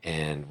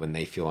 And when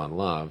they feel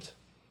unloved,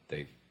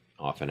 they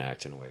often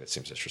act in a way that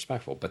seems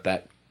disrespectful. But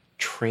that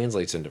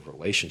translates into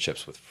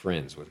relationships with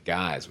friends, with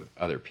guys, with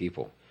other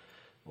people.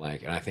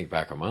 Like, and I think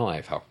back on my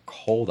life, how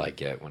cold I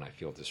get when I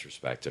feel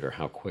disrespected, or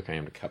how quick I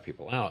am to cut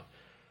people out,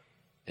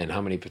 and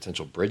how many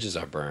potential bridges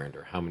I burned,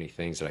 or how many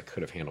things that I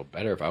could have handled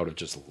better if I would have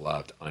just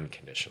loved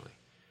unconditionally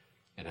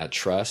and had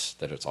trust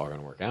that it's all going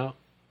to work out.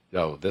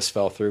 Oh, this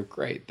fell through.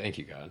 Great. Thank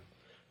you, God.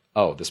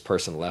 Oh, this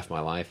person left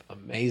my life.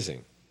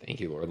 Amazing. Thank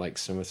you, Lord. Like,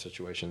 similar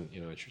situation, you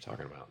know, that you're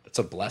talking about. That's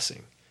a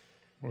blessing.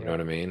 You know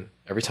what I mean?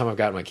 Every time I've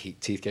gotten my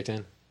teeth kicked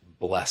in,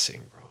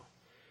 blessing,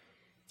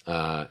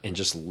 bro. And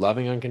just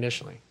loving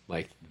unconditionally.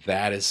 Like,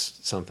 that is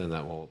something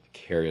that will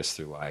carry us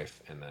through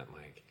life, and that,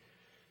 like,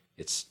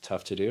 it's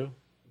tough to do,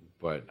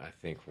 but I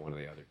think one of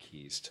the other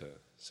keys to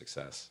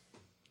success.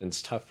 And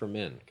it's tough for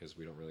men because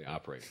we don't really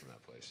operate from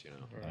that place, you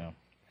know? Yeah.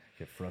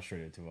 Get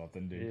frustrated too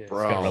often, dude. Yeah.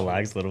 Bro, Just gotta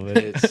relax a little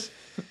bit.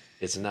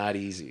 It's not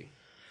easy.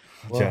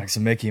 Well,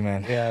 Jackson, Mickey,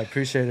 man. Yeah, I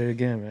appreciate it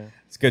again, man.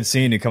 It's good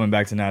seeing you coming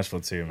back to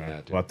Nashville too, man. Yeah,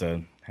 dude. We'll have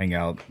to hang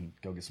out and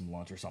go get some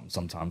lunch or something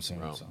sometime soon.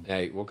 Bro. So.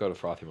 Hey, we'll go to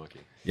Frothy Monkey.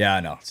 Yeah,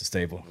 I know. It's a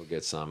staple. We'll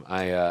get some.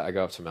 I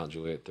go up to Mount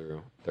Juliet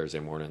through Thursday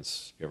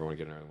mornings. If you ever want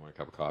to get another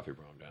cup of coffee,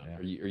 bro, I'm down.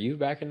 Yeah. Are you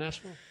back in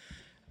Nashville?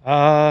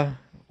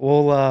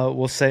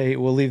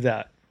 We'll leave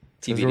that.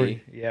 'Cause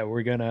TBD.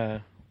 we're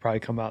gonna probably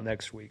come out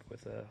next week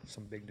with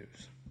some big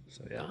news.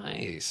 So yeah,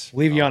 Nice.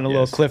 leave you on a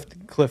little yes.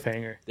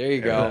 cliffhanger. There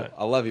you go.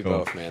 I love you Cool.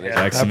 both, man. Yeah.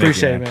 Thanks. I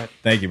appreciate it, man.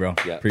 Thank you, bro.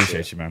 Yeah,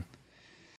 Appreciate see you, man.